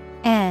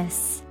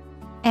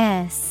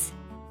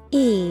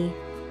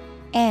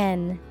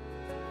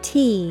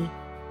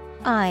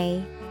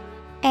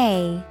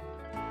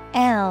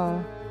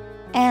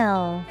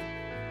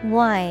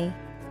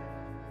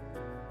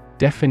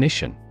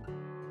 Definition: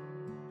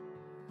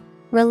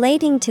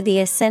 relating to the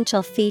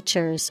essential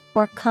features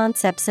or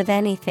concepts of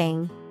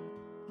anything.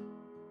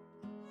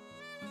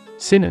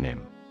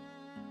 Synonym: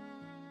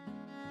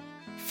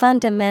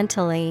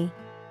 fundamentally,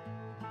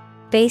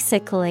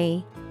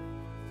 basically,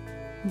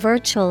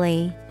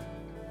 virtually.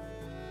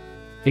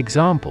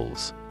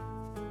 Examples: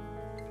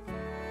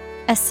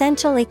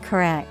 essentially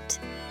correct,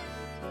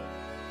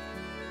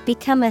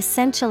 become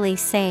essentially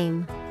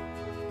same.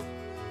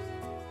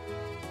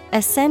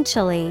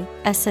 Essentially,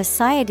 a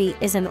society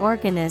is an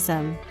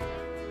organism.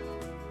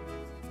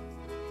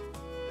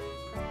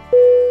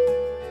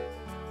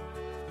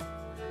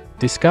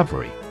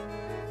 Discovery.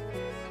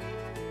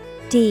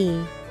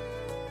 D-I-S-C-O-V-E-R-Y.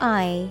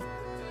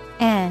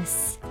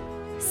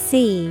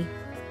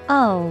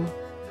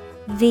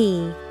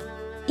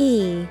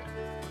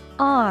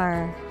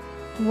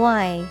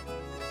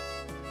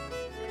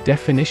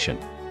 Definition: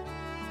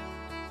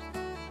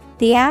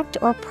 the act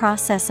or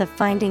process of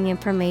finding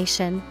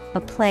information,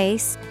 a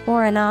place,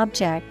 or an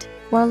object,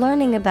 or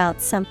learning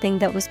about something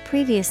that was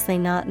previously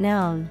not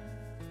known.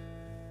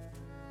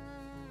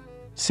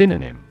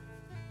 Synonym: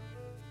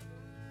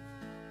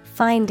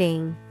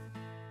 finding,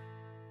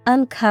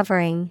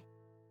 uncovering,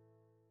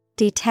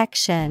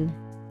 detection.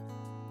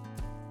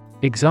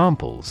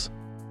 Examples: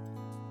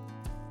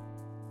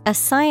 a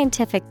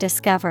scientific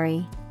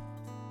discovery,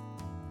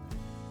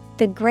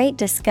 the great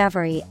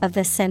discovery of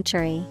the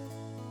century.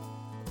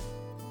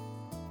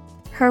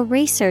 Her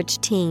research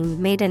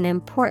team made an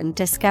important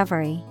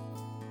discovery.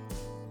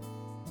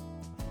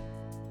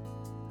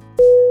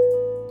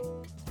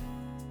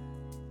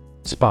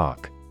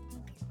 Spark.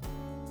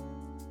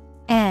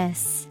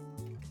 S-P-A-R-K.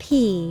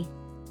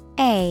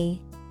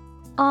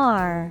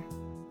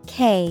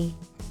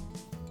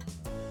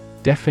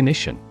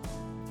 Definition: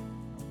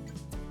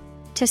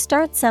 to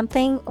start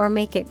something or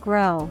make it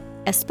grow,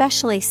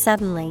 especially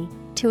suddenly,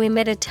 to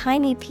emit a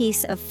tiny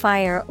piece of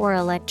fire or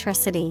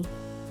electricity.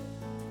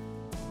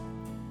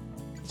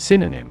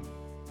 Synonym: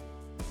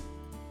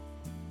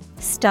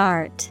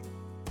 start,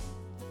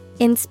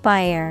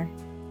 inspire,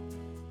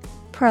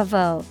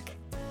 provoke.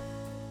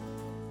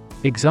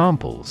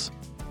 Examples: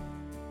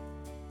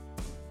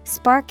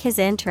 spark his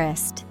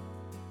interest,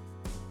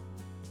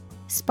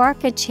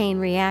 spark a chain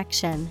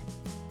reaction.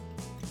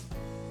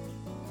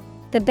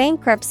 The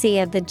bankruptcy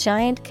of the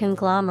giant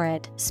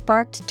conglomerate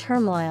sparked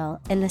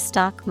turmoil in the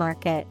stock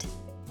market.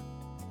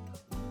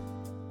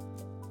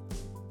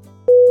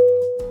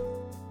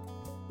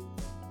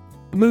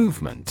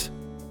 Movement.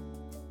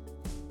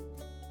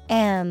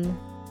 M-O-V-E-M-E-N-T.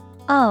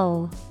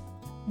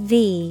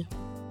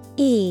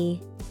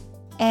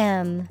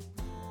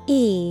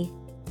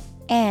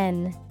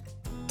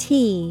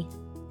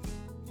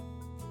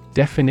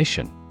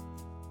 Definition: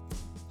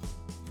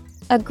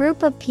 a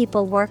group of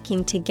people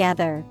working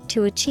together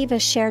to achieve a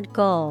shared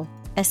goal,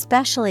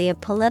 especially a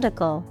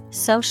political,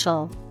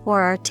 social,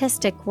 or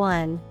artistic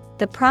one,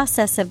 the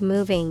process of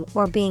moving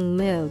or being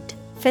moved,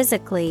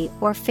 physically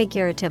or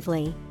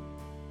figuratively.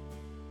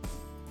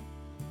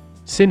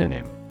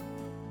 Synonym: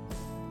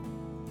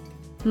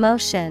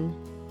 motion,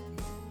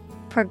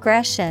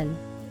 progression,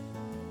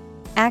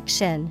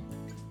 action.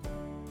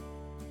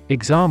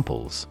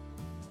 Examples: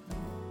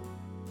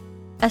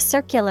 a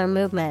circular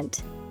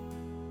movement,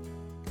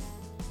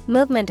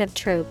 movement of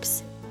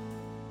troops.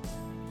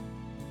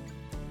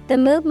 The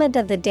movement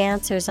of the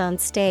dancers on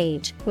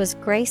stage was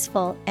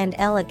graceful and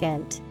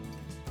elegant.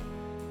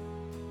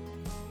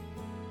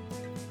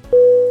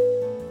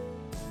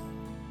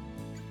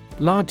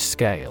 Large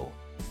scale.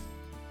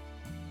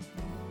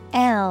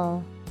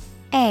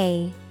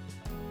 L-A-R-G-E-S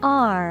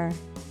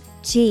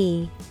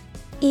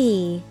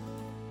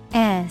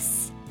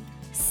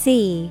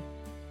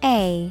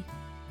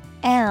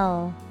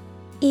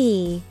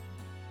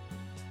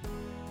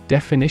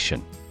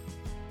Definition: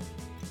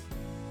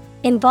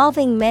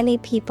 involving many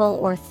people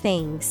or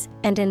things,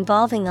 and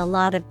involving a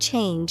lot of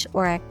change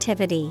or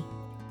activity.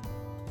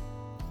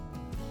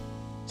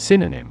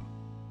 Synonym: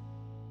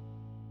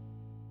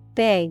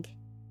 Big,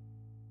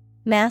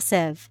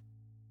 massive,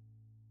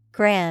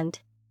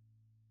 grand.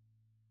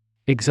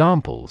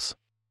 Examples: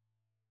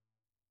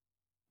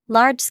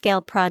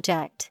 Large-scale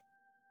project,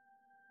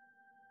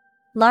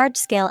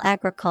 large-scale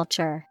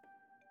agriculture.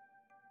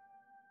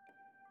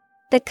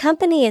 The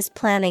company is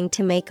planning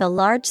to make a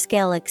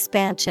large-scale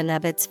expansion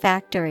of its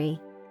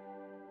factory.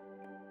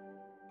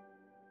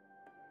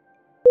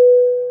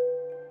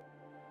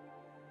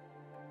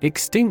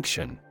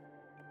 Extinction.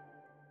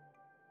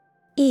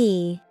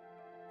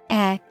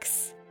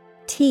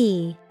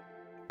 EXTINction.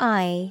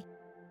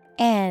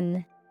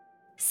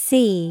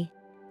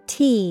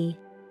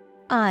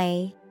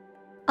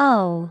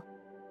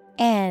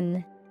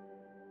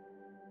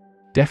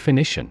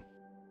 Definition: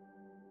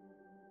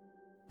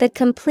 the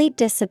complete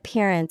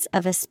disappearance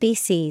of a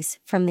species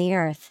from the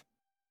earth.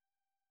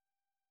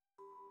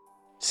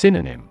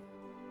 Synonym: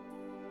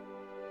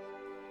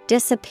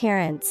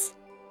 Disappearance,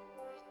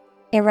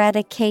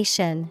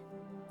 eradication,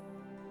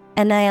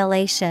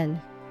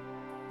 annihilation.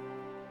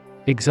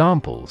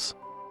 Examples: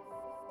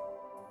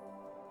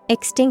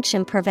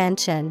 extinction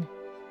prevention,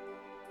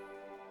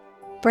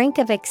 brink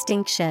of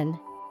extinction.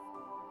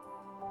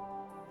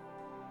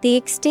 The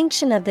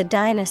extinction of the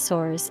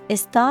dinosaurs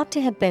is thought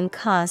to have been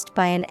caused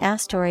by an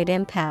asteroid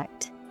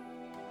impact.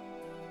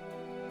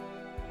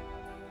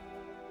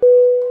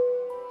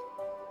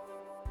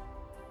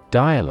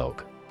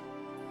 Dialogue.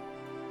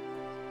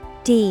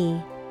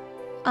 D-I-A-L-O-G-U-E.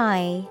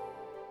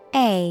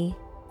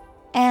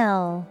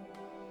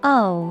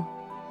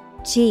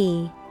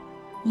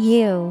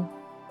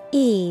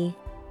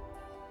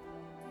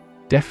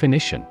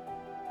 Definition: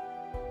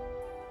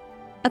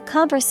 a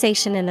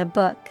conversation in a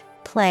book,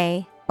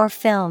 play, or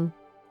film.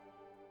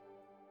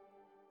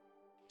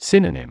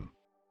 Synonym: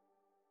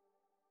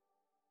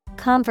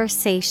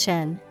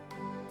 conversation,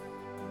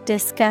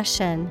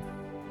 discussion,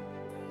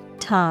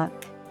 talk.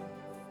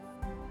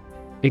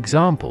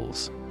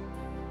 Examples: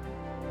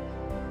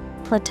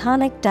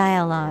 platonic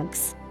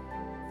dialogues,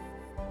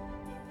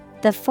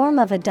 the form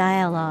of a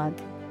dialogue.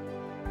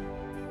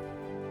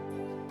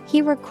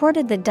 He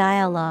recorded the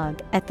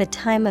dialogue at the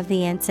time of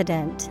the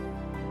incident.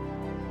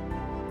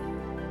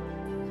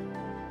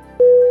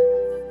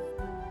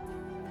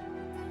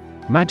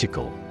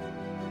 Magical.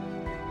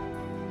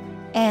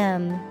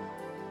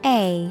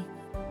 M-A-G-I-C-A-L.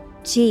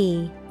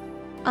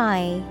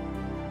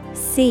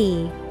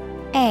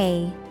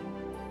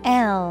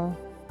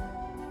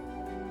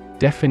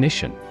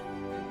 Definition: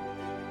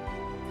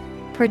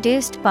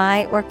 produced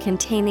by or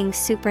containing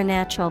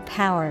supernatural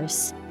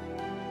powers.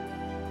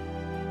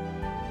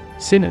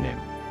 Synonym: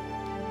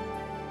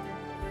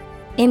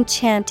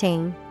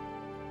 enchanting,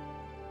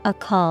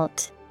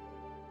 occult,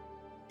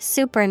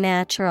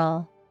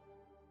 supernatural.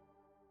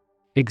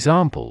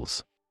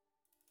 Examples: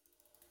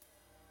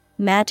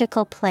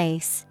 magical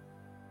place,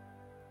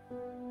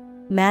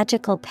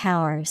 magical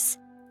powers.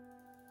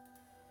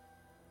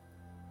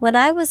 When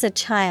I was a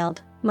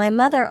child, my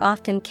mother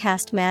often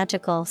cast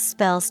magical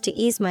spells to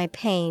ease my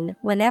pain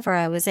whenever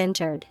I was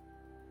injured.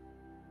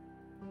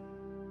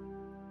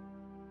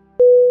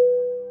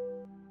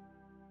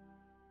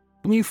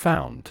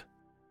 Newfound.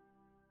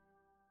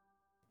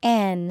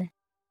 N-E-W-F-O-U-N-D.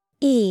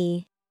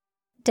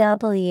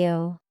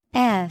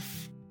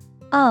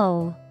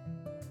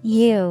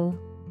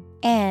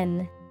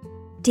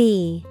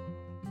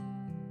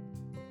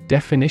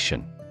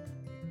 Definition: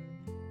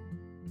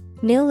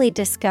 newly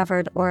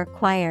discovered or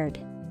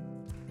acquired.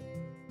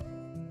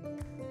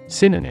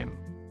 Synonym: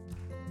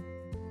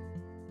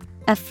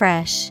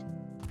 afresh,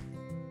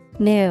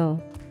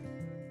 new,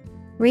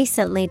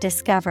 recently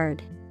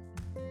discovered.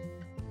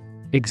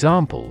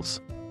 Examples: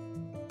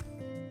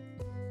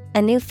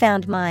 a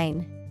newfound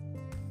mine,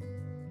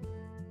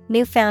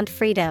 newfound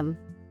freedom.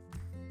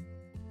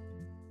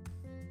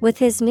 With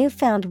his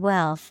newfound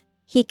wealth,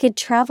 he could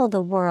travel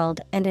the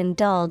world and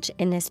indulge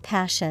in his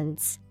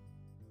passions.